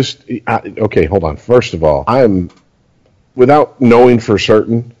not just okay. Hold on. First of all, without knowing for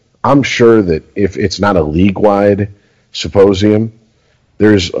certain, I'm sure that if it's not a league-wide symposium,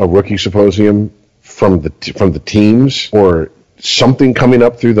 there's a rookie symposium from the teams or something coming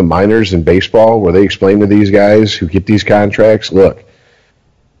up through the minors in baseball where they explain to these guys who get these contracts, look,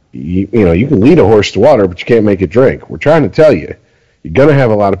 you can lead a horse to water, but you can't make it drink. We're trying to tell you, you're going to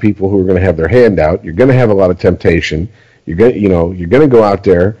have a lot of people who are going to have their hand out. You're going to have a lot of temptation. You're going to go out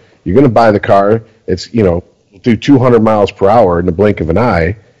there. You're going to buy the car. It's do 200 miles per hour in the blink of an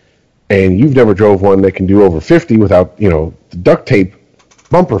eye, and you've never drove one that can do over 50 without the duct tape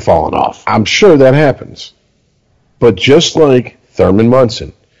bumper falling off. I'm sure that happens. But just like Thurman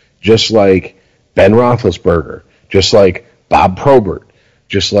Munson, just like Ben Roethlisberger, just like Bob Probert,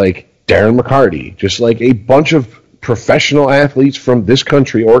 just like Darren McCarty, just like a bunch of professional athletes from this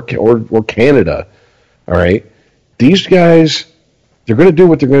country or Canada, all right, these guys, they're going to do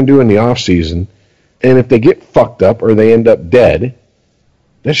what they're going to do in the off season, and if they get fucked up or they end up dead,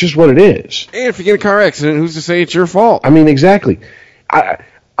 that's just what it is. And if you get a car accident, who's to say it's your fault? I mean, exactly.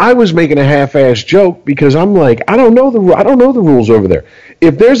 I was making a half-assed joke because I'm like, I don't know the rules over there.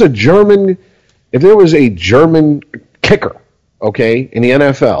 If there was a German kicker, okay, in the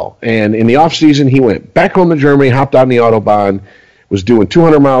NFL, and in the offseason he went back home to Germany, hopped on the Autobahn, was doing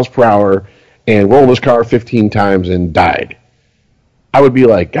 200 miles per hour, and rolled his car 15 times and died, I would be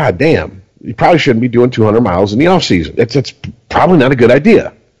like, God damn, you probably shouldn't be doing 200 miles in the offseason. That's probably not a good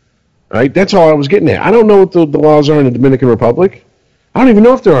idea. Right? That's all I was getting at. I don't know what the laws are in the Dominican Republic. I don't even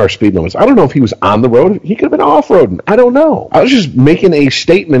know if there are speed limits. I don't know if he was on the road. He could have been off-roading. I don't know. I was just making a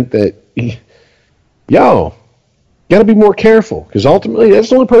statement that, got to be more careful, because ultimately that's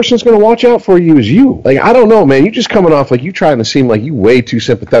the only person that's going to watch out for you is you. Like, I don't know, man. You're just coming off like you trying to seem like you way too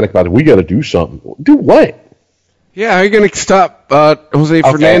sympathetic about it. We got to do something. Do what? Yeah, how are you going to stop Jose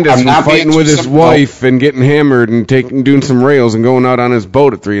Fernandez from fighting with his wife and getting hammered and doing some rails and going out on his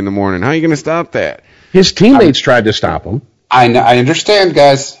boat at 3 a.m? How are you going to stop that? His teammates tried to stop him. I understand,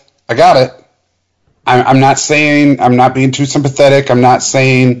 guys. I got it. I'm not saying I'm not being too sympathetic. I'm not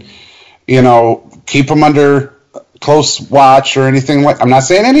saying, keep them under close watch or anything like. I'm not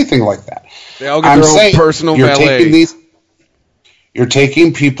saying anything like that. They all get their own personal valet. You're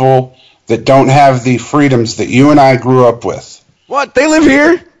taking people that don't have the freedoms that you and I grew up with. What? They live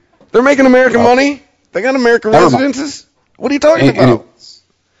here? They're making American money? They got American residences? What are you talking about?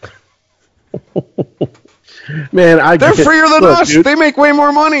 Man, they're freer than us. Dude. They make way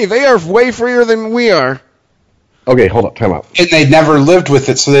more money. They are way freer than we are. Okay, hold up, time out. And they never lived with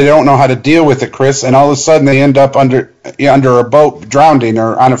it, so they don't know how to deal with it, Chris. And all of a sudden, they end up under a boat drowning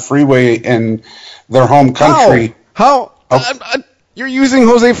or on a freeway in their home country. How? You're using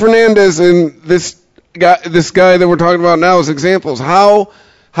Jose Fernandez and this guy that we're talking about now as examples. How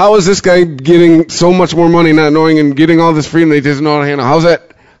is this guy getting so much more money, not knowing, and getting all this freedom they doesn't know how to handle? How's that?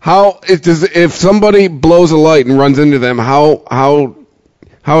 If somebody blows a light and runs into them, how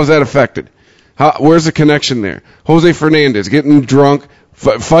is that affected? Where's the connection there? Jose Fernandez getting drunk,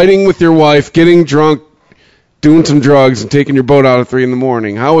 fighting with your wife, getting drunk, doing some drugs, and taking your boat out at 3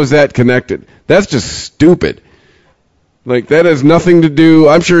 a.m. How is that connected? That's just stupid. Like, that has nothing to do.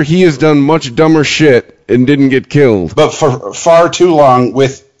 I'm sure he has done much dumber shit and didn't get killed. But for far too long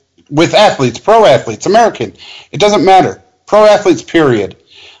with athletes, pro athletes, American, it doesn't matter. Pro athletes, period.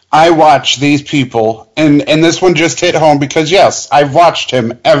 I watch these people, and this one just hit home because, yes, I've watched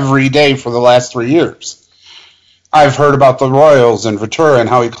him every day for the last 3 years. I've heard about the Royals and Ventura and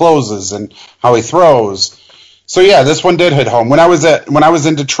how he closes and how he throws. So yeah, this one did hit home. When I was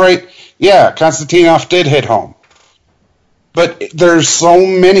in Detroit, yeah, Konstantinov did hit home. But there's so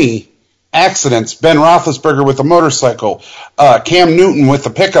many accidents. Ben Roethlisberger with a motorcycle, Cam Newton with a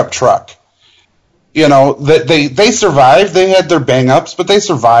pickup truck. You know, that they survived. They had their bang-ups, but they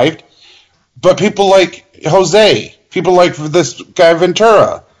survived. But people like Jose, people like this guy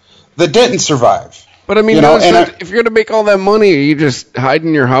Ventura, that didn't survive. But I mean, if you're going to make all that money, are you just hide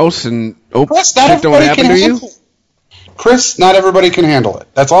in your house and Chris, shit don't happen to you? Chris, not everybody can handle it.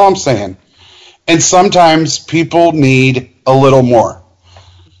 That's all I'm saying. And sometimes people need a little more.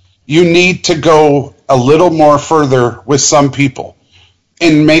 You need to go a little more further with some people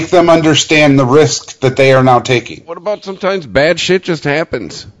and make them understand the risk that they are now taking. What about sometimes bad shit just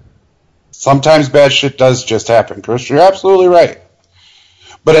happens? Sometimes bad shit does just happen, Chris. You're absolutely right.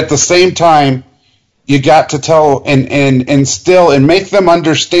 But at the same time, you got to tell and instill and make them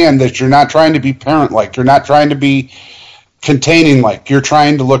understand that you're not trying to be parent-like. You're not trying to be containing-like. You're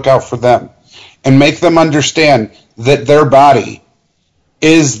trying to look out for them. And make them understand that their body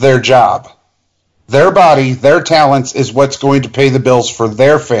is their job. Their body, their talents is what's going to pay the bills for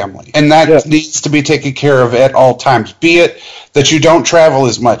their family. And that needs to be taken care of at all times. Be it that you don't travel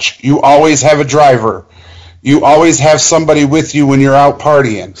as much. You always have a driver. You always have somebody with you when you're out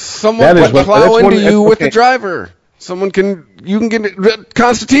partying. Someone can plow into you with the driver. You can get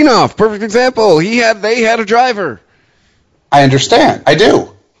Konstantinov, perfect example. They had a driver. I understand. I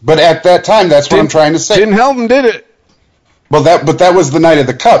do. But at that time, that's what I'm trying to say. Didn't help him, did it? Well, that was the night of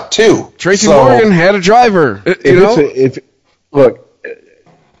the Cup too. Tracy Morgan had a driver. Look,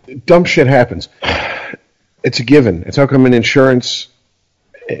 dumb shit happens. It's a given. It's how come in insurance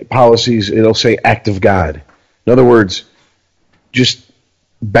policies it'll say act of God. In other words, just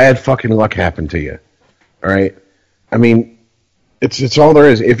bad fucking luck happened to you. All right. I mean, it's all there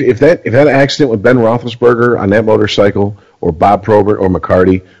is. If that accident with Ben Roethlisberger on that motorcycle, or Bob Probert, or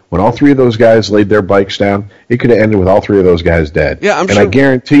McCarty, when all three of those guys laid their bikes down, it could have ended with all three of those guys dead. Yeah, I'm sure. And I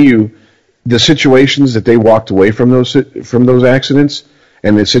guarantee you, the situations that they walked away from those accidents,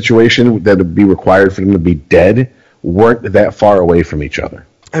 and the situation that would be required for them to be dead, weren't that far away from each other.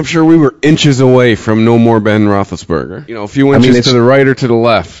 I'm sure we were inches away from no more Ben Roethlisberger. You know, a few inches to the right or to the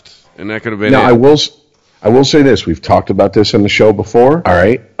left, and that could have been. Now, I will say this: we've talked about this on the show before. All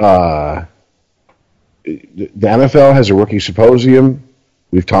right, the NFL has a rookie symposium.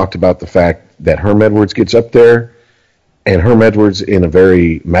 We've talked about the fact that Herm Edwards gets up there, and Herm Edwards, in a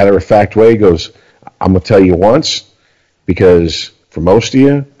very matter-of-fact way, goes, "I'm going to tell you once, because for most of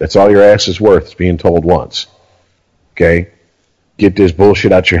you, that's all your ass is worth, is being told once." Okay? Get this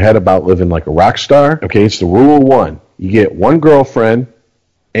bullshit out your head about living like a rock star. Okay, it's the rule of one. You get one girlfriend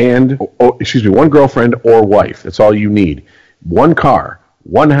or wife. That's all you need. One car,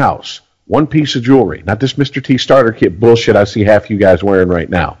 one house, one piece of jewelry. Not this Mr. T starter kit bullshit I see half you guys wearing right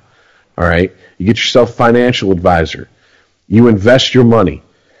now. All right? You get yourself a financial advisor. You invest your money.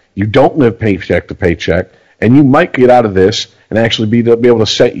 You don't live paycheck to paycheck, and you might get out of this and actually be able to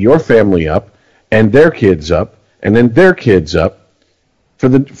set your family up and their kids up and then their kids up for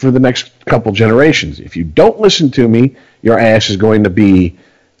the next couple generations. If you don't listen to me, your ass is going to be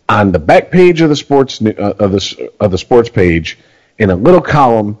on the back page of the sports sports page in a little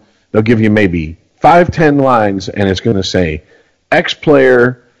column. They'll give you maybe 5-10 lines, and it's going to say, X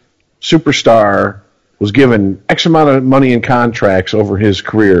player, superstar, was given X amount of money in contracts over his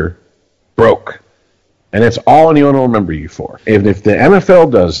career, broke. And that's all anyone will remember you for. And if the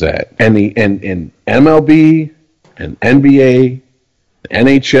NFL does that, and MLB, and NBA,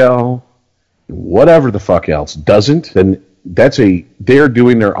 NHL, whatever the fuck else doesn't, then they're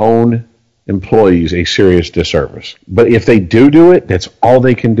doing their own employees a serious disservice. But if they do it, that's all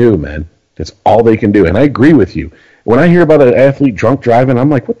they can do, man. That's all they can do. And I agree with you. When I hear about an athlete drunk driving, I'm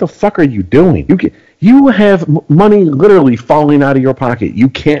like, what the fuck are you doing? You have money literally falling out of your pocket. You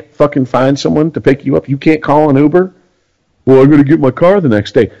can't fucking find someone to pick you up. You can't call an Uber. Well, I'm going to get my car the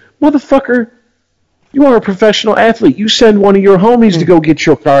next day. Motherfucker, you are a professional athlete. You send one of your homies to go get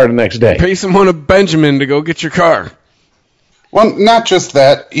your car the next day. Pay someone a Benjamin to go get your car. Well, not just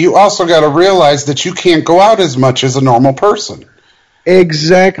that. You also got to realize that you can't go out as much as a normal person.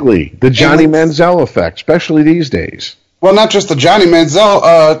 Exactly. The Johnny Manziel effect, especially these days. Well, not just the Johnny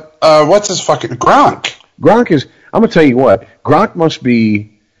Manziel. What's his fucking Gronk? Gronk is, I'm going to tell you what, Gronk must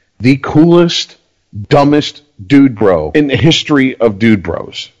be the coolest, dumbest dude bro in the history of dude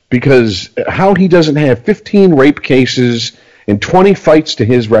bros. Because how he doesn't have 15 rape cases and 20 fights to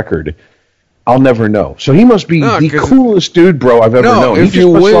his record, I'll never know. So he must be the coolest dude bro I've ever known. He just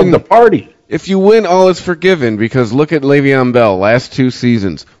must love the party. If you win, all is forgiven, because look at Le'Veon Bell, last 2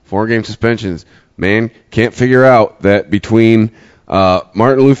 seasons, 4-game suspensions, man can't figure out that between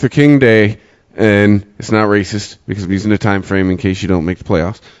Martin Luther King Day, and it's not racist because I'm using a time frame in case you don't make the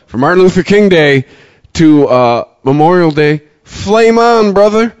playoffs, from Martin Luther King Day to Memorial Day, flame on,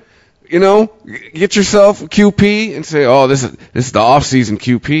 brother. You know, get yourself a QP and say, oh, this is the off-season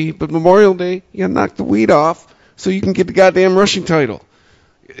QP, but Memorial Day, you gotta knock the weed off so you can get the goddamn rushing title.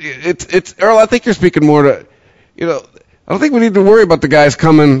 It's Earl, I think you're speaking more to, you know, I don't think we need to worry about the guys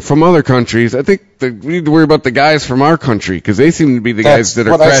coming from other countries. I think we need to worry about the guys from our country because they seem to be the guys that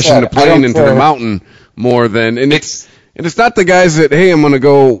are crashing the plane into the mountain more than, and it's not the guys that, hey, I'm going to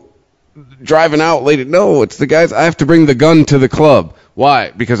go driving out late. No, it's the guys, I have to bring the gun to the club.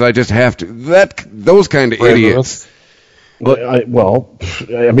 Why? Because I just have to. Those kind of idiots. Well,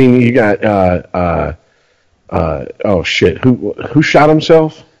 I mean, you got, oh shit, who shot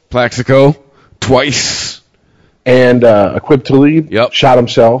himself? Plaxico, twice. And Aqib Talib shot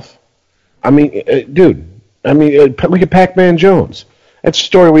himself. I mean, dude. I mean, look at Pac-Man Jones. That's a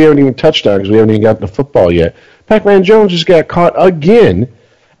story we haven't even touched on because we haven't even gotten to football yet. Pac-Man Jones just got caught again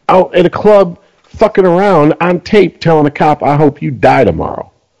out at a club fucking around on tape telling a cop, I hope you die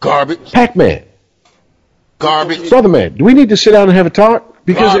tomorrow. Garbage. Pac-Man. Garbage. Brother man, do we need to sit down and have a talk?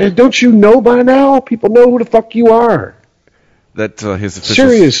 Because don't you know by now? People know who the fuck you are. That's his official,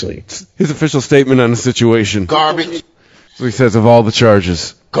 seriously. His official statement on the situation. Garbage. So he says of all the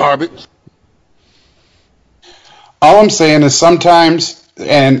charges. Garbage. All I'm saying is sometimes,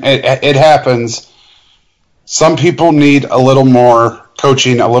 and it happens, some people need a little more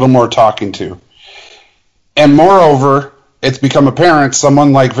coaching, a little more talking to. And moreover, it's become apparent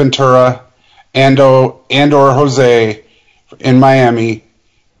someone like Ventura and or Jose in Miami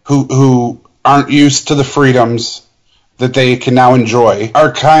who aren't used to the freedoms that they can now enjoy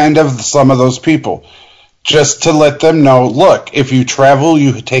are kind of some of those people. Just to let them know, look, if you travel,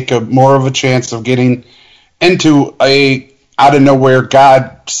 you take more of a chance of getting into a out of nowhere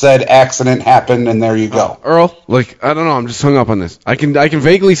God said accident happened and there you go. Earl, like, I don't know, I'm just hung up on this. I can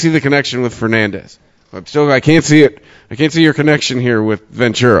vaguely see the connection with Fernandez. I can't see it. I can't see your connection here with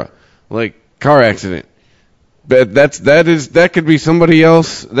Ventura. Like, car accident. But that could be somebody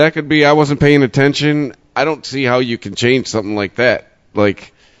else. That could be I wasn't paying attention. I don't see how you can change something like that.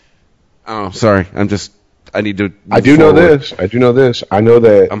 Like, oh, sorry. I need to. I do know this. I know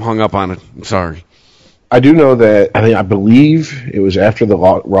that. I'm hung up on it. I'm sorry. I do know that. I believe it was after the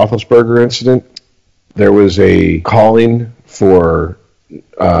Roethlisberger incident. There was a calling for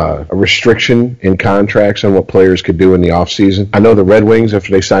a restriction in contracts on what players could do in the offseason. I know the Red Wings,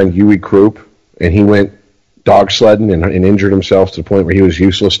 after they signed Huey Krupp, and he went dog sledding and injured himself to the point where he was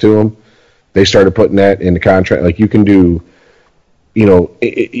useless to them, they started putting that in the contract. Like, you can do, you know,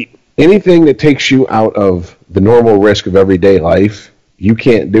 anything that takes you out of the normal risk of everyday life, you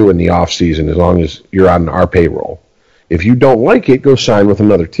can't do in the off season as long as you're on our payroll. If you don't like it, go sign with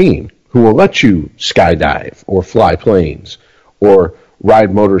another team who will let you skydive or fly planes or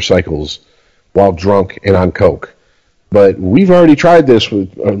ride motorcycles while drunk and on coke. But we've already tried this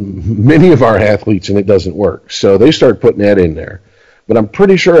with many of our athletes, and it doesn't work. So they start putting that in there. But I'm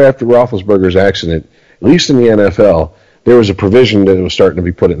pretty sure after Roethlisberger's accident, at least in the NFL, there was a provision that was starting to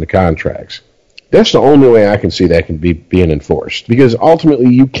be put in the contracts. That's the only way I can see that can be being enforced. Because ultimately,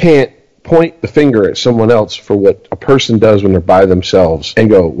 you can't point the finger at someone else for what a person does when they're by themselves and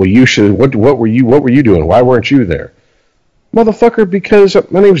go, well, you should. What were you doing? Why weren't you there? Motherfucker, because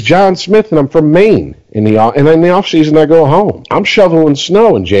my name's John Smith and I'm from Maine. And in the off season I go home. I'm shoveling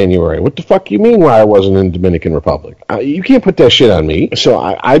snow in January. What the fuck you mean why I wasn't in the Dominican Republic? You can't put that shit on me. So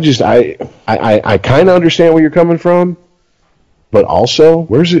I kind of understand where you're coming from, but also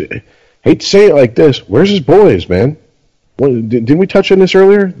hate to say it like this, where's his boys, man? Didn't we touch on this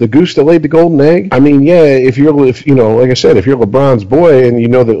earlier? The goose that laid the golden egg? I mean, yeah, if you're like I said, if you're LeBron's boy and you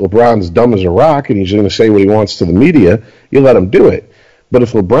know that LeBron's dumb as a rock and he's going to say what he wants to the media, you let him do it. But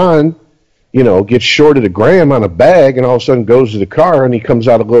if LeBron, gets shorted a gram on a bag and all of a sudden goes to the car and he comes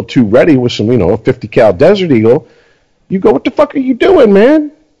out a little too ready with some, a 50 cal Desert Eagle, you go, what the fuck are you doing,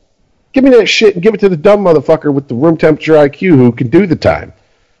 man? Give me that shit and give it to the dumb motherfucker with the room temperature IQ who can do the time.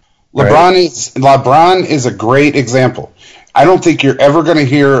 LeBron is a great example. I don't think you're ever going to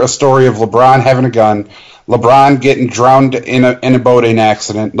hear a story of LeBron having a gun, LeBron getting drowned in a boating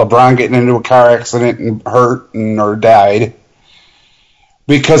accident, LeBron getting into a car accident and hurt or died,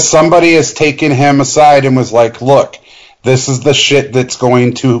 because somebody has taken him aside and was like, look, this is the shit that's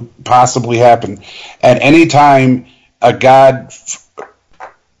going to possibly happen. At any time, a God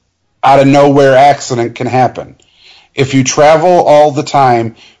out of nowhere accident can happen. If you travel all the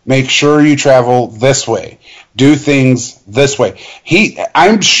time, make sure you travel this way. Do things this way.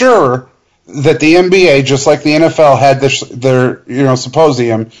 I'm sure that the NBA, just like the NFL, had their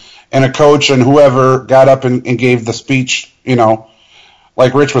symposium, and a coach and whoever got up and gave the speech,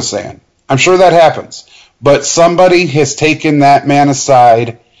 like Rich was saying. I'm sure that happens. But somebody has taken that man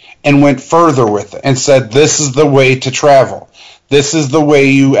aside and went further with it and said, this is the way to travel. This is the way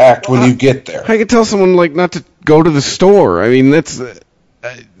you act when you get there. I could tell someone, like, not to go to the store. I mean, that's...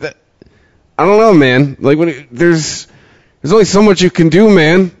 I don't know, man. Like, there's only so much you can do,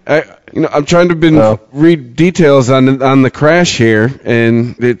 man. I'm trying to read details on the crash here,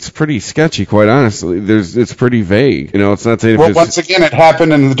 and it's pretty sketchy, quite honestly. It's pretty vague. It's not saying. Well, once again, it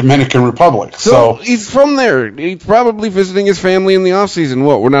happened in the Dominican Republic. So he's from there. He's probably visiting his family in the off season.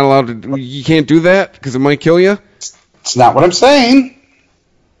 What? We're not allowed to. You can't do that because it might kill you. It's not what I'm saying.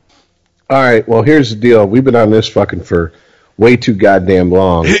 All right. Well, here's the deal. We've been on this fucking for way too goddamn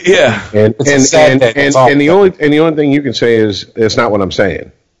long. Yeah. And the only thing you can say is it's not what I'm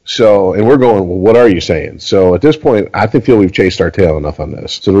saying. So, and we're going, well, what are you saying? So at this point, I feel we've chased our tail enough on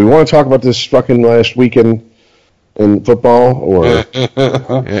this. So do we want to talk about this fucking last weekend in football, or?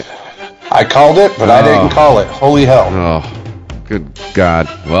 I called it, but I didn't call it. Holy hell. Oh, good God.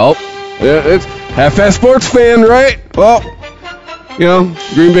 Well, it's half-ass sports fan, right? Well,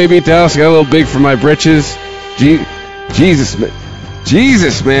 Green Bay beat Dallas. Got a little big for my britches. Jesus,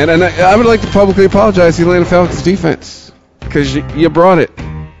 man. And I would like to publicly apologize to the Atlanta Falcons defense because you brought it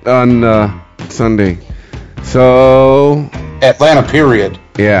on Sunday. So Atlanta, period.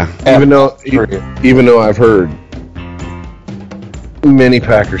 Yeah. Even though I've heard many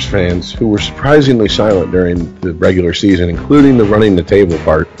Packers fans who were surprisingly silent during the regular season, including the running the table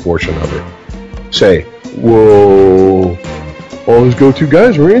portion of it, say, "Whoa, all his go-to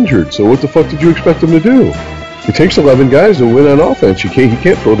guys were injured. So what the fuck did you expect him to do? It takes 11 guys to win on offense. He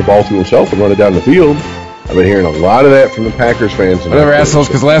can't throw the ball to himself and run it down the field." I've been hearing a lot of that from the Packers fans. Whatever, assholes,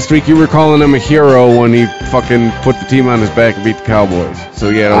 because last week you were calling him a hero when he fucking put the team on his back and beat the Cowboys. So,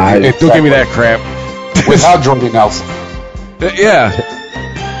 yeah, don't give me that crap. Without Jordy Nelson. Yeah.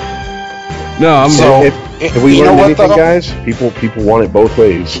 No, I'm... So, if we learned anything, guys, people want it both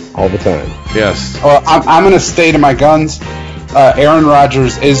ways all the time. Yes. Well, I'm going to stay to my guns. Aaron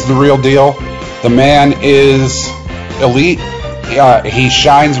Rodgers is the real deal. The man is elite. He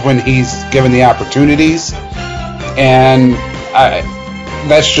shines when he's given the opportunities, and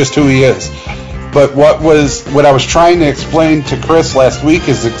that's just who he is. But what I was trying to explain to Chris last week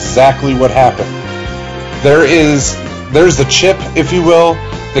is exactly what happened. There's a chip, if you will,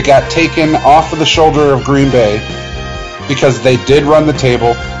 that got taken off of the shoulder of Green Bay because they did run the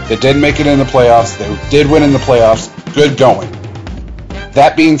table, they did make it in the playoffs, they did win in the playoffs. Good going.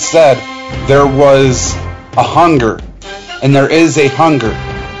 That being said, there was a hunger. And there is a hunger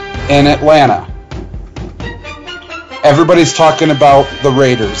in Atlanta. Everybody's talking about the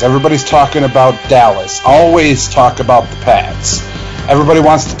Raiders. Everybody's talking about Dallas. Always talk about the Pats. Everybody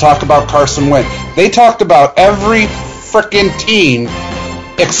wants to talk about Carson Wentz. They talked about every frickin' team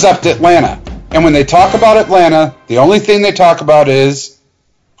except Atlanta. And when they talk about Atlanta, the only thing they talk about is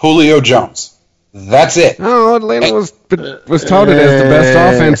Julio Jones. That's it. Oh, Atlanta was touted as the best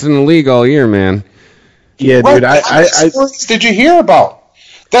offense in the league all year, man. Yeah, dude, what did you hear about?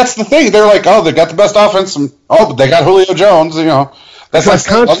 That's the thing. They're like, oh, they got the best offense, and but they got Julio Jones. That's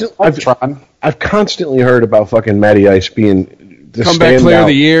I've constantly heard about fucking Matty Ice being the comeback player of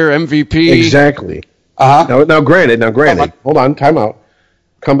the year, MVP. Exactly. Now, granted, hold on, time out.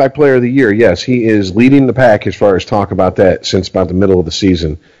 Comeback player of the year, yes, he is leading the pack as far as talk about that since about the middle of the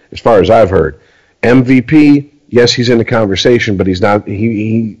season, as far as I've heard. MVP, yes, he's in the conversation, but he's not.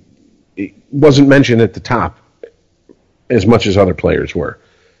 He wasn't mentioned at the top as much as other players were.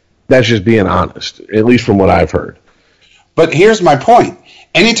 That's just being honest, at least from what I've heard. But here's my point.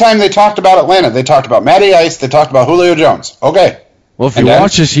 Anytime they talked about Atlanta, they talked about Matty Ice, they talked about Julio Jones. Okay. Well, if you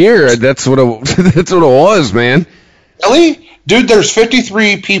watch this year, that's what it was, man. Really? Dude, there's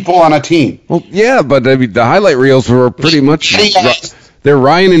 53 people on a team. Well, yeah, but I mean, the highlight reels were pretty much... They're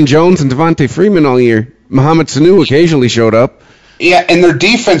Ryan and Jones and Devontae Freeman all year. Mohamed Sanu occasionally showed up. Yeah, and their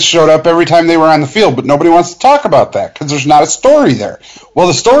defense showed up every time they were on the field, but nobody wants to talk about that because there's not a story there. Well,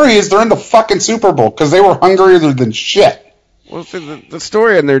 the story is they're in the fucking Super Bowl because they were hungrier than shit. Well, the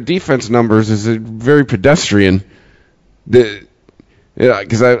story on their defense numbers is very pedestrian.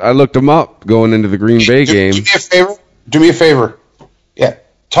 Because I looked them up going into the Green Bay game. Do me a favor. Yeah,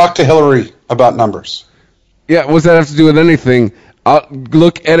 talk to Hillary about numbers. Yeah, what's that have to do with anything?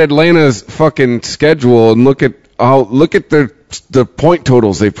 Look at Atlanta's fucking schedule and look at the point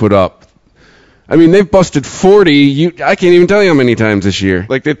totals they put up. I mean, they've busted 40. I can't even tell you how many times this year.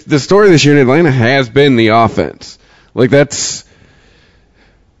 Like, the story this year in Atlanta has been the offense. Like, that's...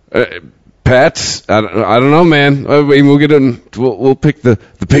 Pat Pats, I don't know, man. I mean, we'll pick the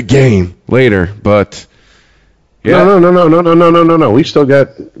big game later, but yeah. No. We still got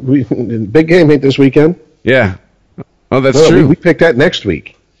big game ain't this weekend. Yeah. Oh, that's true. We pick that next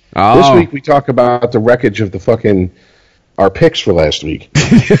week. Oh. This week we talk about the wreckage of our picks for last week.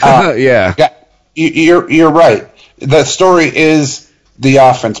 Yeah. You're right. The story is the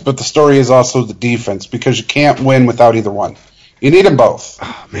offense, but the story is also the defense because you can't win without either one. You need them both.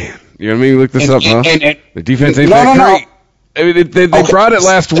 Oh, man. You know what I mean? Look this up, huh? The defense ain't that great. I mean, they brought it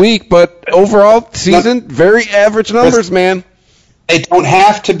last week, but overall season, very average numbers, man. They don't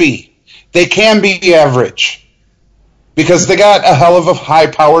have to be. They can be average because they got a hell of a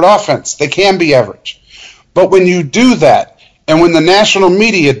high-powered offense. They can be average. But when you do that, and when the national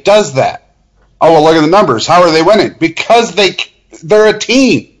media does that, oh, well, look at the numbers. How are they winning? Because they're a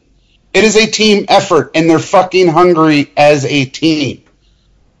team. It is a team effort, and they're fucking hungry as a team.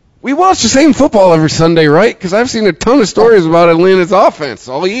 We watch the same football every Sunday, right? Because I've seen a ton of stories about Atlanta's offense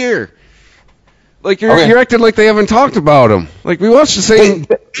all year. Like, you're acting like they haven't talked about them. Like, we watch the same...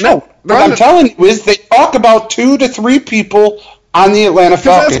 What I'm telling you is they talk about 2 to 3 people on the Atlanta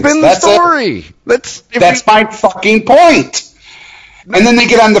Falcons. That's been the story. That's my fucking point. And then they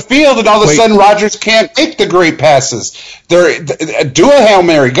get on the field, and all of a sudden Rodgers can't make the great passes. Do a Hail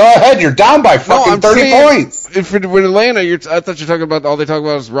Mary. Go ahead. You're down by fucking 30 points. With Atlanta, I thought you were talking about all they talk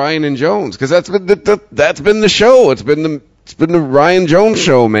about is Ryan and Jones, because that's been the show. It's been the Ryan Jones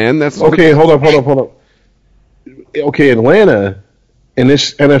show, man. Okay, hold up. Okay, Atlanta in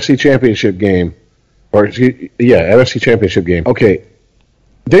this NFC Championship game, NFC Championship game. Okay,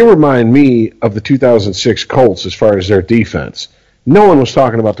 they remind me of the 2006 Colts as far as their defense. No one was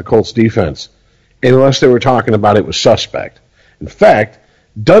talking about the Colts' defense unless they were talking about it was suspect. In fact,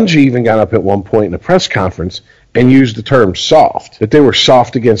 Dungy even got up at one point in a press conference and used the term soft, that they were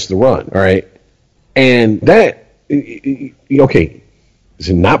soft against the run, all right? And that, okay, is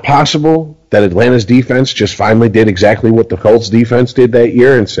it not possible that Atlanta's defense just finally did exactly what the Colts' defense did that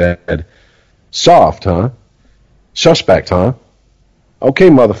year and said, soft, huh? Suspect, huh? Okay,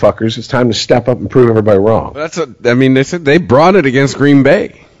 motherfuckers, it's time to step up and prove everybody wrong. They said they brought it against Green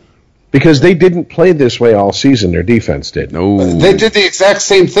Bay. Because they didn't play this way all season. Their defense did. No. They did the exact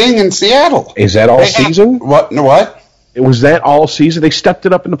same thing in Seattle. Is that all season? What? Was that all season? They stepped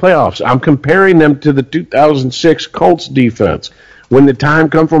it up in the playoffs. I'm comparing them to the 2006 Colts defense. When the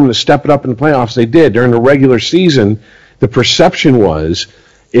time come for them to step it up in the playoffs, they did. During the regular season, the perception is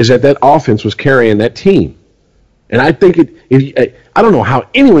that offense was carrying that team. And I think I don't know how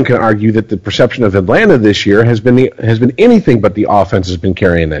anyone can argue that the perception of Atlanta this year has been anything but the offense has been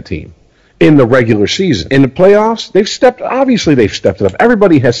carrying that team in the regular season. In the playoffs, they've stepped it up.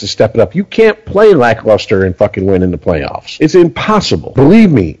 Everybody has to step it up. You can't play lackluster and fucking win in the playoffs. It's impossible. Believe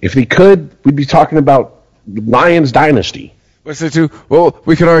me, if they could, we'd be talking about Lions dynasty. I say too. Well,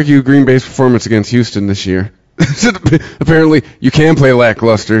 we could argue Green Bay's performance against Houston this year. Apparently, you can play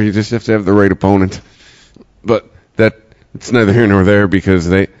lackluster. You just have to have the right opponent. But it's neither here nor there because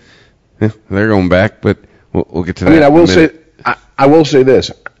they're going back. But we'll get to that. I mean, I will say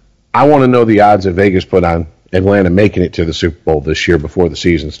this. I want to know the odds that Vegas put on Atlanta making it to the Super Bowl this year before the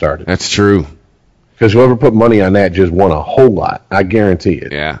season started. That's true. Because whoever put money on that just won a whole lot. I guarantee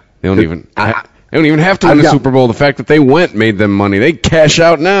it. Yeah, they don't even have to win the Super Bowl. The fact that they went made them money. They cash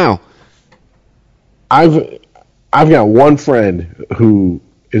out now. I've got one friend who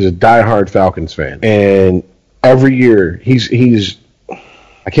is a diehard Falcons fan, and every year he's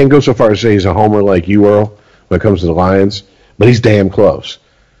I can't go so far as to say he's a homer like you, Earl, when it comes to the Lions, but he's damn close.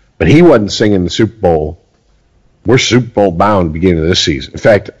 But he wasn't singing the Super Bowl. We're Super Bowl bound beginning of this season. In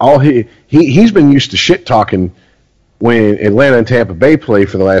fact, he's been used to shit talking when Atlanta and Tampa Bay play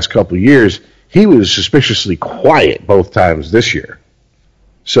for the last couple of years. He was suspiciously quiet both times this year.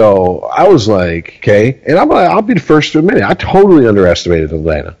 So I was like, okay, and I'll be the first to admit it. I totally underestimated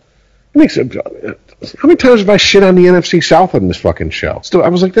Atlanta. How many times have I shit on the NFC South on this fucking show? I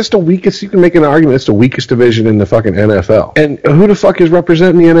was like, that's the weakest. You can make an argument. It's the weakest division in the fucking NFL. And who the fuck is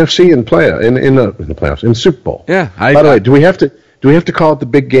representing the NFC in the playoffs in the Super Bowl? Yeah. By the way, do we have to call it the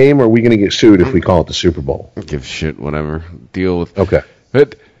big game, or are we going to get sued if we call it the Super Bowl? Give shit, whatever. Deal with. Okay.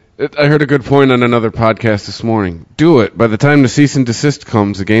 But I heard a good point on another podcast this morning. Do it. By the time the cease and desist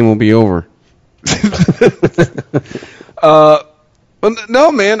comes, the game will be over. Well,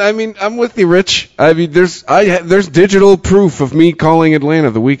 no, man. I mean, I'm with you, Rich. I mean, there's digital proof of me calling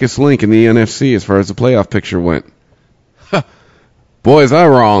Atlanta the weakest link in the NFC as far as the playoff picture went. Boy, is I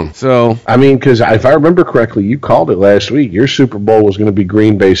wrong. So I mean, because if I remember correctly, you called it last week. Your Super Bowl was going to be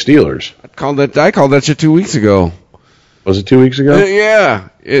Green Bay Steelers. I called that shit 2 weeks ago. Was it 2 weeks ago? Yeah.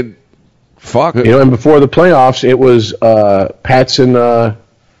 Fuck. And before the playoffs, it was Pats and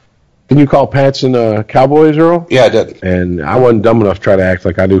didn't you call Pats and Cowboys, Earl? Yeah, I did. And I wasn't dumb enough to try to act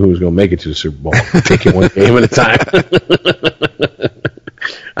like I knew who was going to make it to the Super Bowl. Take it one game at a time.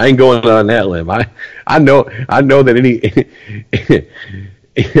 I ain't going on that limb. I know that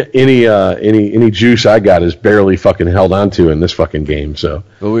any juice I got is barely fucking held onto in this fucking game. So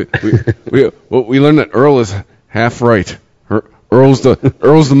we learned that Earl is half right. Earl's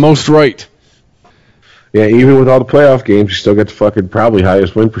the most right. yeah, even with all the playoff games, you still get the fucking probably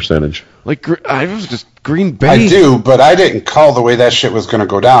highest win percentage. Like I was just Green Bay. I do, but I didn't call the way that shit was going to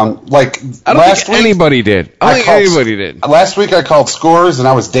go down. Like I don't think anybody did. Anybody did. Last week I called scores, and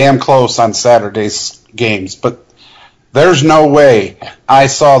I was damn close on Saturday's games. But there's no way I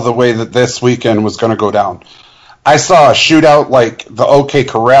saw the way that this weekend was going to go down. I saw a shootout like the OK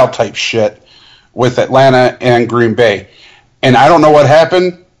Corral type shit with Atlanta and Green Bay. And I don't know what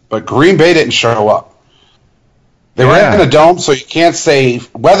happened, but Green Bay didn't show up. They were in a dome, so you can't say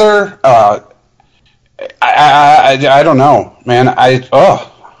whether. I don't know, man.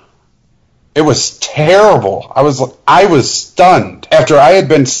 It was terrible. I was stunned after I had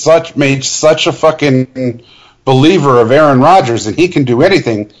been made such a fucking believer of Aaron Rodgers, and he can do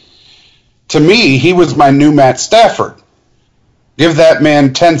anything. To me, he was my new Matt Stafford. Give that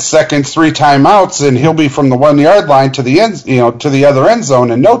man 10 seconds, 3 timeouts, and he'll be from the 1 yard line to the end, to the other end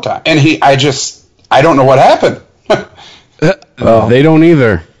zone in no time. And I don't know what happened. They don't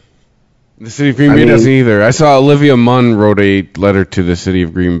either. The city of Green Bay doesn't either. I saw Olivia Munn wrote a letter to the city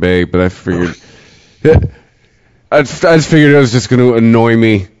of Green Bay, but I figured I just figured it was just going to annoy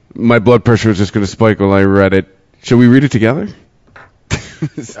me. My blood pressure was just going to spike while I read it. Should we read it together?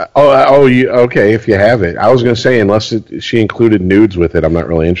 Okay, if you have it. I was going to say, unless she included nudes with it, I'm not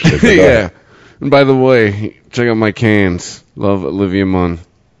really interested. Yeah. And by the way, check out my cans. Love Olivia Munn.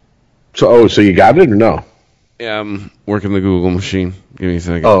 So you got it or no? Yeah, I'm working the Google machine. Give me a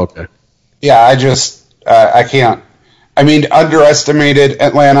second. Oh, okay. Yeah, I can't. I mean, underestimated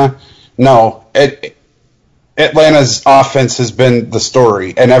Atlanta? No. Atlanta's offense has been the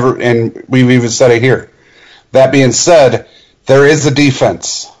story, and we've even said it here. That being said, there is a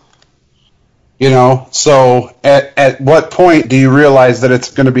defense. So at what point do you realize that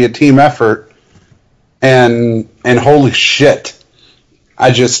it's going to be a team effort? And holy shit,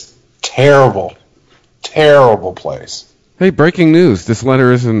 terrible place. Hey, breaking news. This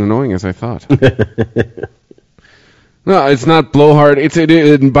letter isn't annoying as I thought. No, it's not blowhard.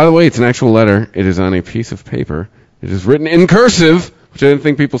 And by the way, it's an actual letter. It is on a piece of paper. It is written in cursive, which I didn't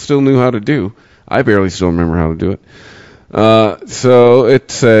think people still knew how to do. I barely still remember how to do it. So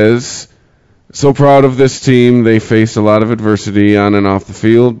it says, so proud of this team. They faced a lot of adversity on and off the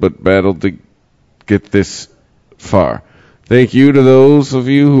field, but battled to get this far. Thank you to those of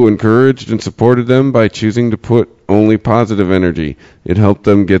you who encouraged and supported them by choosing to put only positive energy. It helped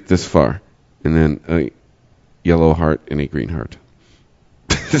them get this far. And then a yellow heart and a green heart.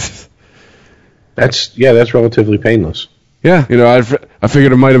 That's relatively painless. Yeah, I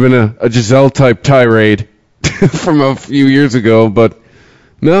figured it might have been a Giselle-type tirade from a few years ago, but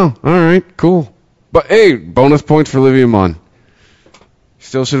no, all right, cool. But hey, bonus points for Olivia Munn.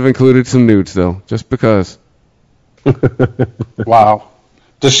 Still should have included some nudes, though, just because. Wow.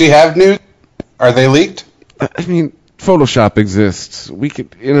 Does she have nudes? Are they leaked? I mean, Photoshop exists. We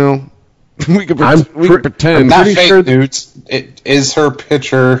could, we could pretend. Not fake nudes. It is her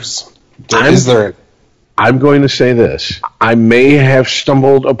pictures. I'm going to say this. I may have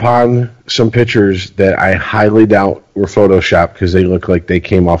stumbled upon some pictures that I highly doubt were Photoshopped because they look like they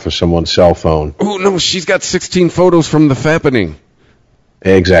came off of someone's cell phone. Oh, no, she's got 16 photos from the fappening.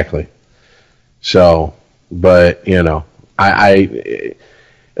 Exactly. So, but, I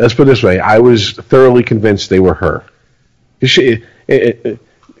let's put it this way. I was thoroughly convinced they were her. Because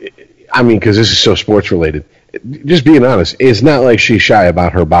this is so sports related. Just being honest, it's not like she's shy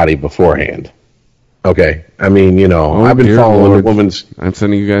about her body beforehand. Okay, I've been following the woman's. I'm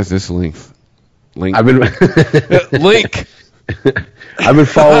sending you guys this link. I've been link. I've been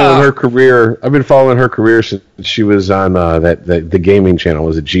following her career. I've been following her career since she was on the gaming channel.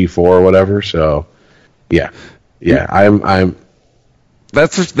 Was it G4 or whatever? So, yeah. I'm.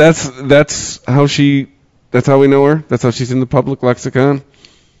 That's how she. That's how we know her. That's how she's in the public lexicon.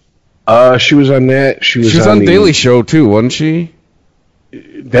 She was on that. She was on Daily Show too, wasn't she?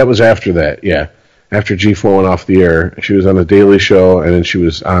 That was after that. Yeah. After G4 went off the air, she was on The Daily Show, and then she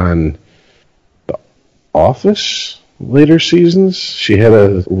was on The Office later seasons. She had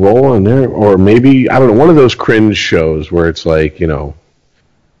a role on there, or maybe, I don't know, one of those cringe shows where it's like,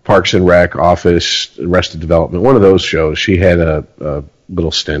 Parks and Rec, Office, Arrested Development, one of those shows she had a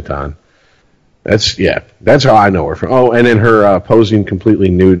little stint on. That's how I know her from. Oh, and then her posing completely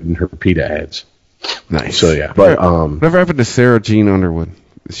nude in her PETA ads. Nice. So yeah, but whatever happened to Sarah Jean Underwood?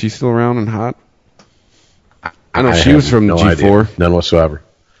 Is she still around and hot? I know she was from no G4. idea. None whatsoever.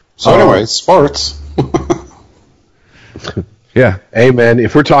 So anyway, sports. Yeah. Hey man,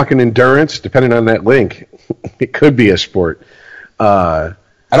 if we're talking endurance, depending on that link, it could be a sport. I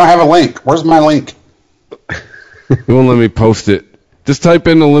don't have a link. Where's my link? It won't let me post it. Just type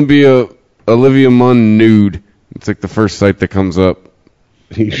in Olivia Munn nude. It's like the first site that comes up.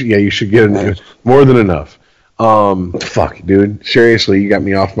 You should get more than enough. Fuck, dude. Seriously, you got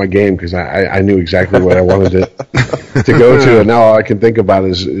me off my game because I knew exactly what I wanted to go to, and now all I can think about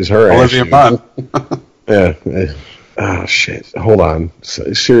is her. Olivia Munn. Yeah. Oh shit. Hold on.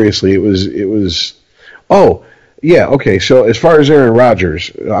 Seriously, it was. Oh yeah. Okay. So as far as Aaron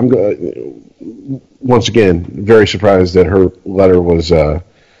Rodgers, once again very surprised that her letter was not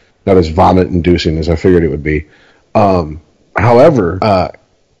as vomit-inducing as I figured it would be. However,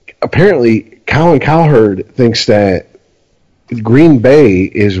 apparently Colin Cowherd thinks that Green Bay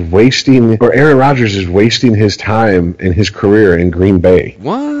is wasting, or Aaron Rodgers is wasting his time and his career in Green Bay.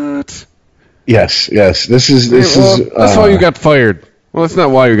 What? Yes. This is. That's why you got fired. Well, that's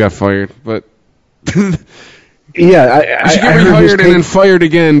not why you got fired, but yeah, you should get rehired and then fired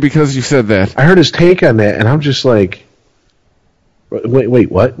again because you said that. I heard his take on that, and I'm just like,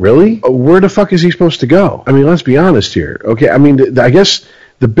 wait, what? Really? Where the fuck is he supposed to go? I mean, let's be honest here. Okay, I mean, I guess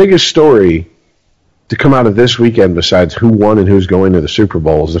the biggest story to come out of this weekend, besides who won and who's going to the Super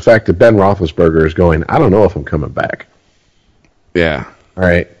Bowl, is the fact that Ben Roethlisberger is going, I don't know if I'm coming back. Yeah. All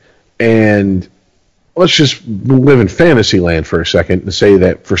right. And let's just live in fantasy land for a second and say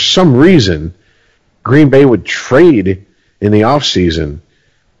that for some reason Green Bay would trade in the offseason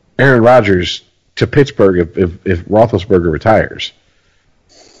Aaron Rodgers to Pittsburgh if Roethlisberger retires.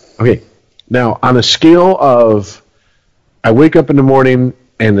 Okay. Now, on a scale of I wake up in the morning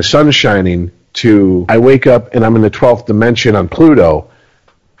and the sun is shining to I wake up and I'm in the 12th dimension on Pluto,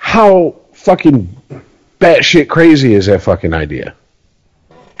 how fucking batshit crazy is that fucking idea?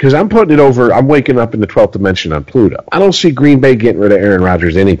 Because I'm putting it over, I'm waking up in the 12th dimension on Pluto. I don't see Green Bay getting rid of Aaron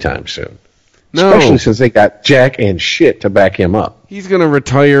Rodgers anytime soon. No. Especially since they got Jack and shit to back him up. He's going to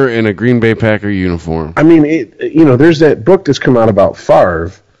retire in a Green Bay Packer uniform. I mean, there's that book that's come out about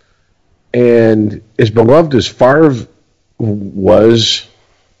Favre, and as beloved as Favre was,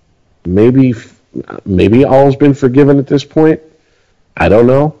 maybe all's been forgiven at this point. I don't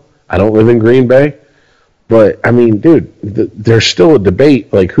know. I don't live in Green Bay. But, I mean, dude, there's still a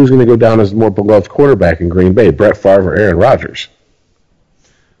debate, like, who's going to go down as the more beloved quarterback in Green Bay, Brett Favre or Aaron Rodgers?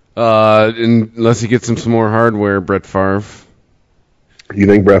 Unless he gets him some more hardware, Brett Favre. You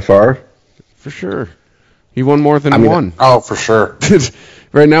think Brett Favre? For sure. He won more than one. Oh, for sure.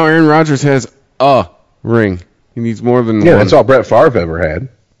 Right now, Aaron Rodgers has a ring. He needs more than one. Yeah, that's all Brett Favre ever had.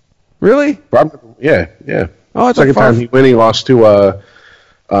 Really? Yeah. Oh, second time he lost to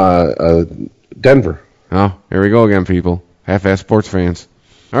Denver. Oh, here we go again, people. Half-ass sports fans.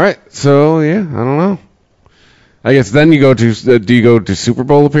 All right, so, yeah, I don't know. I guess then do you go to Super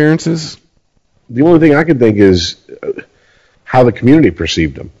Bowl appearances? The only thing I can think is how the community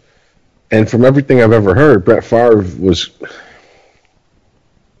perceived him. And from everything I've ever heard, Brett Favre was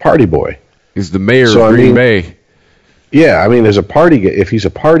party boy. He's the mayor of Green Bay. Yeah, I mean, if he's a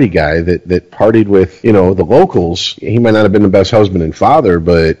party guy that partied with, the locals, he might not have been the best husband and father,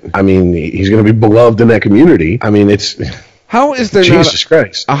 but, I mean, he's going to be beloved in that community. I mean, how is there Jesus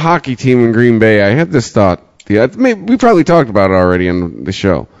Christ. A hockey team in Green Bay? I had this thought. We probably talked about it already on the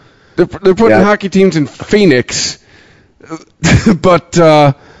show. They're putting hockey teams in Phoenix, but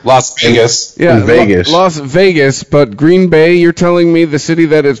Las Vegas. Yeah, in Vegas. Las Vegas, but Green Bay, you're telling me the city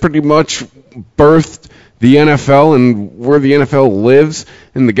that has pretty much birthed the NFL and where the NFL lives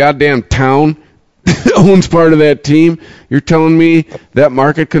in the goddamn town owns part of that team. You're telling me that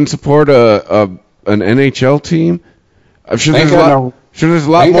market can support an NHL team? I'm sure there's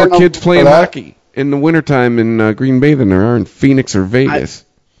a lot more kids playing hockey in the wintertime in Green Bay than there are in Phoenix or Vegas.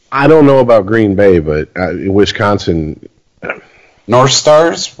 I don't know about Green Bay, but Wisconsin. North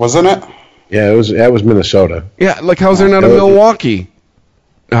Stars, wasn't it? Yeah, that was Minnesota. Yeah, like how's there not a Milwaukee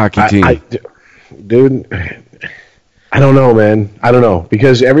hockey team? Dude, I don't know, man. I don't know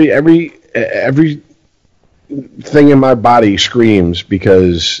because every thing in my body screams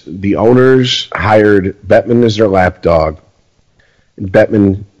because the owners hired Bettman as their lapdog.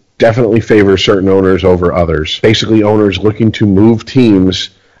 Bettman definitely favors certain owners over others. Basically, owners looking to move teams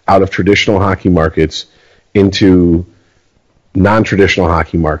out of traditional hockey markets into non-traditional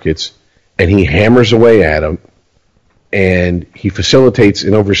hockey markets, and he hammers away at them. and he facilitates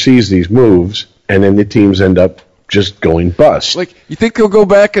and oversees these moves, and then the teams end up just going bust. Like, you think he'll go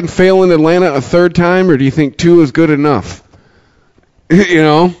back and fail in Atlanta a third time, or do you think 2 is good enough? You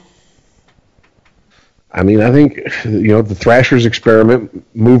know? I mean, I think, the Thrashers experiment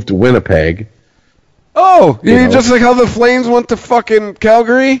moved to Winnipeg. Oh, just like how the Flames went to fucking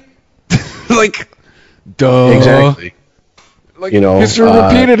Calgary? Like, duh. Exactly. Like, history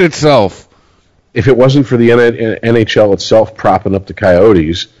repeated itself. If it wasn't for the NHL itself propping up the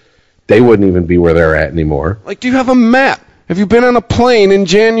Coyotes, they wouldn't even be where they're at anymore. Like, do you have a map? Have you been on a plane in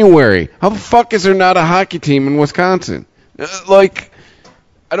January? How the fuck is there not a hockey team in Wisconsin? I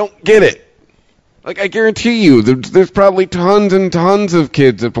don't get it. Like, I guarantee you, there's probably tons and tons of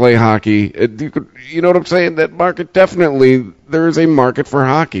kids that play hockey. You know what I'm saying? That market, definitely, there is a market for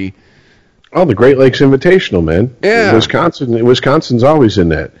hockey. Oh, the Great Lakes Invitational, man. Yeah. Wisconsin's always in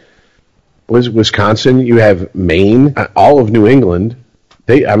that. Wisconsin, you have Maine, all of New England.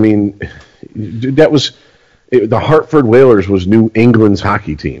 The Hartford Whalers was New England's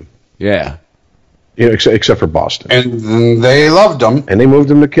hockey team. Yeah. Except for Boston. And they loved them. And they moved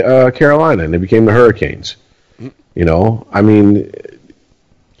them to Carolina, and they became the Hurricanes.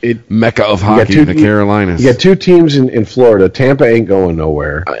 Mecca of hockey, the Carolinas. You got 2 teams in Florida. Tampa ain't going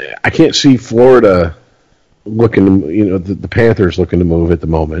nowhere. I can't see Florida looking to, the Panthers looking to move at the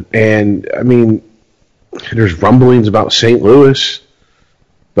moment. And, there's rumblings about St. Louis.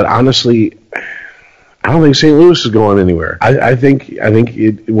 But honestly, I don't think St. Louis is going anywhere. I think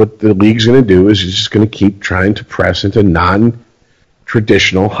what the league's going to do is it's just going to keep trying to press into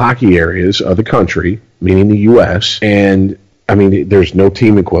non-traditional hockey areas of the country, meaning the U.S. And there's no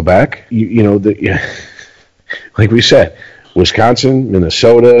team in Quebec. Like we said, Wisconsin,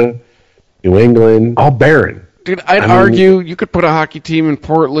 Minnesota, New England, all barren. Dude, I'd argue you could put a hockey team in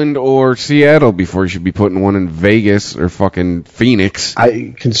Portland or Seattle before you should be putting one in Vegas or fucking Phoenix.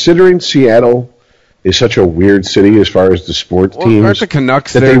 Considering Seattle is such a weird city as far as the sports teams. Aren't the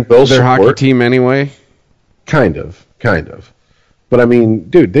Canucks their hockey team anyway? Kind of. But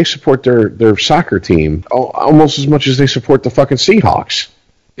dude, they support their soccer team almost as much as they support the fucking Seahawks.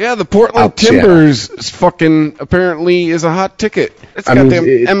 Yeah, the Portland Timbers fucking apparently is a hot ticket. It's got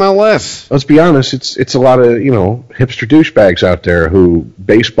the MLS. Let's be honest, it's a lot of, hipster douchebags out there who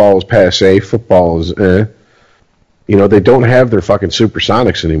baseball is passé, football is they don't have their fucking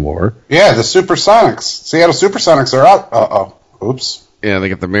Supersonics anymore. Yeah, the Supersonics. Seattle Supersonics are out. Uh-oh. Oops. Yeah, they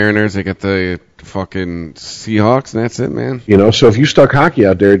got the Mariners, they got the fucking Seahawks, and that's it, man. So if you stuck hockey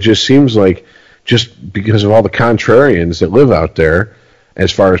out there, it just seems like, just because of all the contrarians that live out there, as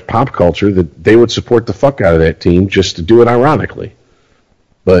far as pop culture, that they would support the fuck out of that team just to do it ironically.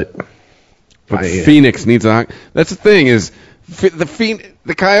 But Phoenix needs a hockey. That's the thing is,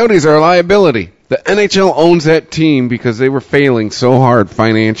 the Coyotes are a liability. The NHL owns that team because they were failing so hard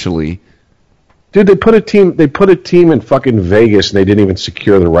financially. Dude, they put a team in fucking Vegas and they didn't even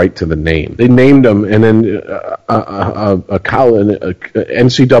secure the right to the name. They named them, and then a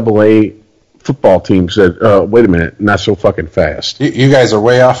NCAA football team said, wait a minute, not so fucking fast. You guys are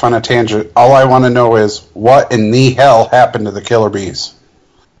way off on a tangent. All I want to know is, what in the hell happened to the Killer Bees?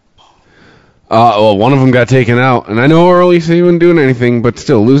 Well, one of them got taken out, and I know early so he wasn't doing anything, but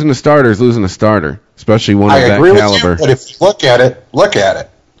still, losing a starter is losing a starter, especially one of that caliber. I agree with you, but if you look at it.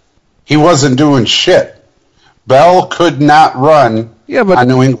 He wasn't doing shit. Bell could not run. Yeah, but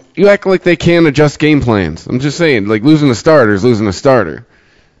you act like they can't adjust game plans. I'm just saying, like, losing a starter is losing a starter.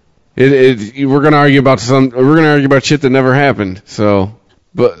 We're gonna argue about shit that never happened. So,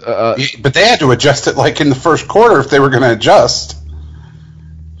 but they had to adjust it like in the first quarter if they were gonna adjust.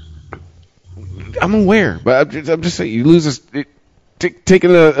 I'm aware, but I'm just saying, you lose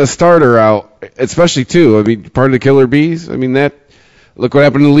taking a starter out, especially too. Part of the Killer Bees. Look what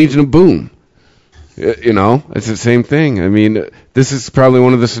happened to the Legion of Boom. It's the same thing. This is probably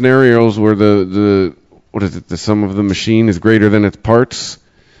one of the scenarios where the sum of the machine is greater than its parts.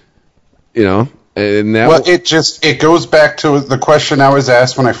 It goes back to the question I was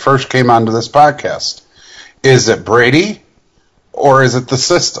asked when I first came onto this podcast. Is it Brady or is it the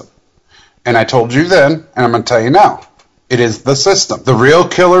system? And I told you then, and I'm going to tell you now. It is the system. The real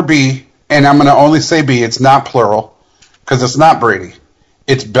Killer bee, and I'm going to only say bee, it's not plural, because it's not Brady.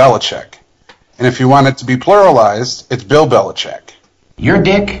 It's Belichick. And if you want it to be pluralized, it's Bill Belichick. Your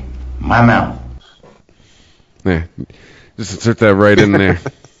dick, my mouth. Yeah, just insert that right in there.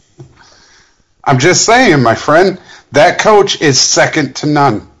 I'm just saying, my friend, that coach is second to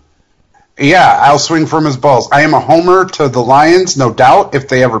none. Yeah, I'll swing from his balls. I am a homer to the Lions, no doubt. If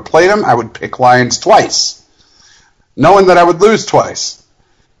they ever played them, I would pick Lions twice, knowing that I would lose twice.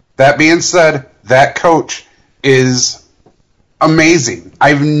 That being said, that coach is amazing.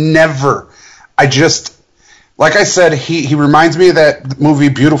 Like I said, he reminds me of that movie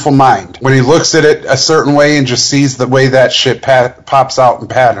Beautiful Mind. When he looks at it a certain way and just sees the way that shit pops out in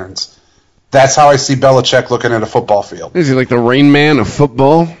patterns. That's how I see Belichick looking at a football field. Is he like the Rain Man of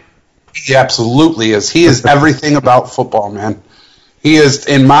football? He absolutely is. He is everything about football, man. He is,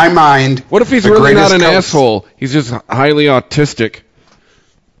 in my mind, what if he's really not an asshole? He's just highly autistic.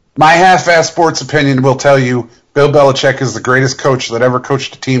 My half-ass sports opinion will tell you Bill Belichick is the greatest coach that ever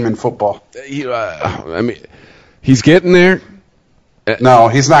coached a team in football. I mean, he's getting there. No,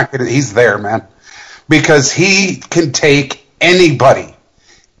 he's not getting. He's there, man, because he can take anybody,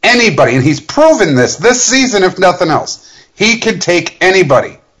 and he's proven this season, if nothing else. He can take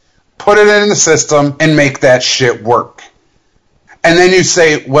anybody, put it in the system, and make that shit work. And then you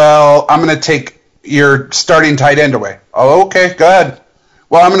say, well, I'm going to take your starting tight end away. Oh, okay, go ahead.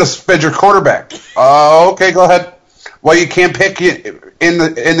 Well, I'm going to suspend your quarterback. Oh, okay, go ahead. Well, you can't pick in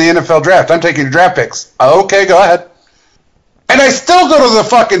the NFL draft. I'm taking your draft picks. Oh, okay, go ahead. And I still go to the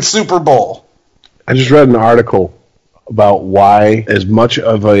fucking Super Bowl. I just read an article about why, as much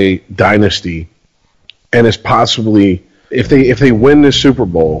of a dynasty, and as possibly, if they win the Super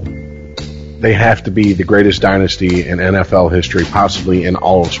Bowl, they have to be the greatest dynasty in NFL history, possibly in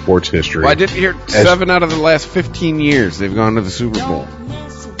all of sports history. Well, I didn't hear 7 out of the last 15 years they've gone to the Super Bowl.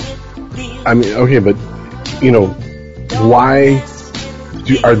 I mean, okay, but, why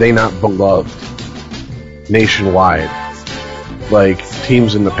are they not beloved nationwide like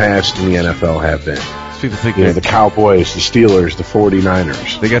teams in the past in the NFL have been? People think the Cowboys, the Steelers, the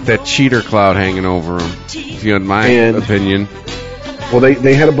 49ers. They got that cheater cloud hanging over them, if you had my opinion. Well,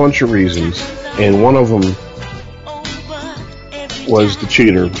 they had a bunch of reasons, and one of them was the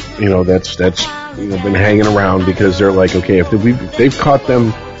cheater. That's been hanging around because they're like, okay, if they've caught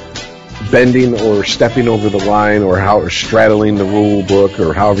them bending or stepping over the line or straddling the rule book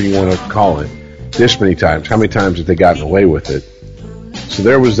or however you want to call it this many times, how many times have they gotten away with it? So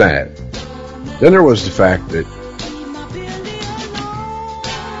there was that. Then there was the fact that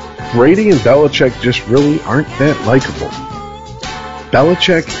Brady and Belichick just really aren't that likable.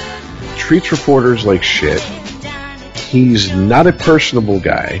 Belichick treats reporters like shit. He's not a personable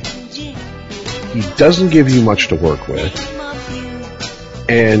guy. He doesn't give you much to work with.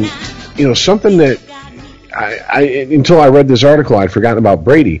 And, something that I until I read this article, I'd forgotten about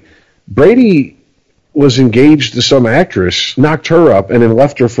Brady. Brady was engaged to some actress, knocked her up, and then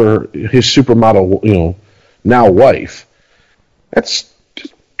left her for his supermodel, now wife. It's a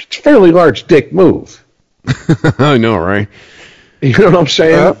fairly large dick move. I know, right? You know what I'm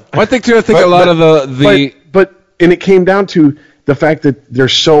saying? I think a lot of the and it came down to the fact that they're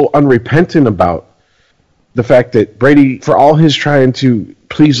so unrepentant about the fact that Brady, for all his trying to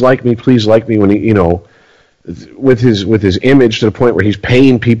please like me when he, with his image to the point where he's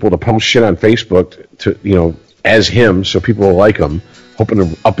paying people to post shit on Facebook to, as him, so people will like him, hoping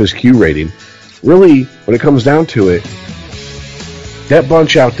to up his Q rating. Really, when it comes down to it, that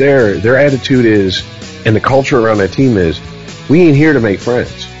bunch out there, their attitude is, and the culture around that team is, we ain't here to make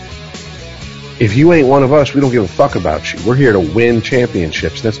friends. If you ain't one of us, we don't give a fuck about you. We're here to win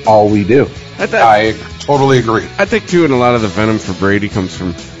championships. That's all we do. I totally agree. I think, too, and a lot of the venom for Brady comes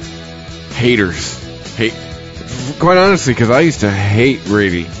from haters. Quite honestly, because I used to hate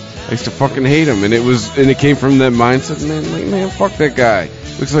Brady. I used to fucking hate him. And it came from that mindset, man, fuck that guy.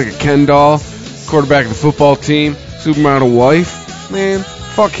 Looks like a Ken doll, quarterback of the football team, supermodel wife. Man,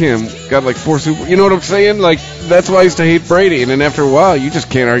 fuck him. Got like 4 super... You know what I'm saying? Like, that's why I used to hate Brady. And then after a while, you just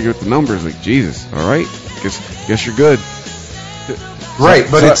can't argue with the numbers. Like, Jesus, all right? Guess you're good. Right,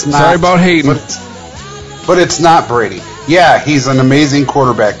 but it's not... Sorry about hating. But it's not Brady. Yeah, he's an amazing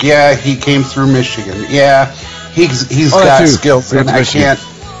quarterback. Yeah, he came through Michigan. Yeah, he's got skills, and I can't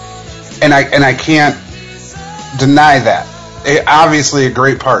deny that. Obviously, a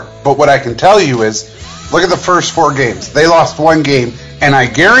great part. But what I can tell you is, look at the first 4 games. They lost 1 game, and I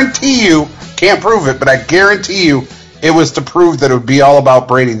guarantee you, can't prove it, but I guarantee you, it was to prove that it would be all about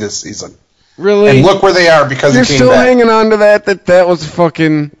Brady this season. Really? And look where they are because You're he came still back. hanging on to that was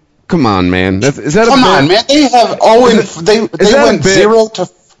fucking... Come on, man. Come on, man. They have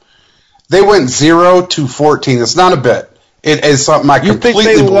They went 0 to 14. It's not a bit. It is something I completely believe.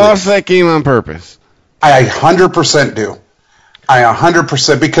 You think they lost that game on purpose? I 100% do. I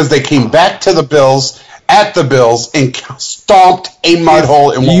 100% because they came back to the Bills at the Bills and stomped a mud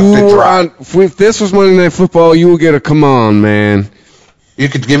hole and walked it dry. If this was Monday Night Football, you would get a come on, man. You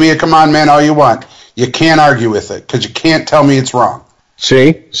could give me a come on, man, all you want. You can't argue with it because you can't tell me it's wrong.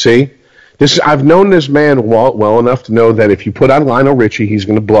 See? I've known this man well enough to know that if you put on Lionel Richie, he's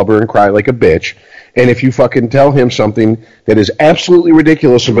going to blubber and cry like a bitch. And if you fucking tell him something that is absolutely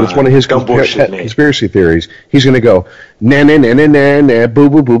ridiculous, but it's one of his conspiracy theories, he's going to go, nah, nah, nah, nah, nah, nah, boo,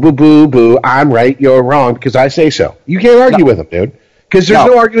 boo, boo, boo, boo, boo, I'm right, you're wrong, because I say so. You can't argue with him, dude. Because there's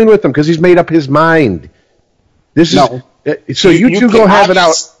no arguing with him, because he's made up his mind. This is so you two go have it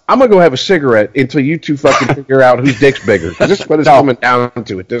out. I'm going to go have a cigarette until you two fucking figure out whose dick's bigger. Because this is what it's coming down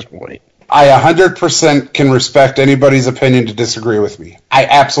to at this point. I 100% can respect anybody's opinion to disagree with me. I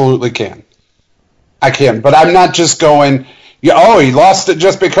absolutely can. I can. But I'm not just going, he lost it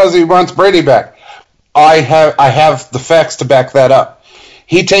just because he wants Brady back. I have the facts to back that up.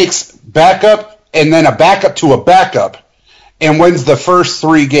 He takes backup and then a backup to a backup and wins the first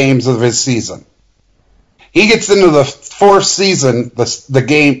 3 games of his season. He gets into the fourth season, the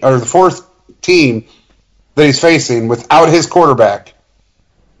game or the fourth team that he's facing without his quarterback,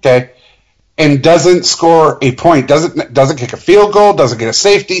 okay, and doesn't score a point, doesn't kick a field goal, doesn't get a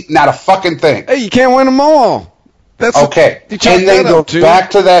safety, not a fucking thing. Hey, you can't win them all. That's okay. And then goes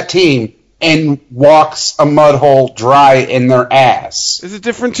back to that team and walks a mud hole dry in their ass. It's a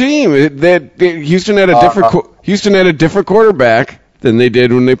different team. Houston had a different quarterback than they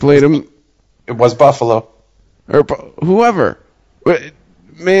did when they played him. It was Buffalo. Or whoever.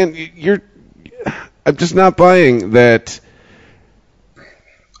 Man, I'm just not buying that.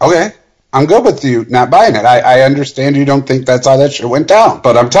 Okay. I'm good with you not buying it. I understand you don't think that's how that shit went down.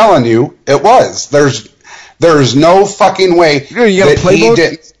 But I'm telling you, it was. There's no fucking way you got a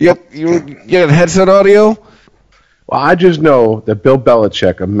playbook? You got a headset audio? Well, I just know that Bill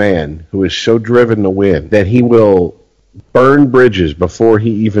Belichick, a man who is so driven to win, that he will burn bridges before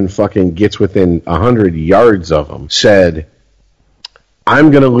he even fucking gets within 100 yards of them, said, I'm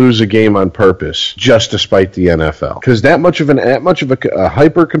going to lose a game on purpose just to spite the NFL. Because that much of a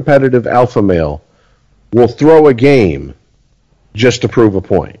hyper-competitive alpha male will throw a game just to prove a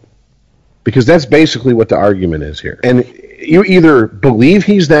point. Because that's basically what the argument is here. And you either believe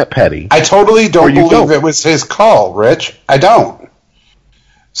he's that petty. I totally don't believe it was his call, Rich. I don't.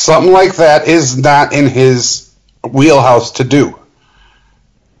 Something like that is not in his wheelhouse to do.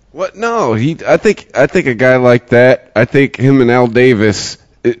 What? No, I think a guy like that. I think him and Al Davis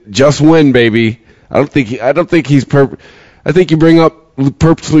just win, baby. I think he's I think you bring up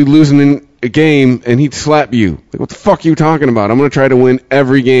purposely losing in a game and he'd slap you. Like, what the fuck are you talking about? I'm going to try to win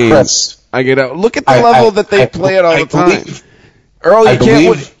every game. Chris, I get out. Look at the level that they play at all the time. Earl,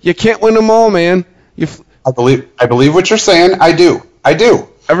 you can't win them all, man. I believe what you're saying. I do.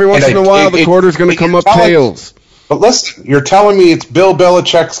 Every once in a while, the quarter's going to come up tails. But listen, you're telling me it's Bill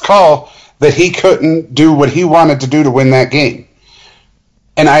Belichick's call that he couldn't do what he wanted to do to win that game.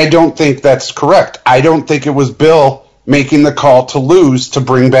 And I don't think that's correct. I don't think it was Bill making the call to lose to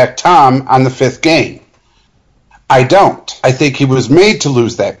bring back Tom on the 5th game. I don't. I think he was made to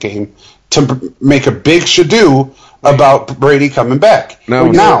lose that game to make a big shadoo about Brady coming back. Now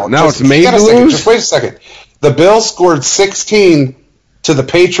it's made to lose? Just wait a second. The Bills scored 16 to the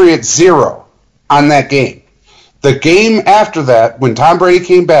Patriots 0 on that game. The game after that, when Tom Brady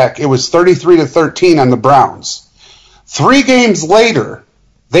came back, it was 33-13 on the Browns. 3 games later,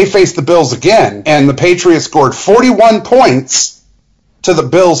 they faced the Bills again, and the Patriots scored 41 points to the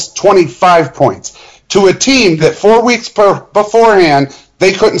Bills' 25 points. To a team that 4 weeks beforehand,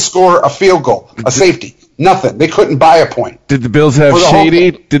 they couldn't score a field goal, a safety, nothing. They couldn't buy a point. Did the Bills have Shady?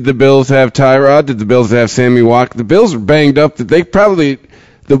 Did the Bills have Tyrod? Did the Bills have Sammy Watkins? The Bills were banged up. They probably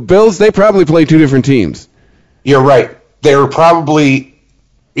played 2 different teams. You're right. They were probably,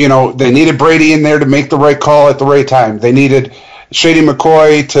 they needed Brady in there to make the right call at the right time. They needed Shady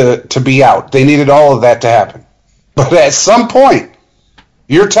McCoy to be out. They needed all of that to happen. But at some point,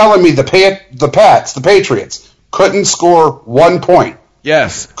 you're telling me the Patriots, couldn't score 1 point.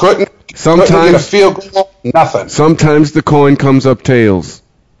 Yes. Couldn't get a field goal, nothing. Sometimes the coin comes up tails.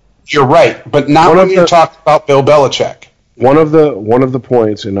 You're right, but not when you talk about Bill Belichick. One of the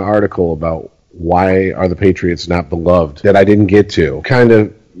points in the article about why are the Patriots not beloved that I didn't get to kind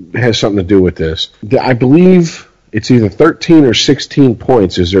of has something to do with this. I believe it's either 13 or 16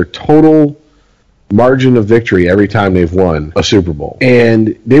 points is their total margin of victory every time they've won a Super Bowl.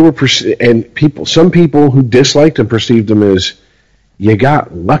 And they were some people who disliked them perceived them as, you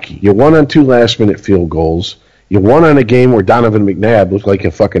got lucky. You won on 2 last-minute field goals. You won on a game where Donovan McNabb looked like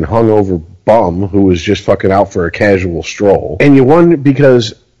a fucking hungover bum who was just fucking out for a casual stroll. And you won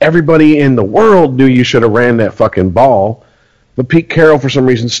because everybody in the world knew you should have ran that fucking ball, but Pete Carroll for some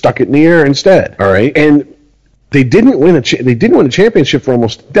reason stuck it in the air instead. All right, and they didn't win a championship for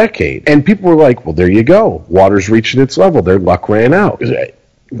almost a decade. And people were like, "Well, there you go. Water's reaching its level. Their luck ran out."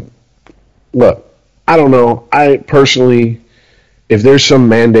 Look, I don't know. I personally, if there's some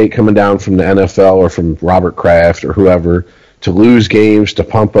mandate coming down from the NFL or from Robert Kraft or whoever to lose games to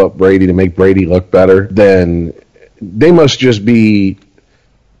pump up Brady to make Brady look better, then they must just be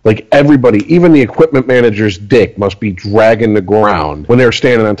like everybody, even the equipment manager's dick must be dragging the ground when they're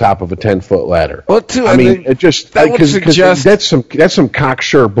standing on top of a 10-foot ladder. Well, too, I mean, it just that would suggest that's some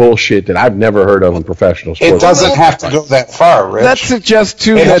cocksure bullshit that I've never heard of in professional sports. It doesn't have to go that far, Rich. That suggests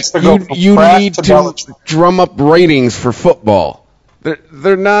too that you need to drum up ratings for football.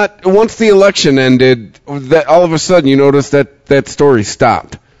 They're not. Once the election ended, that all of a sudden you notice that story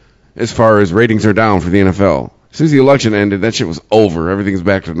stopped as far as ratings are down for the NFL. As soon as the election ended, that shit was over. Everything's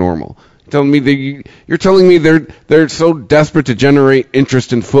back to normal. You're telling me they're so desperate to generate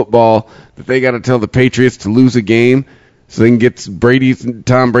interest in football that they got to tell the Patriots to lose a game so they can get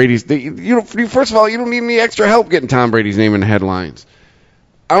Tom Brady's. First of all, you don't need any extra help getting Tom Brady's name in the headlines.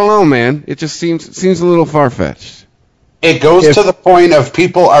 I don't know, man. It just seems a little far-fetched. It goes to the point of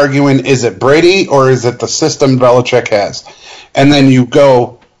people arguing, is it Brady or is it the system Belichick has? And then you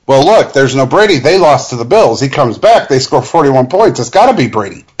go, well, look, there's no Brady. They lost to the Bills. He comes back. They score 41 points. It's got to be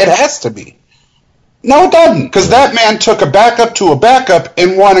Brady. It has to be. No, it doesn't, because that man took a backup to a backup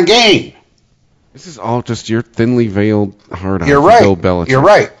and won a game. This is all just your thinly veiled hard-on. You're right. Bill Belichick. You're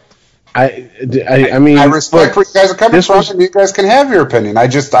right. I mean, I respect where you guys are coming from, and you guys can have your opinion. I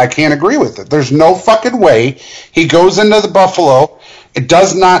can't agree with it. There's no fucking way he goes into the Buffalo, it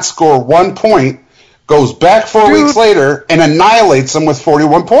does not score 1 point, goes back 4 weeks later, and annihilates them with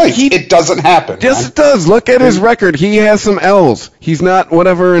 41 points. It doesn't happen. Yes, it does. Look at his record. He has some L's. He's not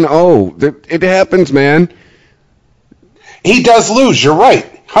whatever an O. It happens, man. He does lose. You're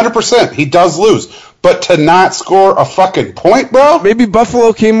right. 100%. He does lose. But to not score a fucking point, bro? Maybe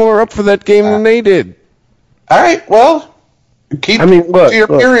Buffalo came more up for that game than they did. All right, well, look, your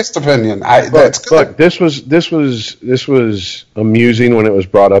purest opinion. That's good. Look, this was amusing when it was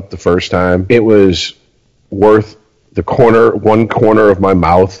brought up the first time. It was worth one corner of my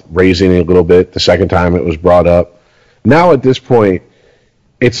mouth raising a little bit the second time it was brought up. Now at this point,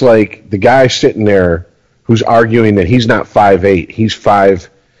 it's like the guy sitting there who's arguing that he's not 5'8", he's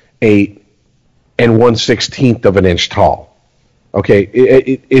 5'8" and 1/16 of an inch tall. Okay,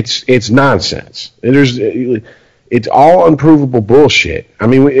 it's nonsense. It's all unprovable bullshit. I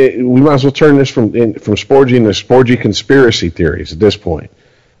mean, we might as well turn this from Sporgy into Sporgy conspiracy theories at this point.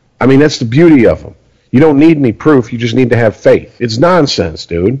 I mean, that's the beauty of them. You don't need any proof. You just need to have faith. It's nonsense,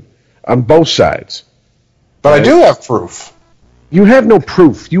 dude, on both sides. But I do have proof. You have no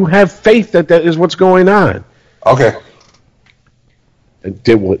proof. You have faith that is what's going on. Okay.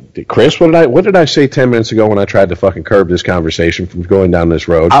 Chris, what did I say 10 minutes ago when I tried to fucking curb this conversation from going down this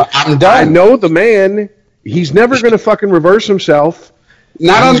road? I'm done. I know the man. He's never going to fucking reverse himself. He's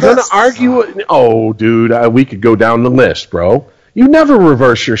going to argue. Oh, dude, we could go down the list, bro. You never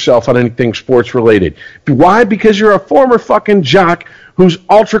reverse yourself on anything sports related. Why? Because you're a former fucking jock who's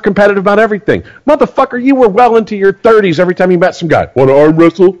ultra competitive about everything. Motherfucker, you were well into your 30s every time you met some guy. Want to arm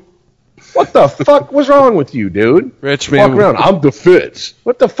wrestle? What the fuck was wrong with you, dude? Rich, man. Walk around. I'm the Fitz.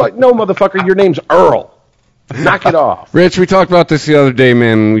 What the fuck? No, motherfucker, your name's Earl. Knock it off. Rich, we talked about this the other day,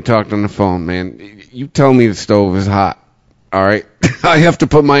 man, when we talked on the phone, man. You tell me the stove is hot, all right? I have to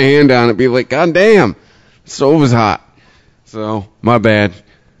put my hand on it and be like, God damn, the stove is hot. So, my bad.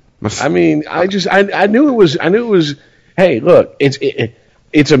 I mean, I knew it was, hey, look,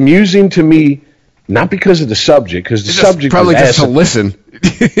 it's amusing to me, not because of the subject, because the subject probably is just to listen.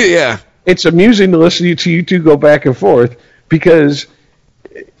 Yeah. It's amusing to listen to you two go back and forth because,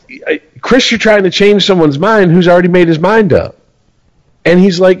 Chris, you're trying to change someone's mind who's already made his mind up. And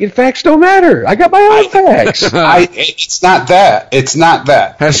he's like, facts don't matter. I got my own facts. It's not that. It's not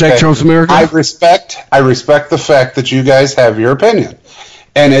that. Hashtag Trump's America. I respect the fact that you guys have your opinion.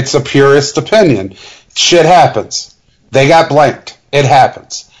 And it's a purist opinion. Shit happens. They got blanked. It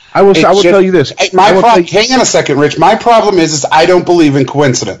happens. I will tell you this. Hang on a second, Rich. My problem is I don't believe in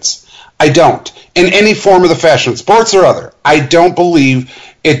coincidence. I don't. In any form of the fashion, sports or other. I don't believe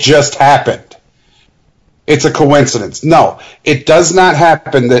it just happened. It's a coincidence. No, it does not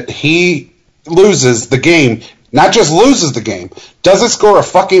happen that he loses the game. Not just loses the game, doesn't score a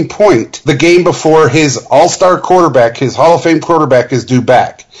fucking point the game before his all-star quarterback, his Hall of Fame quarterback, is due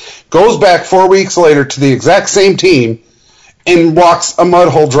back. Goes back 4 weeks later to the exact same team and walks a mud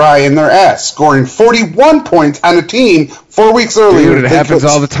hole dry in their ass, scoring 41 points on a team 4 weeks earlier. Dude, it happens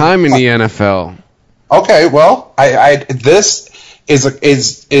all the time in the NFL. Okay, well, this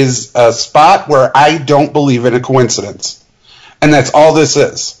is a spot where I don't believe in a coincidence. And that's all this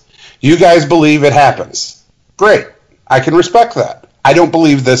is. You guys believe it happens. Great. I can respect that. I don't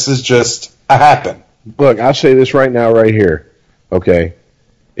believe this is just a happen. Look, I'll say this right now, right here. okay,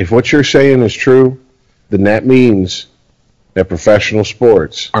 if what you're saying is true, then that means that professional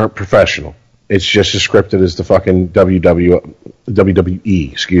sports aren't professional. It's just as scripted as the fucking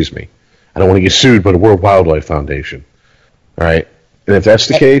WWE, excuse me. I don't want to get sued by the World Wildlife Foundation. All right? And if that's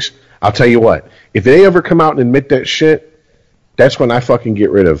the case, I'll tell you what. If they ever come out and admit that shit, that's when I fucking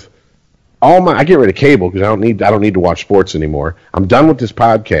get rid of I get rid of cable because I don't need to watch sports anymore. I'm done with this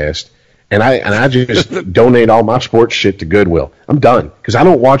podcast, and I just donate all my sports shit to Goodwill. I'm done because I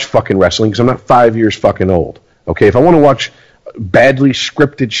don't watch fucking wrestling because I'm not 5 years fucking old. Okay, if I want to watch badly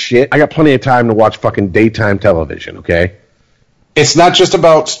scripted shit, I got plenty of time to watch fucking daytime television. Okay. It's not just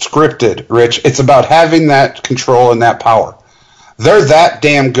about scripted, Rich. It's about having that control and that power. They're that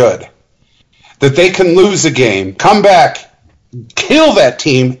damn good that they can lose a game, come back, kill that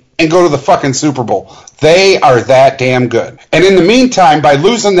team, and go to the fucking Super Bowl. They are that damn good. And in the meantime, by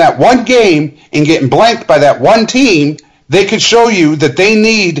losing that one game and getting blanked by that one team, they could show you that they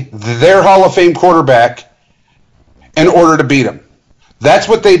need their Hall of Fame quarterback in order to beat them. That's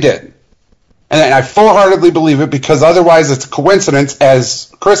what they did. And I full-heartedly believe it because otherwise it's a coincidence,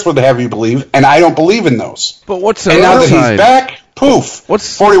 as Chris would have you believe, and I don't believe in those. But what's the And now other that he's side? back, poof,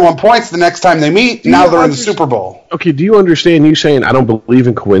 41 points the next time they meet, now they're in the Super Bowl. Okay, do you understand you saying I don't believe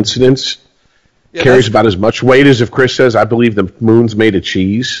in coincidence carries about as much weight as if Chris says I believe the moon's made of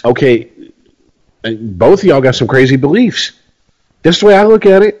cheese? Okay, both of y'all got some crazy beliefs. That's the way I look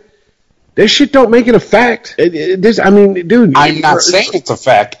at it. This shit don't make it a fact. Dude. I'm not saying it's a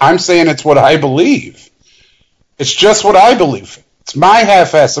fact. I'm saying it's what I believe. It's just what I believe. It's my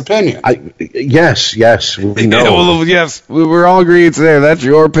half-ass opinion. Yes, we know. Well, yes, we're all agreed it's there. That's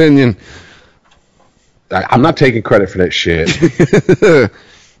your opinion. I'm not taking credit for that shit.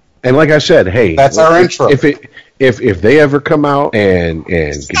 And like I said, hey, that's our intro. If they ever come out and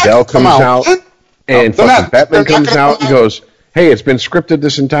Goodell comes out and fucking Batman comes out and goes, hey, it's been scripted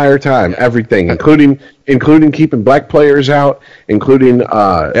this entire time, everything, including keeping black players out, including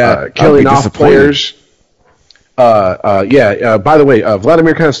killing off players. By the way,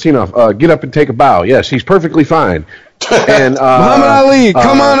 Vladimir Konstantinov, get up and take a bow. Yes, he's perfectly fine. And Muhammad Ali,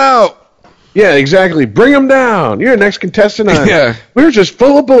 come on out. Yeah, exactly. Bring him down. You're the next contestant on. Yeah. We're just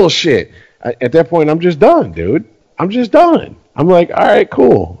full of bullshit. At that point, I'm just done, dude. I'm just done. I'm like, all right,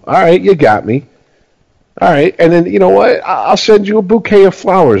 cool. All right, you got me. All right, and then you know what? I'll send you a bouquet of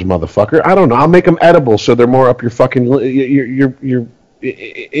flowers, motherfucker. I don't know. I'll make them edible so they're more up your fucking you're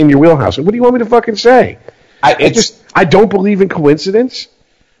in your wheelhouse. What do you want me to fucking say? I don't believe in coincidence.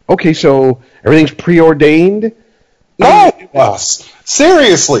 Okay, so everything's preordained. No,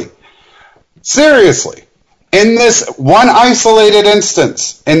 seriously. In this one isolated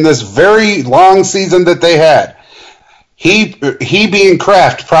instance, in this very long season that they had, he being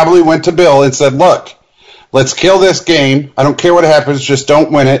Kraft probably went to Bill and said, "Look, let's kill this game. I don't care what happens. Just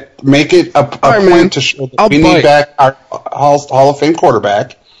don't win it. Make it a point to show that we need back our Hall of Fame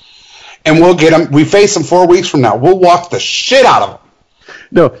quarterback, and we'll get him. We face him 4 weeks from now. We'll walk the shit out of him."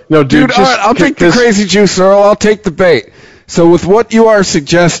 No, dude. All right, I'll take the crazy juice, Earl. I'll take the bait. So with what you are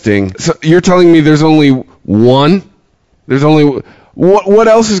suggesting, so you're telling me there's only one? There's only what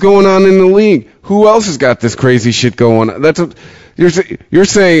else is going on in the league? Who else has got this crazy shit going on? That's what you're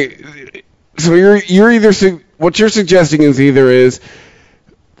saying. So you're either what you're suggesting is either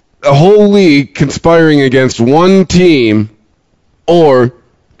a whole league conspiring against one team, or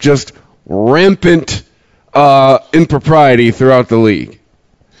just rampant impropriety throughout the league.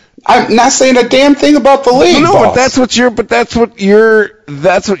 I'm not saying a damn thing about the league. No, boss. but that's what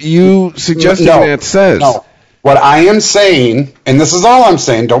you suggested that says. No. What I am saying, and this is all I'm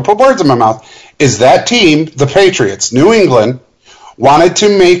saying, don't put words in my mouth, is that team, the Patriots, New England, wanted to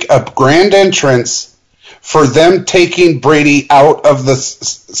make a grand entrance for them taking Brady out of the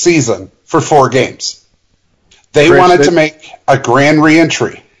season for 4 games. They wanted to make a grand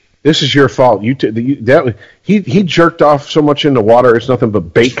reentry. This is your fault. He jerked off so much in the water, it's nothing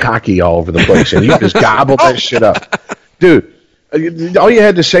but bait cocky all over the place, and you just gobbled that shit up, dude. All you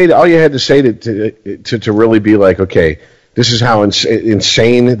had to say to really be like, okay, this is how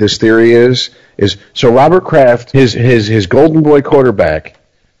insane this theory is so Robert Kraft, his golden boy quarterback,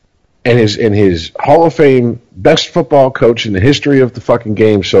 and his Hall of Fame best football coach in the history of the fucking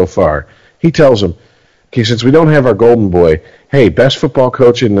game so far, he tells him, okay, since we don't have our golden boy, hey, best football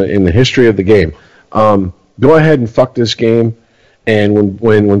coach in the history of the game, go ahead and fuck this game, and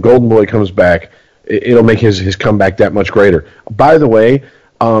when Golden Boy comes back, it'll make his comeback that much greater. By the way,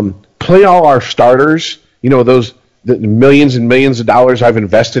 play all our starters. You know the millions and millions of dollars I've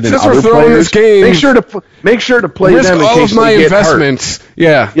invested in other players. Game, make sure to play risk them in all case of my they get investments. hurt.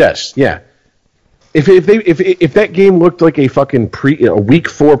 Yeah. Yes. Yeah. If that game looked like a fucking a week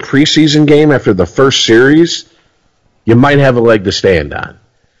 4 preseason game after the first series, you might have a leg to stand on.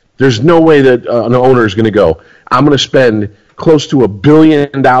 There's no way that an owner is going to go, I'm going to spend close to $1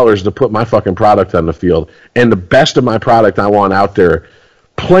 billion to put my fucking product on the field, and the best of my product I want out there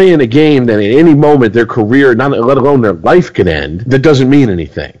playing a game that at any moment their career, not let alone their life, can end. That doesn't mean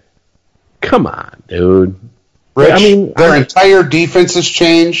anything. Come on, dude. Rich, their entire defense has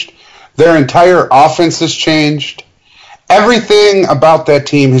changed. Their entire offense has changed. Everything about that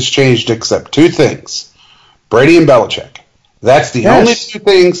team has changed except 2 things. Brady and Belichick. That's the only 2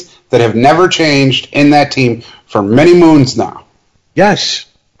 things that have never changed in that team for many moons now. Yes.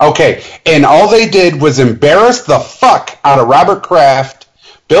 Okay, and all they did was embarrass the fuck out of Robert Kraft,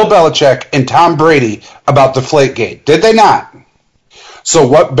 Bill Belichick, and Tom Brady about Deflategate. Did they not? So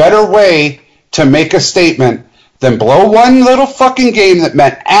what better way to make a statement than blow one little fucking game that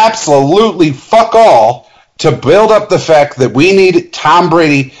meant absolutely fuck all to build up the fact that we need Tom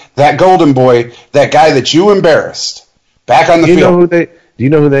Brady, that golden boy, that guy that you embarrassed, back on the field. Do you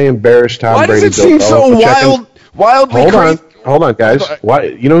know who they embarrassed Tom Brady? Why does it seem so wildly crazy? Hold on, guys. Why?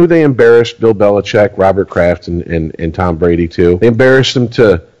 You know who they embarrassed? Bill Belichick, Robert Kraft, and Tom Brady, too. They embarrassed them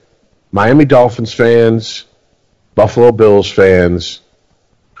to Miami Dolphins fans, Buffalo Bills fans.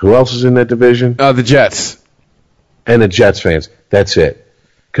 Who else is in that division? The Jets. And the Jets fans. That's it.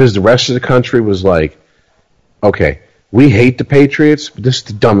 Because the rest of the country was like, okay, we hate the Patriots, but this is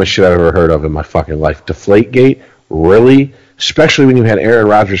the dumbest shit I've ever heard of in my fucking life. Deflategate? Really? Especially when you had Aaron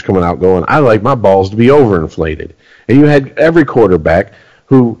Rodgers coming out going, I like my balls to be overinflated. And you had every quarterback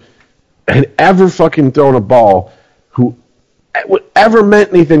who had ever fucking thrown a ball who ever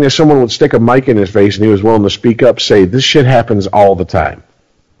meant anything that someone would stick a mic in his face and he was willing to speak up, say, this shit happens all the time.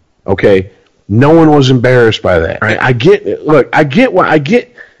 Okay? No one was embarrassed by that. Right? I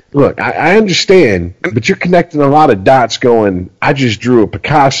understand, but you're connecting a lot of dots going, I just drew a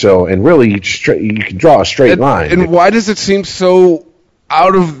Picasso, and really you can draw a straight line. And why does it seem so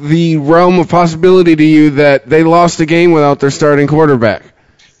out of the realm of possibility to you that they lost a game without their starting quarterback?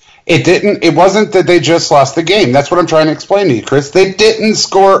 It wasn't that they just lost the game. That's what I'm trying to explain to you, Chris. They didn't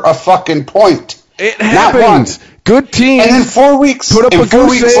score a fucking point. It happens. Good teams. And in 4 weeks, put up a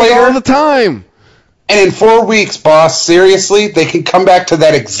goose egg all the time. And in 4 weeks, boss, seriously, they can come back to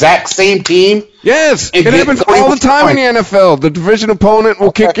that exact same team. Yes, it happens all the time in the NFL. The division opponent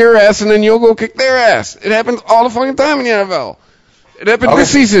will kick your ass, and then you'll go kick their ass. It happens all the fucking time in the NFL. It happened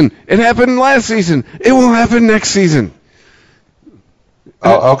this season. It happened last season. It will happen next season.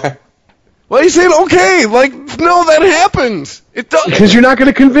 Oh, okay. Well, you said okay. Like, no, that happens. It does. Because you're not going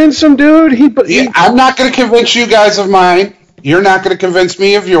to convince him, dude. I'm not going to convince you guys of mine. You're not going to convince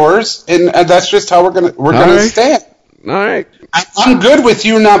me of yours, and that's just how we're going to stand. All right. I'm good with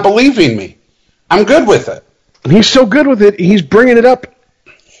you not believing me. I'm good with it. He's so good with it, he's bringing it up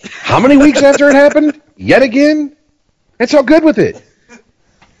how many weeks after it happened? Yet again? That's how good with it.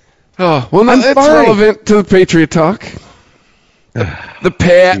 Oh, well, no, that's relevant to the Patriot talk. The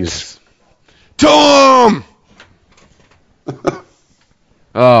Pats. Tom!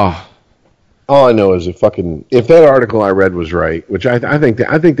 Oh. All I know is if that article I read was right, which I think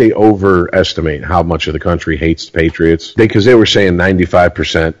they overestimate how much of the country hates the Patriots, because they were saying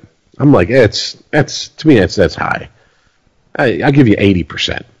 95%. I'm like, to me that's high. I'll give you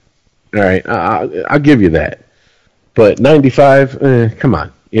 80%. All right, I'll give you that. But 95, come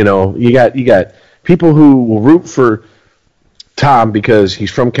on. You know, you got people who will root for Tom because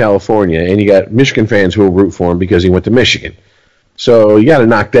he's from California, and you got Michigan fans who will root for him because he went to Michigan. So you got to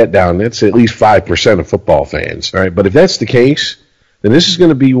knock that down. That's at least 5% of football fans. All right, but if that's the case, then this is going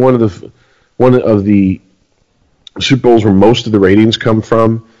to be one of the Super Bowls where most of the ratings come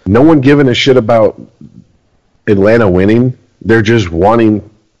from. No one giving a shit about Atlanta winning. They're just wanting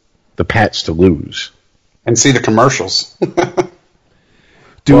the Pats to lose and see the commercials.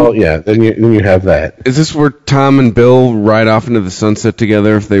 Well, yeah, then you have that. Is this where Tom and Bill ride off into the sunset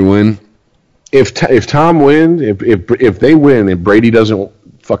together if they win? If Tom wins, if they win, and Brady doesn't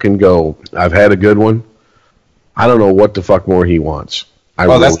fucking go, I've had a good one, I don't know what the fuck more he wants.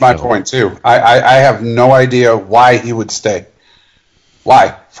 That's my point, too. I have no idea why he would stay.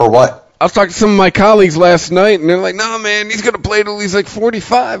 Why? For what? I was talking to some of my colleagues last night, and they're like, no, man, he's going to play till he's like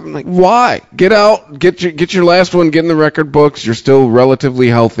 45. I'm like, why? Get out, get your last one, get in the record books. You're still relatively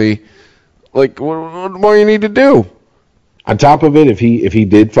healthy. Like, what more you need to do? On top of it, if he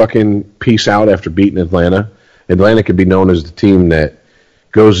did fucking peace out after beating Atlanta could be known as the team that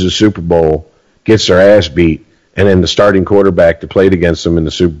goes to the Super Bowl, gets their ass beat, and then the starting quarterback that played against them in the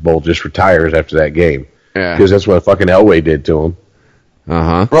Super Bowl just retires after that game. Yeah. Because that's what fucking Elway did to him.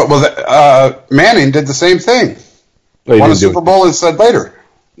 Well, Manning did the same thing. Won a Super Bowl and said later.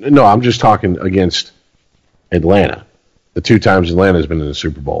 No, I'm just talking against Atlanta. The 2 times Atlanta's been in the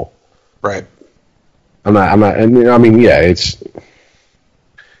Super Bowl. Right. I'm not, I mean, yeah, it's...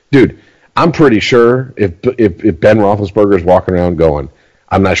 Dude, I'm pretty sure if Ben Roethlisberger's walking around going,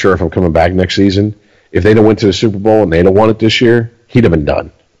 I'm not sure if I'm coming back next season, if they'd have went to the Super Bowl and they'd have won it this year, he'd have been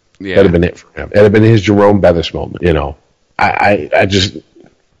done. Yeah. That'd have been it for him. That'd have been his Jerome Bettis moment, you know. I just...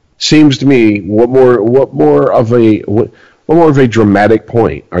 Seems to me, what more of a dramatic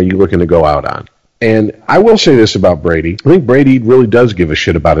point are you looking to go out on? And I will say this about Brady. I think Brady really does give a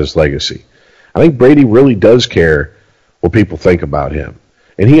shit about his legacy. I think Brady really does care what people think about him.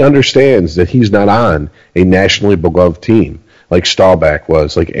 And he understands that he's not on a nationally beloved team like Staubach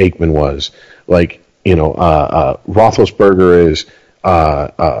was, like ICEman was, like, you know, Roethlisberger is,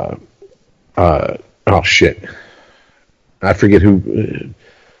 oh shit. I forget who...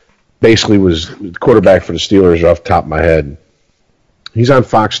 basically was the quarterback for the Steelers off the top of my head. He's on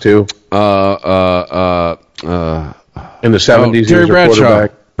Fox too. In the 70s, Terry he was a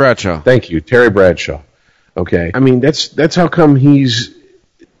quarterback. Bradshaw. Thank you, Terry Bradshaw. Okay, I mean that's how come he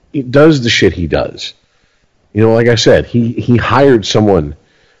does the shit he does. You know, like I said, he hired someone,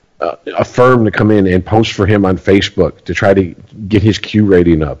 a firm to come in and post for him on Facebook to try to get his Q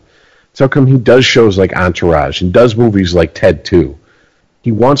rating up. That's how come he does shows like Entourage and does movies like Ted 2.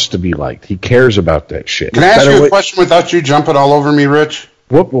 He wants to be liked. He cares about that shit. Can I ask you a question without you jumping all over me, Rich?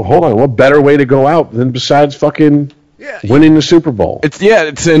 Well, hold on. What better way to go out than besides fucking winning the Super Bowl? It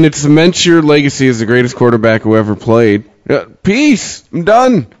cements your legacy as the greatest quarterback who ever played. Peace. I'm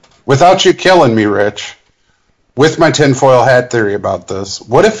done. Without you killing me, Rich, with my tinfoil hat theory about this,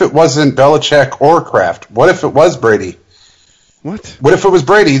 what if it wasn't Belichick or Kraft? What if it was Brady? What? What if it was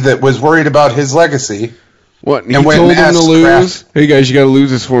Brady that was worried about his legacy? What? He told him to lose? Kraft, hey, guys, you got to lose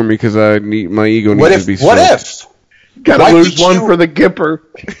this for me because my ego needs to be strong. What if? Got to lose one for the Gipper.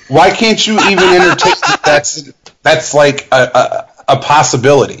 Why can't you even entertain that's like a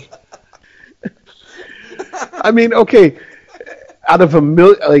possibility? I mean, okay, out of a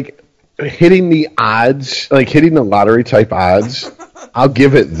million, like hitting the odds, like hitting the lottery type odds, I'll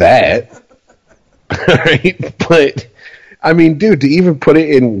give it that. Right? But, I mean, dude, to even put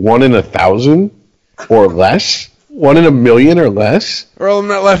it in 1 in 1,000 or less, 1 in 1,000,000 or less. Earl, I'm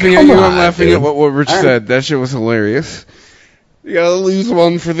not laughing at you. I'm laughing at what Rich said. That shit was hilarious. You gotta lose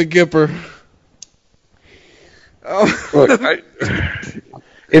one for the Gipper. Oh. Look,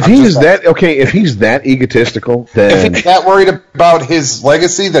 if he's that egotistical, then if he's that worried about his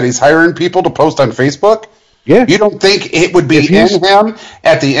legacy that he's hiring people to post on Facebook, yeah, you don't think it would be in him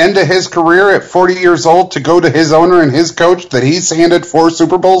at the end of his career at 40 years old to go to his owner and his coach that he's handed 4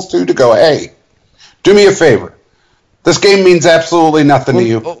 Super Bowls to go, hey, do me a favor. This game means absolutely nothing to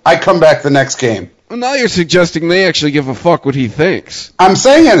you. I come back the next game. Well, now you're suggesting they actually give a fuck what he thinks. I'm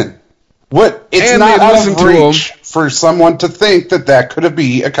saying it's not out of reach for someone to think that could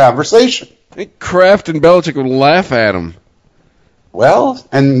be a conversation. I think Kraft and Belichick would laugh at him. Well,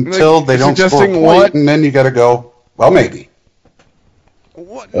 until they don't score a point, and then you got to go, well, maybe.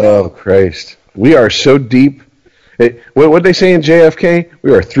 What? Oh, Christ. We are so deep. What did they say in JFK?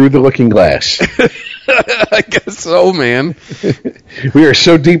 We are through the looking glass. I guess so, man. We are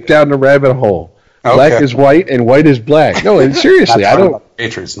so deep down the rabbit hole. Okay. Black is white and white is black. No, and seriously, I don't. About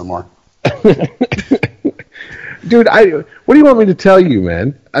Patriots no more. Dude, what do you want me to tell you,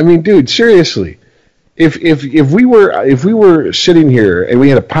 man? I mean, dude, seriously. If we were sitting here and we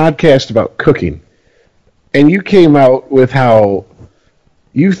had a podcast about cooking, and you came out with how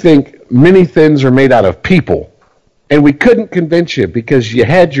you think mini thins are made out of people, and we couldn't convince you because you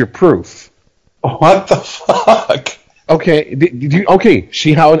had your proof. What the fuck? Okay,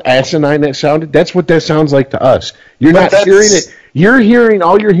 see how asinine that sounded? That's what that sounds like to us. You're not hearing it.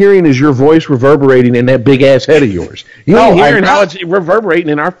 All you're hearing is your voice reverberating in that big ass head of yours. You're not hearing how it's reverberating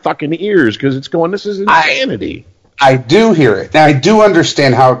in our fucking ears because it's going, this is insanity. I do hear it. Now, I do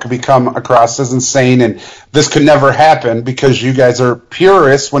understand how it could become across as insane, and this could never happen because you guys are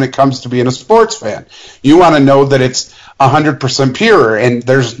purists when it comes to being a sports fan. You want to know that it's 100% pure, and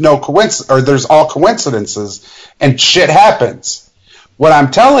there's no coincidence, or there's all coincidences, and shit happens. What I'm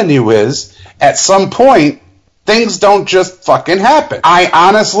telling you is, at some point, things don't just fucking happen. I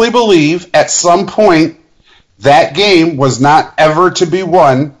honestly believe at some point that game was not ever to be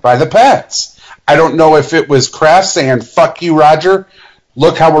won by the Pats. I don't know if it was Kraft saying, fuck you, Roger,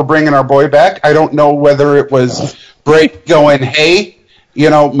 look how we're bringing our boy back. I don't know whether it was Brady going, hey, you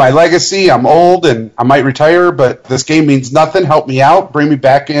know, my legacy, I'm old and I might retire, but this game means nothing. Help me out. Bring me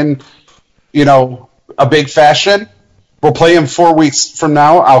back in, you know, a big fashion. We'll play him 4 weeks from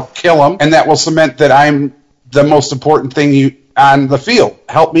now. I'll kill him, and that will cement that I'm the most important thing on the field.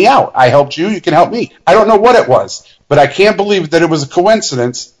 Help me out. I helped you. You can help me. I don't know what it was, but I can't believe that it was a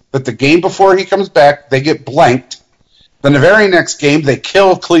coincidence that the game before he comes back, they get blanked. Then the very next game, they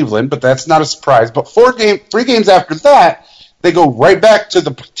kill Cleveland, but that's not a surprise. But 3 games after that, they go right back to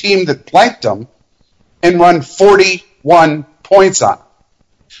the team that blanked them and run 41 points on them.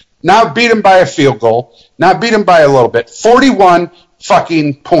 Not beat them by a field goal, not beat them by a little bit. 41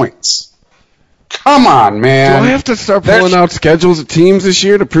 fucking points. Come on, man. Do I have to start pulling out schedules of teams this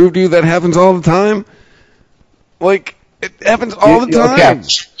year to prove to you that happens all the time? Like, it happens all the time. Okay.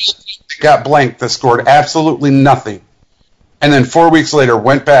 Got blanked that scored absolutely nothing. And then 4 weeks later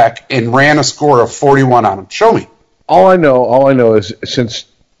went back and ran a score of 41 on them. Show me. All I know is since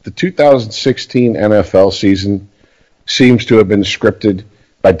the 2016 NFL season seems to have been scripted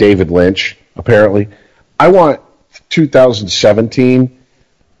by David Lynch, apparently. I want 2017.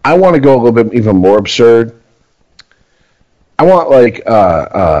 I want to go a little bit even more absurd. I want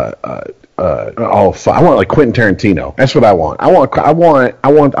I want like Quentin Tarantino. That's what I want. I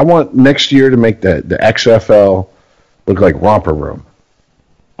want next year to make the XFL look like Romper Room.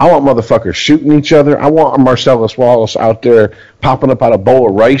 I want motherfuckers shooting each other. I want Marcellus Wallace out there popping up out a bowl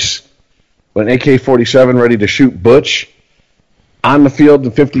of rice with an AK-47 ready to shoot Butch on the field, the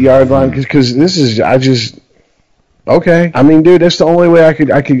 50-yard line, because this is, okay. I mean, dude, that's the only way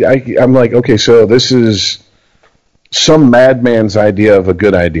I'm like, okay, so this is some madman's idea of a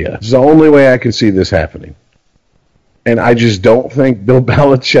good idea. It's the only way I can see this happening. And I just don't think Bill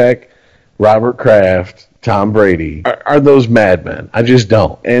Belichick, Robert Kraft, Tom Brady are those madmen. I just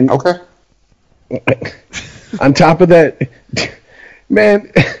don't. And okay. On top of that,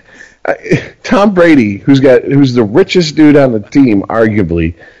 man, Tom Brady, who's the richest dude on the team,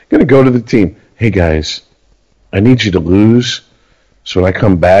 arguably, going to go to the team. Hey guys, I need you to lose, so when I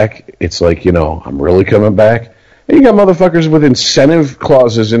come back, it's like, I'm really coming back. And you got motherfuckers with incentive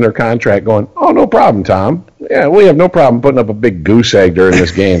clauses in their contract going, oh, no problem, Tom. Yeah, we have no problem putting up a big goose egg during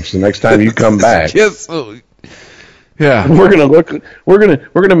this game. So the next time you come back, yes, yeah, we're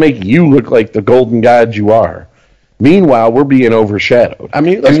gonna make you look like the golden god you are. Meanwhile, we're being overshadowed. I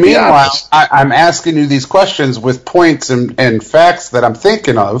mean, meanwhile, I'm asking you these questions with points and facts that I'm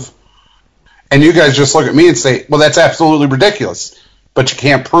thinking of, and you guys just look at me and say, "Well, that's absolutely ridiculous," but you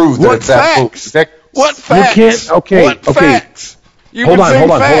can't prove that it's absolutely ridiculous. What facts? You can't. Okay. What facts? Hold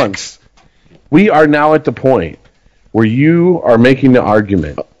on. We are now at the point where you are making the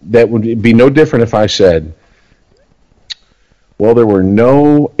argument that would be no different if I said, well, there were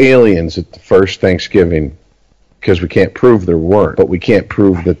no aliens at the first Thanksgiving because we can't prove there weren't, but we can't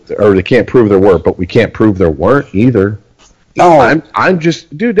prove they can't prove there were, but we can't prove there weren't either. No, I'm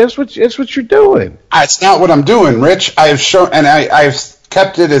just, dude. That's what you're doing. It's not what I'm doing, Rich. I've shown, and I've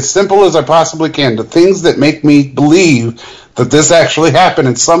kept it as simple as I possibly can. The things that make me believe that this actually happened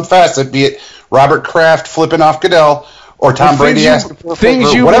in some facet, be it Robert Kraft flipping off Goodell or Tom Brady asking for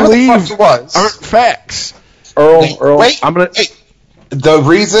things you whatever believe the fuck it was, aren't facts. Earl, wait, I'm gonna. Wait. The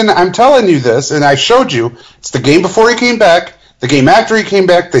reason I'm telling you this, and I showed you, it's the game before he came back, the game after he came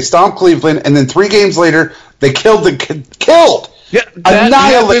back, they stomped Cleveland, and then 3 games later, they killed. Yeah, that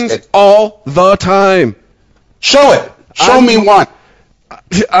annihilated. happens all the time. Show it. Show me one.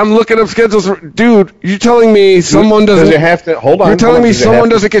 I'm looking up schedules. Dude, you're telling me someone doesn't... Does it have to... Hold on. You're telling me someone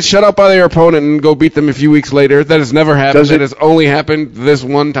doesn't get shut out by their opponent and go beat them a few weeks later? That has never happened. That has only happened this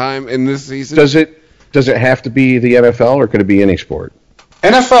one time in this season? Does it have to be the NFL, or could it be any sport?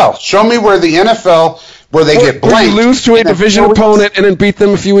 NFL. Show me where the NFL, where they get blanked. Where you lose to a division opponent and then beat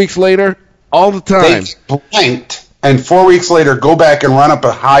them a few weeks later? All the time. They blanked, and 4 weeks later go back and run up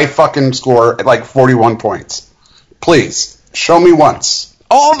a high fucking score at like 41 points. Please, show me once.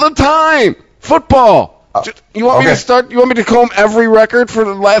 All the time. Football. You want me to start? You want me to comb every record for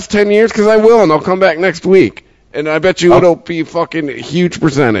the last 10 years? Because I will, and I'll come back next week. And I bet you it'll be fucking a huge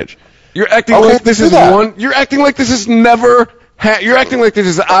percentage. You're acting like this is one. You're acting like this is never. You're acting like this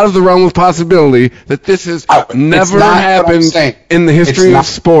is out of the realm of possibility that this has never happened in the history of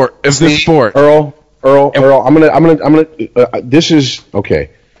sport. Of this sport. Earl. I'm gonna. This is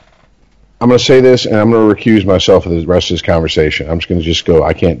okay. I'm going to say this, and I'm going to recuse myself of the rest of this conversation. I'm just going to go,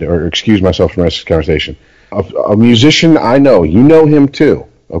 I can't, or excuse myself from the rest of this conversation. A musician I know, you know him too,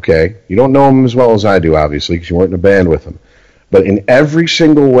 okay? You don't know him as well as I do, obviously, because you weren't in a band with him. But in every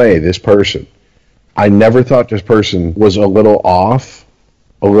single way, this person, I never thought this person was a little off,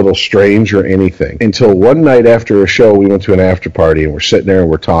 a little strange or anything. Until one night after a show, we went to an after party, and we're sitting there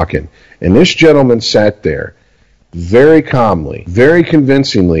and we're talking. And this gentleman sat there, very calmly, very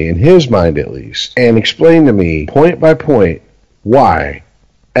convincingly, in his mind at least, and explain to me point by point why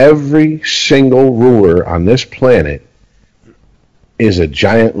every single ruler on this planet is a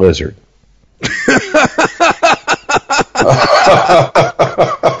giant lizard.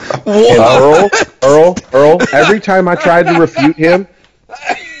 And Earl, every time I tried to refute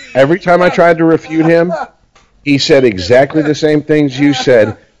him, he said exactly the same things you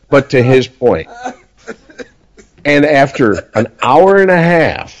said, but to his point. And after an hour and a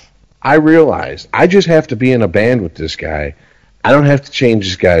half, I realized I just have to be in a band with this guy. I don't have to change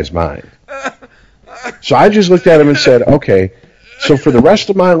this guy's mind. So I just looked at him and said, okay, so for the rest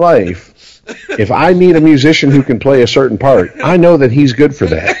of my life, if I need a musician who can play a certain part, I know that he's good for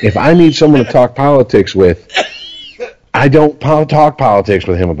that. If I need someone to talk politics with, I don't talk politics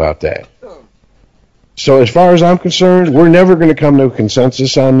with him about that. So as far as I'm concerned, we're never going to come to a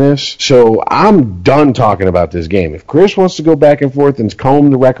consensus on this. So I'm done talking about this game. If Chris wants to go back and forth and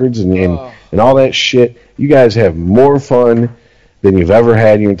comb the records and all that shit, you guys have more fun than you've ever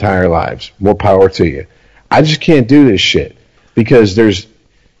had in your entire lives. More power to you. I just can't do this shit because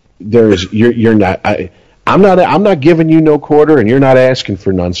I'm not giving you no quarter, and you're not asking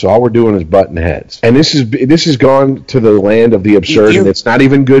for none. So all we're doing is butting heads. And this has gone to the land of the absurd, and it's not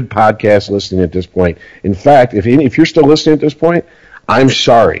even good podcast listening at this point. In fact, if you're still listening at this point, I'm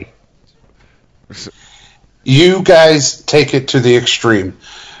sorry. You guys take it to the extreme.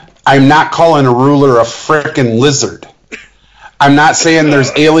 I'm not calling a ruler a frickin' lizard. I'm not saying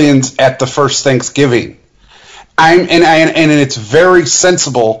there's aliens at the first Thanksgiving. And it's very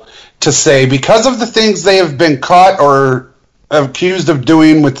sensible to say, because of the things they have been caught or accused of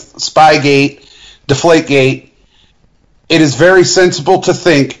doing with Spygate, Deflategate, it is very sensible to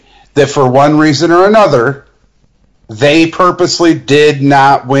think that for one reason or another, they purposely did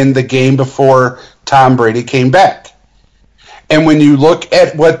not win the game before Tom Brady came back. And when you look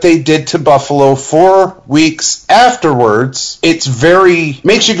at what they did to Buffalo 4 weeks afterwards,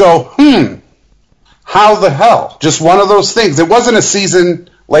 makes you go, how the hell? Just one of those things. It wasn't a season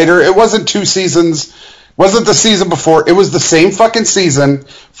later. It wasn't 2 seasons. Wasn't the season before. It was the same fucking season,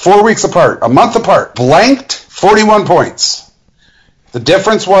 4 weeks apart, a month apart. Blanked 41 points. The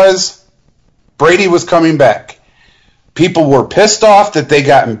difference was Brady was coming back. People were pissed off that they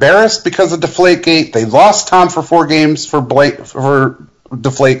got embarrassed because of Deflategate. They lost Tom for 4 games for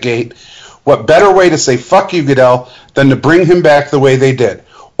Deflategate. What better way to say fuck you, Goodell, than to bring him back the way they did?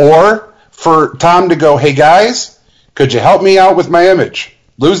 Or for Tom to go, hey guys, could you help me out with my image?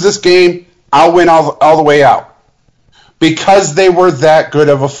 Lose this game, I'll win all the way out. Because they were that good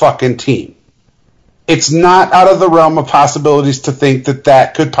of a fucking team. It's not out of the realm of possibilities to think that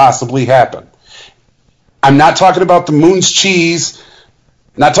that could possibly happen. I'm not talking about the moon's cheese.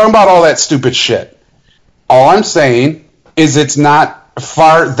 Not talking about all that stupid shit. All I'm saying is it's not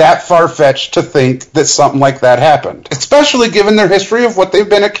that far-fetched to think that something like that happened. Especially given their history of what they've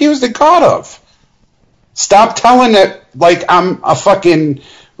been accused and caught of. Stop telling it like I'm a fucking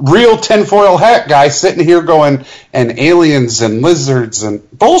real tinfoil hat guy sitting here going, and aliens and lizards and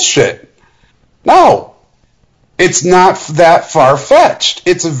bullshit. No. It's not that far-fetched.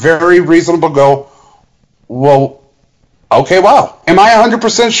 It's a very reasonable go, well, okay, wow. Am I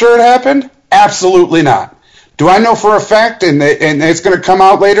 100% sure it happened? Absolutely not. Do I know for a fact and it's going to come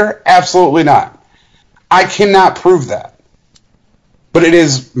out later? Absolutely not. I cannot prove that. But it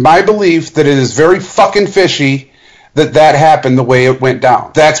is my belief that it is very fucking fishy that happened the way it went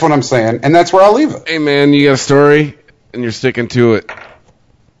down. That's what I'm saying, and that's where I'll leave it. Hey, man, you got a story, and you're sticking to it.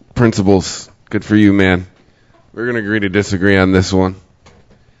 Principles. Good for you, man. We're going to agree to disagree on this one.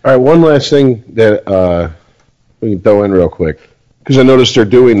 All right, one last thing that we can throw in real quick, because I noticed they're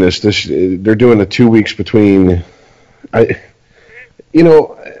doing this. They're doing the 2 weeks between.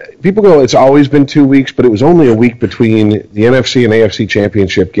 People go, it's always been 2 weeks, but it was only a week between the NFC and AFC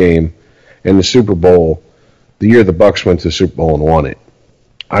championship game and the Super Bowl. The year the Bucs went to the Super Bowl and won it.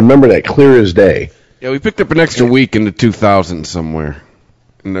 I remember that clear as day. Yeah, we picked up an extra week in the 2000s somewhere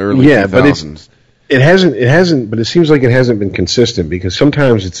in the early 2000s. But it hasn't. But it seems like it hasn't been consistent, because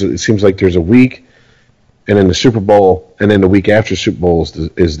sometimes it seems like there's a week, and then the Super Bowl, and then the week after Super Bowl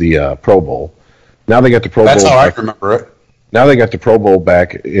is the Pro Bowl. Now they got the Pro Bowl. That's how I remember it. Now they got the Pro Bowl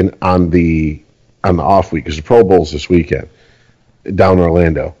back on the off week, because the Pro Bowl's this weekend down in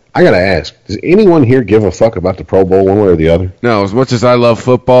Orlando. I gotta ask, does anyone here give a fuck about the Pro Bowl one way or the other? No, as much as I love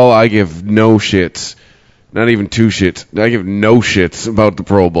football, I give no shits. Not even 2 shits. I give no shits about the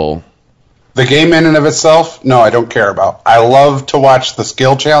Pro Bowl. The game in and of itself, no, I don't care about. I love to watch the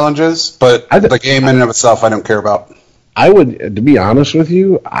skill challenges, but the game in and of itself, I don't care about. I would, to be honest with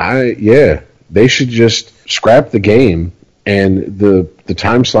you, They should just scrap the game and the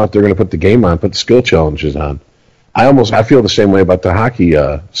time slot they're going to put the game on, put the skill challenges on. I feel the same way about the hockey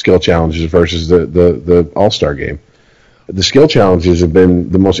skill challenges versus the All-Star game. The skill challenges have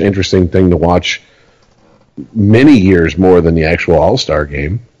been the most interesting thing to watch many years more than the actual All-Star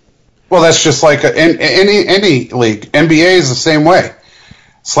game. Well, that's just like any league. NBA is the same way.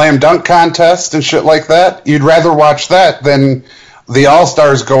 Slam dunk contest and shit like that. You'd rather watch that than the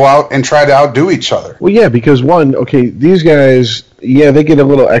All-Stars go out and try to outdo each other. Well, yeah, because these guys, they get a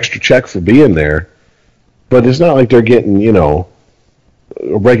little extra check for being there, but it's not like they're getting,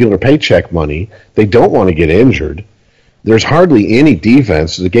 regular paycheck money. They don't want to get injured. There's hardly any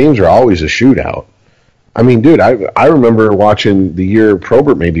defense. The games are always a shootout. I mean, dude, I remember watching the year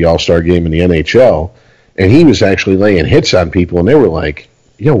Probert made the All-Star game in the NHL, and he was actually laying hits on people, and they were like,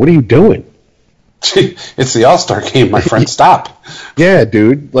 yo, what are you doing? It's the All-Star game, my friend. Stop. Yeah,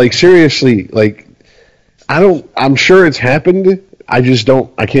 dude. Like, seriously, like, I'm sure it's happened. I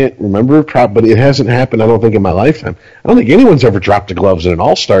can't remember, but it hasn't happened, I don't think, in my lifetime. I don't think anyone's ever dropped the gloves in an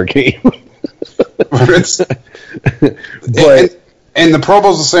All-Star game. And the Pro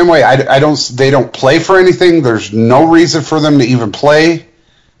Bowl's the same way. They don't play for anything. There's no reason for them to even play.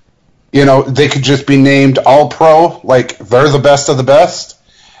 They could just be named All-Pro, like they're the best of the best,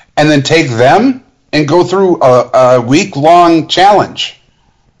 and then take them and go through a week-long challenge.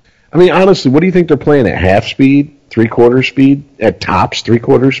 I mean, honestly, what do you think they're playing at half speed, three-quarter speed, at tops,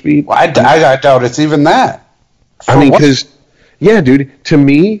 three-quarter speed? Well, I doubt it's even that. I mean, because, dude, to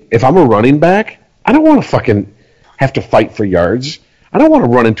me, if I'm a running back, I don't want to fucking have to fight for yards. I don't want to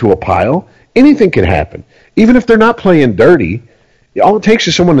run into a pile. Anything can happen. Even if they're not playing dirty, all it takes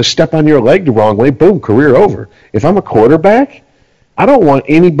is someone to step on your leg the wrong way, boom, career over. If I'm a quarterback, I don't want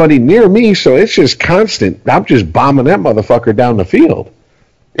anybody near me, so it's just constant. I'm just bombing that motherfucker down the field.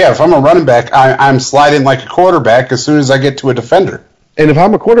 Yeah, if I'm a running back, I'm sliding like a quarterback as soon as I get to a defender. And if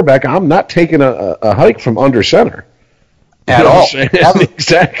I'm a quarterback, I'm not taking a hike from under center. At all.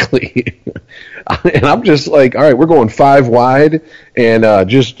 Exactly. And I'm just like, all right, we're going 5 wide and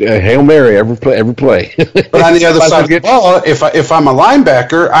just Hail Mary every play. But on the other side of the ball, if I'm a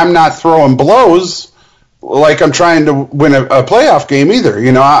linebacker, I'm not throwing blows like I'm trying to win a playoff game either.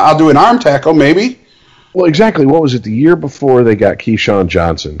 I'll do an arm tackle maybe. Well, exactly. What was it? The year before they got Keyshawn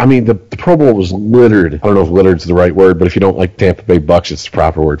Johnson. I mean, the Pro Bowl was littered. I don't know if littered's the right word, but if you don't like Tampa Bay Bucks, it's the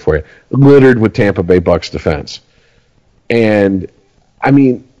proper word for you. Littered with Tampa Bay Bucks defense. And, I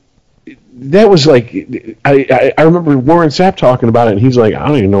mean, that was like, I remember Warren Sapp talking about it, and he's like, I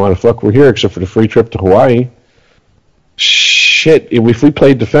don't even know why the fuck we're here except for the free trip to Hawaii. Shit, if we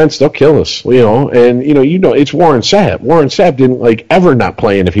played defense, they'll kill us, And, it's Warren Sapp. Warren Sapp didn't, ever not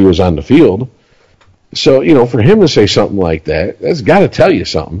playing if he was on the field. So, for him to say something like that's got to tell you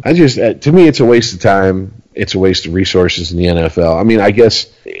something. To me, it's a waste of time. It's a waste of resources in the NFL. I mean, I guess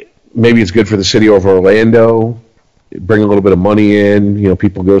maybe it's good for the city of Orlando. Bring a little bit of money in.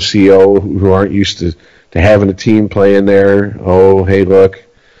 People go see who aren't used to having a team playing there. Oh, hey, look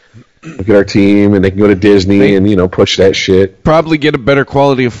at our team, and they can go to Disney and push that shit. Probably get a better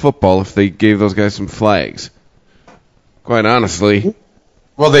quality of football if they gave those guys some flags. Quite honestly.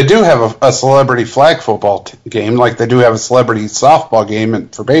 Well, they do have a celebrity flag football game, like they do have a celebrity softball game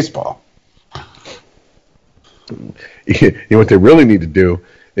for baseball. What they really need to do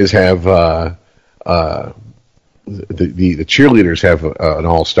is have the cheerleaders have an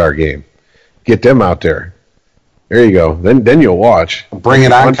all-star game. Get them out there. There you go. Then you'll watch. Bring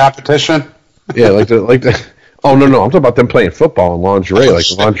it on competition. Yeah, like the. Oh no, I'm talking about them playing football in lingerie, like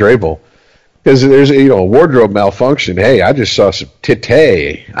the lingerie bowl. Because there's a wardrobe malfunction. Hey, I just saw some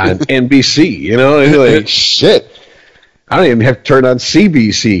titty on NBC. Like, shit. I don't even have to turn on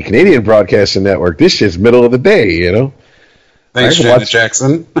CBC, Canadian Broadcasting Network. This is middle of the day. Thanks, Janet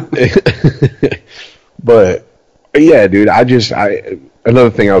Jackson. But yeah, dude,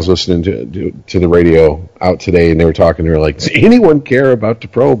 another thing I was listening to the radio out today, and they were talking. They were like, does anyone care about the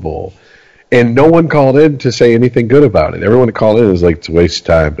Pro Bowl? And no one called in to say anything good about it. Everyone that called in is like, it's a waste of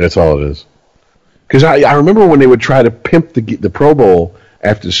time. That's all it is. Because I remember when they would try to pimp the Pro Bowl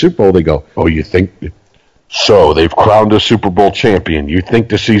after the Super Bowl, they go, oh, you think? So they've crowned a Super Bowl champion. You think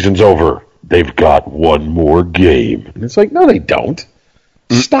the season's over? They've got one more game. And it's like, no, they don't.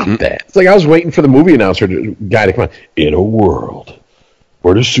 Stop that. It's like I was waiting for the movie announcer guy to come on. In a world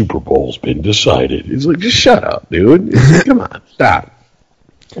where the Super Bowl's been decided. It's like, just shut up, dude. Like, come on, stop.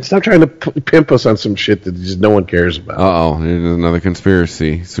 Stop trying to pimp us on some shit that just no one cares about. Uh-oh, there's another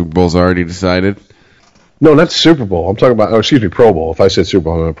conspiracy. Super Bowl's already decided? No, not the Super Bowl. I'm talking about, Pro Bowl. If I said Super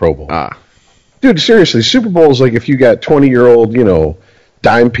Bowl, I meant Pro Bowl. Dude, seriously, Super Bowl is like if you got 20-year-old,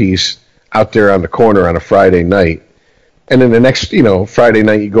 dime piece out there on the corner on a Friday night, and then the next, Friday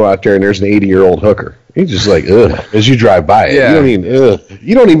night you go out there and there's an 80-year-old hooker. You're just like, ugh, as you drive by it. Yeah.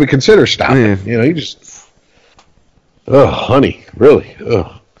 You don't even consider stopping. Yeah. You just, honey, really,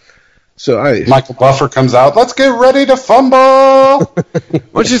 ugh. So Michael Buffer comes out. Let's get ready to fumble. Why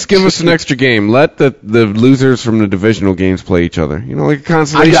don't you just give us an extra game? Let the losers from the divisional games play each other. Like a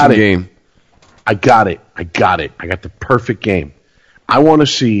consolation game. I got it. I got the perfect game. I want to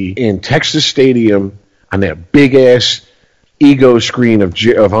see in Texas Stadium on that big-ass ego screen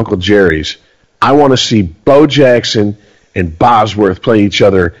of Uncle Jerry's, I want to see Bo Jackson and Bosworth play each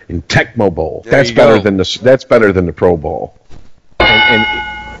other in Tecmo Bowl. That's better than the Pro Bowl.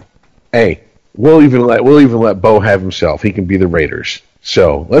 And hey, we'll even let Bo have himself. He can be the Raiders.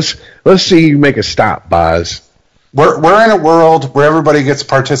 So let's see you make a stop, Boz. We're in a world where everybody gets a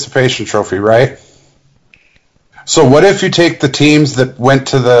participation trophy, right? So what if you take the teams that went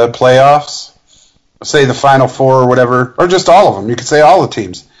to the playoffs, say the Final Four or whatever, or just all of them, you could say all the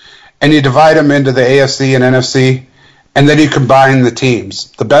teams, and you divide them into the AFC and NFC, and then you combine the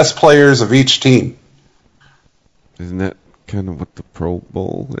teams, the best players of each team. Isn't that kind of what the Pro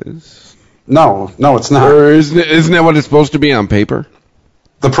Bowl is? No, it's not. Or isn't that what it's supposed to be on paper?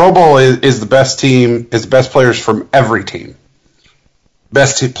 The Pro Bowl is the best team, is the best players from every team.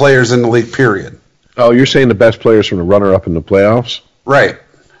 Best players in the league, period. Oh, you're saying the best players from the runner-up in the playoffs? Right.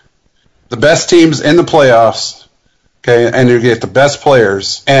 The best teams in the playoffs, okay, and you get the best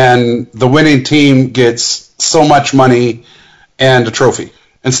players, and the winning team gets so much money and a trophy.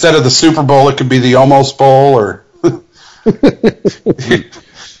 Instead of the Super Bowl, it could be the Almost Bowl or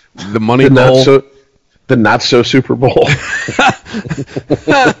the Money Bowl. The not-so Super Bowl.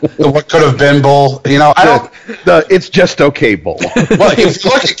 The what could have been bowl. I don't. The It's Just Okay Bowl. Well, if you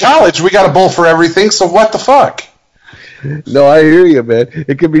look at college, we got a bowl for everything, so what the fuck? No, I hear you, man.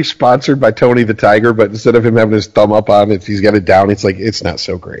 It could be sponsored by Tony the Tiger, but instead of him having his thumb up on it, he's got it down. It's like, it's not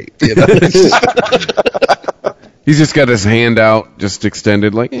so great. He's just got his hand out, just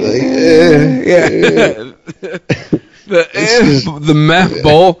extended, like, the meh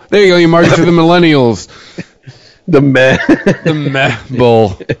bowl. There you go. You mark it to the millennials. The meh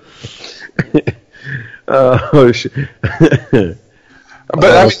bowl. Oh shit! But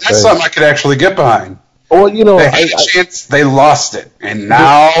that's something I could actually get behind. Well, they had a chance, they lost it, and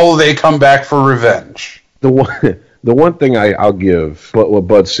now they come back for revenge. The one thing I'll give what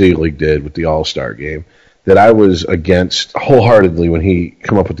Bud Selig did with the All-Star game that I was against wholeheartedly when he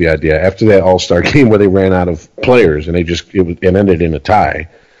came up with the idea after that All-Star game where they ran out of players and it ended in a tie,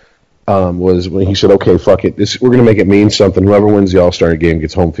 was when he said, okay, fuck it, we're going to make it mean something. Whoever wins the All-Star game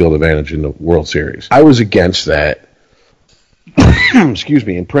gets home field advantage in the World Series. I was against that, excuse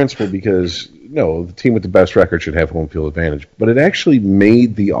me, in principle, because the team with the best record should have home field advantage. But it actually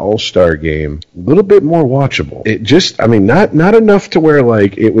made the All-Star game a little bit more watchable. It just, not enough to where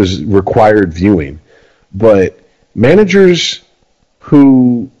like it was required viewing. But managers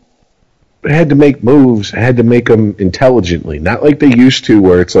who had to make moves had to make them intelligently, not like they used to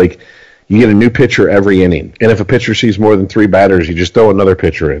where it's like you get a new pitcher every inning. And if a pitcher sees more than 3 batters, you just throw another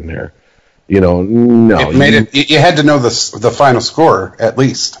pitcher in there. No. You had to know the final score, at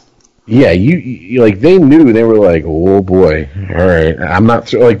least. Yeah, you like they knew. They were like, oh boy, all right. I'm not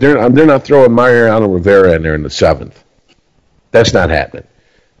they're not throwing Mariano Rivera in there in the 7th. That's not happening.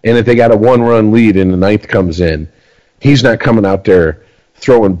 And if they got a 1-run lead and the 9th comes in, he's not coming out there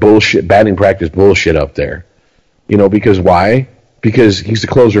throwing bullshit, batting practice bullshit up there. Because why? Because he's the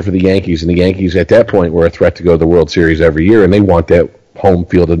closer for the Yankees, and the Yankees at that point were a threat to go to the World Series every year, and they want that home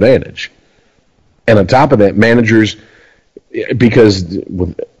field advantage. And on top of that, managers, because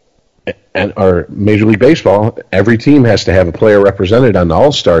our Major League Baseball, every team has to have a player represented on the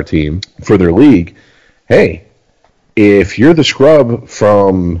All-Star team for their league. Hey, if you're the scrub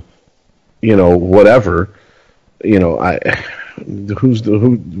from, whatever, you're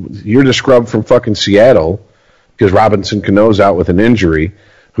the scrub from fucking Seattle because Robinson Cano's out with an injury,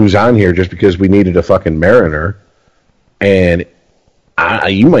 who's on here just because we needed a fucking Mariner, and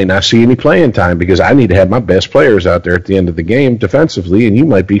you might not see any playing time because I need to have my best players out there at the end of the game defensively, and you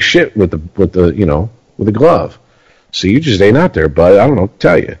might be shit with the glove, so you just ain't out there. But I don't know,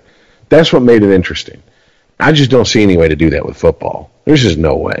 tell you, that's what made it interesting. I just don't see any way to do that with football. There's just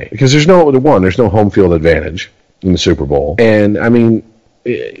no way. Because there's no home field advantage in the Super Bowl. And,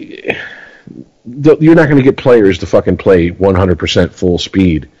 you're not going to get players to fucking play 100% full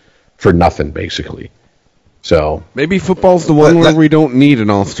speed for nothing, basically. So maybe football's the one where we don't need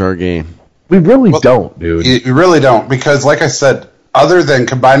an All-Star game. We really don't, dude. You really don't. Because, like I said, other than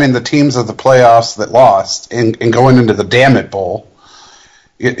combining the teams of the playoffs that lost and going into the Damn It Bowl,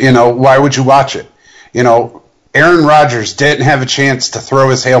 Why would you watch it? Aaron Rodgers didn't have a chance to throw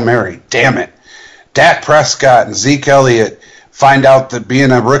his Hail Mary. Damn it. Dak Prescott and Zeke Elliott find out that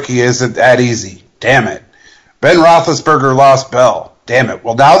being a rookie isn't that easy. Damn it. Ben Roethlisberger lost Bell. Damn it.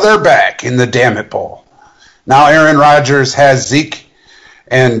 Well, now they're back in the Damn It Bowl. Now Aaron Rodgers has Zeke,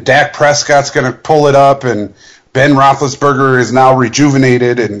 and Dak Prescott's going to pull it up, and Ben Roethlisberger is now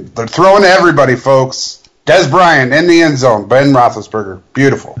rejuvenated, and they're throwing to everybody, folks. Des Bryant in the end zone. Ben Roethlisberger.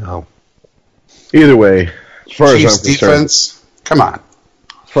 Beautiful. No. Either way, as far Chiefs as I'm concerned, defense, come on.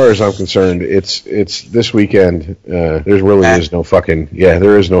 As far as I'm concerned, it's this weekend. There really is no fucking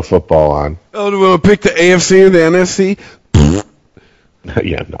there is no football on. Oh, do we want to pick the AFC or the NFC?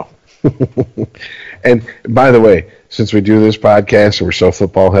 Yeah, no. And by the way, since we do this podcast and we're so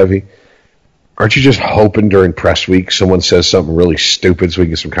football heavy, aren't you just hoping during press week someone says something really stupid so we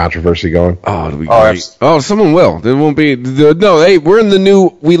can get some controversy going? Oh, it'll be great. Oh, someone will. There won't be. No, hey, we're in the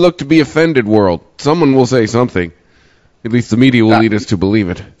new we look to be offended world. Someone will say something. At least the media will lead us to believe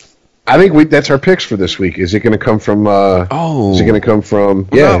it. I think that's our picks for this week. Is it going to come from? Is it going to come from?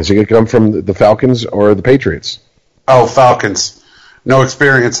 Yeah, is it going to come from the Falcons or the Patriots? Oh, Falcons. No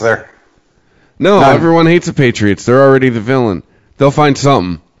experience there. No, everyone hates the Patriots. They're already the villain. They'll find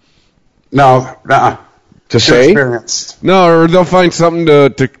something. No, to say? Experienced. No, or they'll find something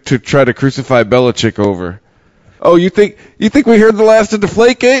to try to crucify Belichick over. Oh, you think we heard the last of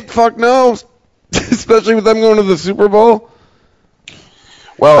Deflategate? Fuck no. Especially with them going to the Super Bowl.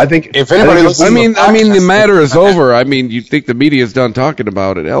 Well, I think if anybody listens, the matter is over. I mean, you think the media's done talking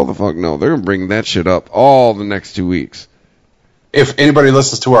about it? Hell, the fuck no. They're gonna bring that shit up all the next 2 weeks. If anybody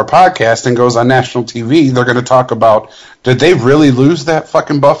listens to our podcast and goes on national TV, they're going to talk about, did they really lose that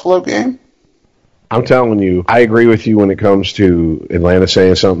fucking Buffalo game? I'm telling you, I agree with you when it comes to Atlanta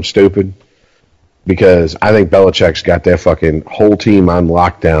saying something stupid, because I think Belichick's got that fucking whole team on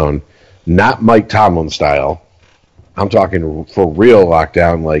lockdown, not Mike Tomlin style. I'm talking for real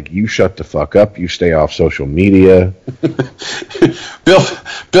lockdown, like you shut the fuck up, you stay off social media. Bill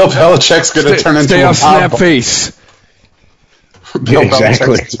Belichick's going to turn into stay a off mob Snapface. Bill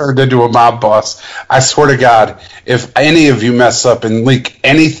Exactly. Belichick's turned into a mob boss. I swear to God, if any of you mess up and leak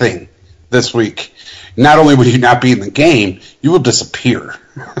anything this week, not only will you not be in the game, you will disappear.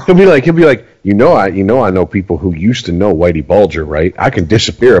 He'll be like, I know people who used to know Whitey Bulger, right? I can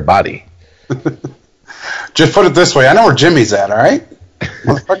disappear a body. Just put it this way, I know where Jimmy's at, all right?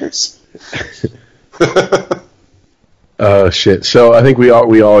 Motherfuckers. Shit. So I think we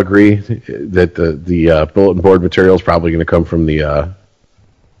all agree that the bulletin board material is probably going to come from the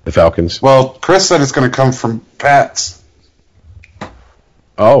Falcons. Well, Chris said it's going to come from Pats.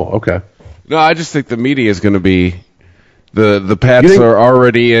 Oh, okay. No, I just think the media is going to be the Pats are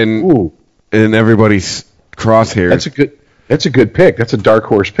already in everybody's crosshairs. That's a good pick. That's a dark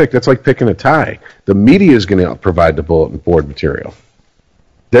horse pick. That's like picking a tie. The media is going to provide the bulletin board material.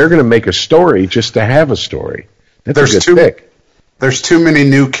 They're going to make a story just to have a story. That's a good pick. There's too many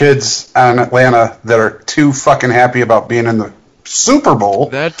new kids in Atlanta that are too fucking happy about being in the Super Bowl.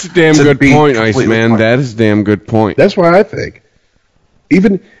 That's a damn good point, ICEman. That is a damn good point. That's why I think.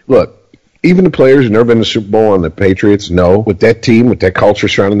 Even the players who've never been to the Super Bowl on the Patriots know, with that team, with that culture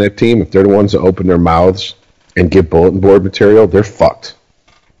surrounding that team, if they're the ones that open their mouths and give bulletin board material, they're fucked.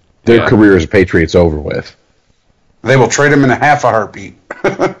 Their career as a Patriot's over with. They will trade him in a half a heartbeat.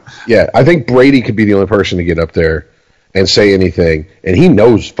 Yeah, I think Brady could be the only person to get up there and say anything, and he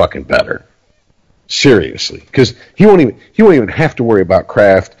knows fucking better. Seriously, because he won't even have to worry about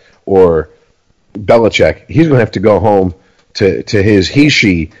Kraft or Belichick. He's going to have to go home to his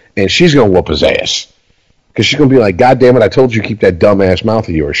she, and she's going to whoop his ass. Because she's going to be like, God damn it, I told you to keep that dumbass mouth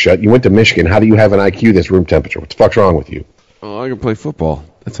of yours shut. You went to Michigan. How do you have an IQ that's room temperature? What the fuck's wrong with you? Oh, I can play football.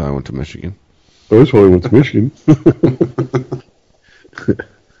 That's how I went to Michigan. Oh, that's why I went to Michigan.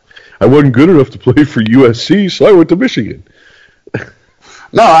 I wasn't good enough to play for USC, so I went to Michigan.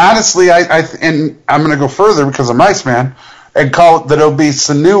 No, honestly, and I'm going to go further because I'm ICEman, and call it that it'll be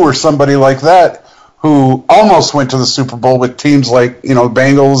Sanu or somebody like that who almost went to the Super Bowl with teams like,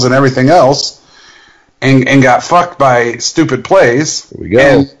 Bengals and everything else, and got fucked by stupid plays. There we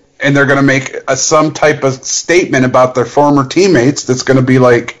go. And they're going to make some type of statement about their former teammates that's going to be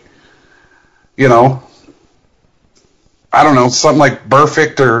like, I don't know, something like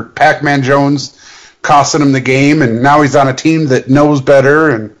Burfict or Pac-Man Jones costing him the game, and now he's on a team that knows better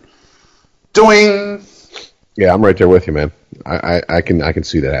and doing. Yeah, I'm right there with you, man. I can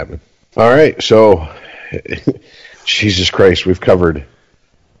see that happening. All right, so Jesus Christ, we've covered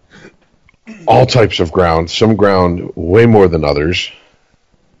all types of ground. Some ground way more than others.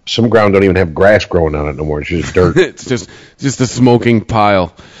 Some ground don't even have grass growing on it no more. It's just dirt. It's just a smoking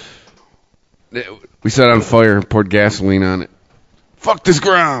pile. We set it on fire and poured gasoline on it. Fuck this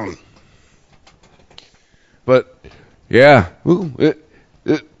ground. But yeah, welcome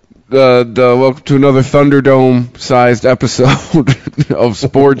to another Thunderdome-sized episode of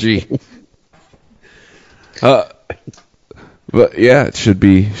Sporgy. But yeah, it should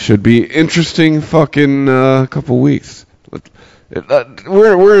be interesting. Fucking couple weeks.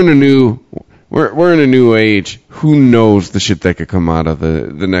 We're in a new age. Who knows the shit that could come out of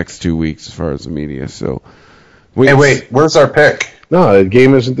the next 2 weeks as far as the media. So, wait, where's our pick? No, the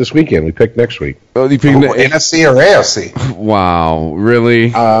game isn't this weekend. We picked next week. Oh, you picked NFC or AFC? Wow,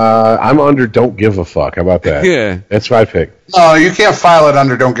 really? I'm under don't give a fuck. How about that? Yeah. That's my pick. No, you can't file it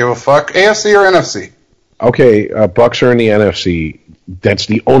under don't give a fuck. AFC or NFC? Okay, Bucks are in the NFC. That's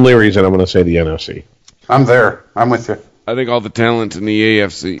the only reason I'm going to say the NFC. I'm there. I'm with you. I think all the talent in the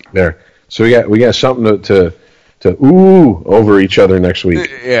AFC. There. So we got something to ooh over each other next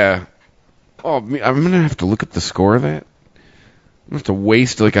week. Yeah. Oh, I'm going to have to look up the score of that. I'm going to have to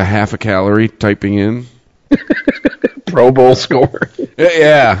waste like a half a calorie typing in. Pro Bowl score.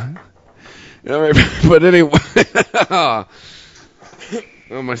 Yeah. All right. But anyway.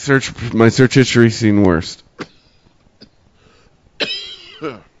 Oh, my search history's seen worst.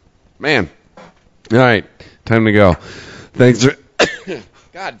 Man. All right. Time to go. Thanks for...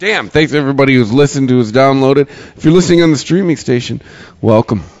 God damn. Thanks to everybody who's listened, who's downloaded. If you're listening on the streaming station,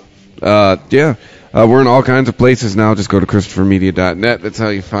 welcome. Yeah. We're in all kinds of places now. Just go to ChristopherMedia.net. That's how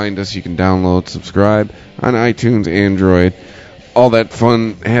you find us. You can download, subscribe on iTunes, Android, all that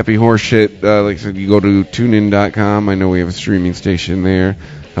fun, happy horse shit. Like I said, you go to TuneIn.com. I know we have a streaming station there.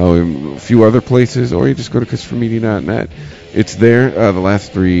 A few other places. Or you just go to ChristopherMedia.net. It's there. The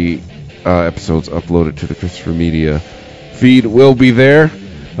last 3 episodes uploaded to the Christopher Media feed will be there.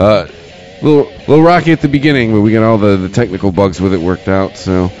 Little rocky at the beginning, but we got all the technical bugs with it worked out,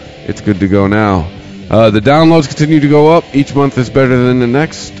 so it's good to go now. The downloads continue to go up. Each month is better than the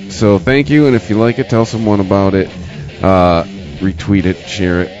next, so thank you. And if you like it, tell someone about it. Retweet it,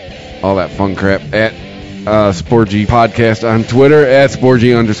 share it, all that fun crap at Sporgy Podcast on Twitter, at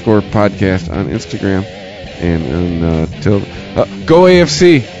Sporgy_podcast on Instagram, and go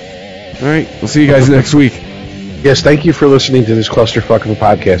AFC. All right, we'll see you guys next week. Yes, thank you for listening to this clusterfuck of a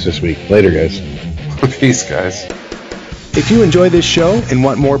podcast this week. Later, guys. Peace, guys. If you enjoy this show and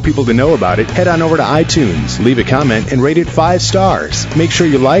want more people to know about it, head on over to iTunes, leave a comment, and rate it 5 stars. Make sure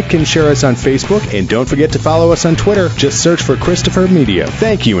you like and share us on Facebook, and don't forget to follow us on Twitter. Just search for Christopher Media.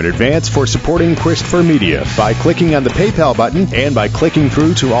 Thank you in advance for supporting Christopher Media by clicking on the PayPal button and by clicking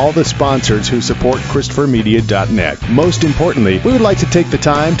through to all the sponsors who support ChristopherMedia.net. Most importantly, we would like to take the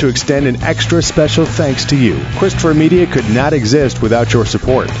time to extend an extra special thanks to you. Christopher Media could not exist without your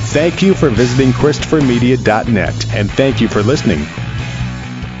support. Thank you for visiting ChristopherMedia.net, and thank you for listening.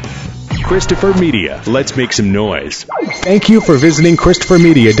 Christopher Media. Let's make some noise. Thank you for visiting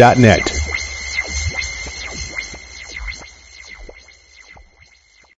ChristopherMedia.net.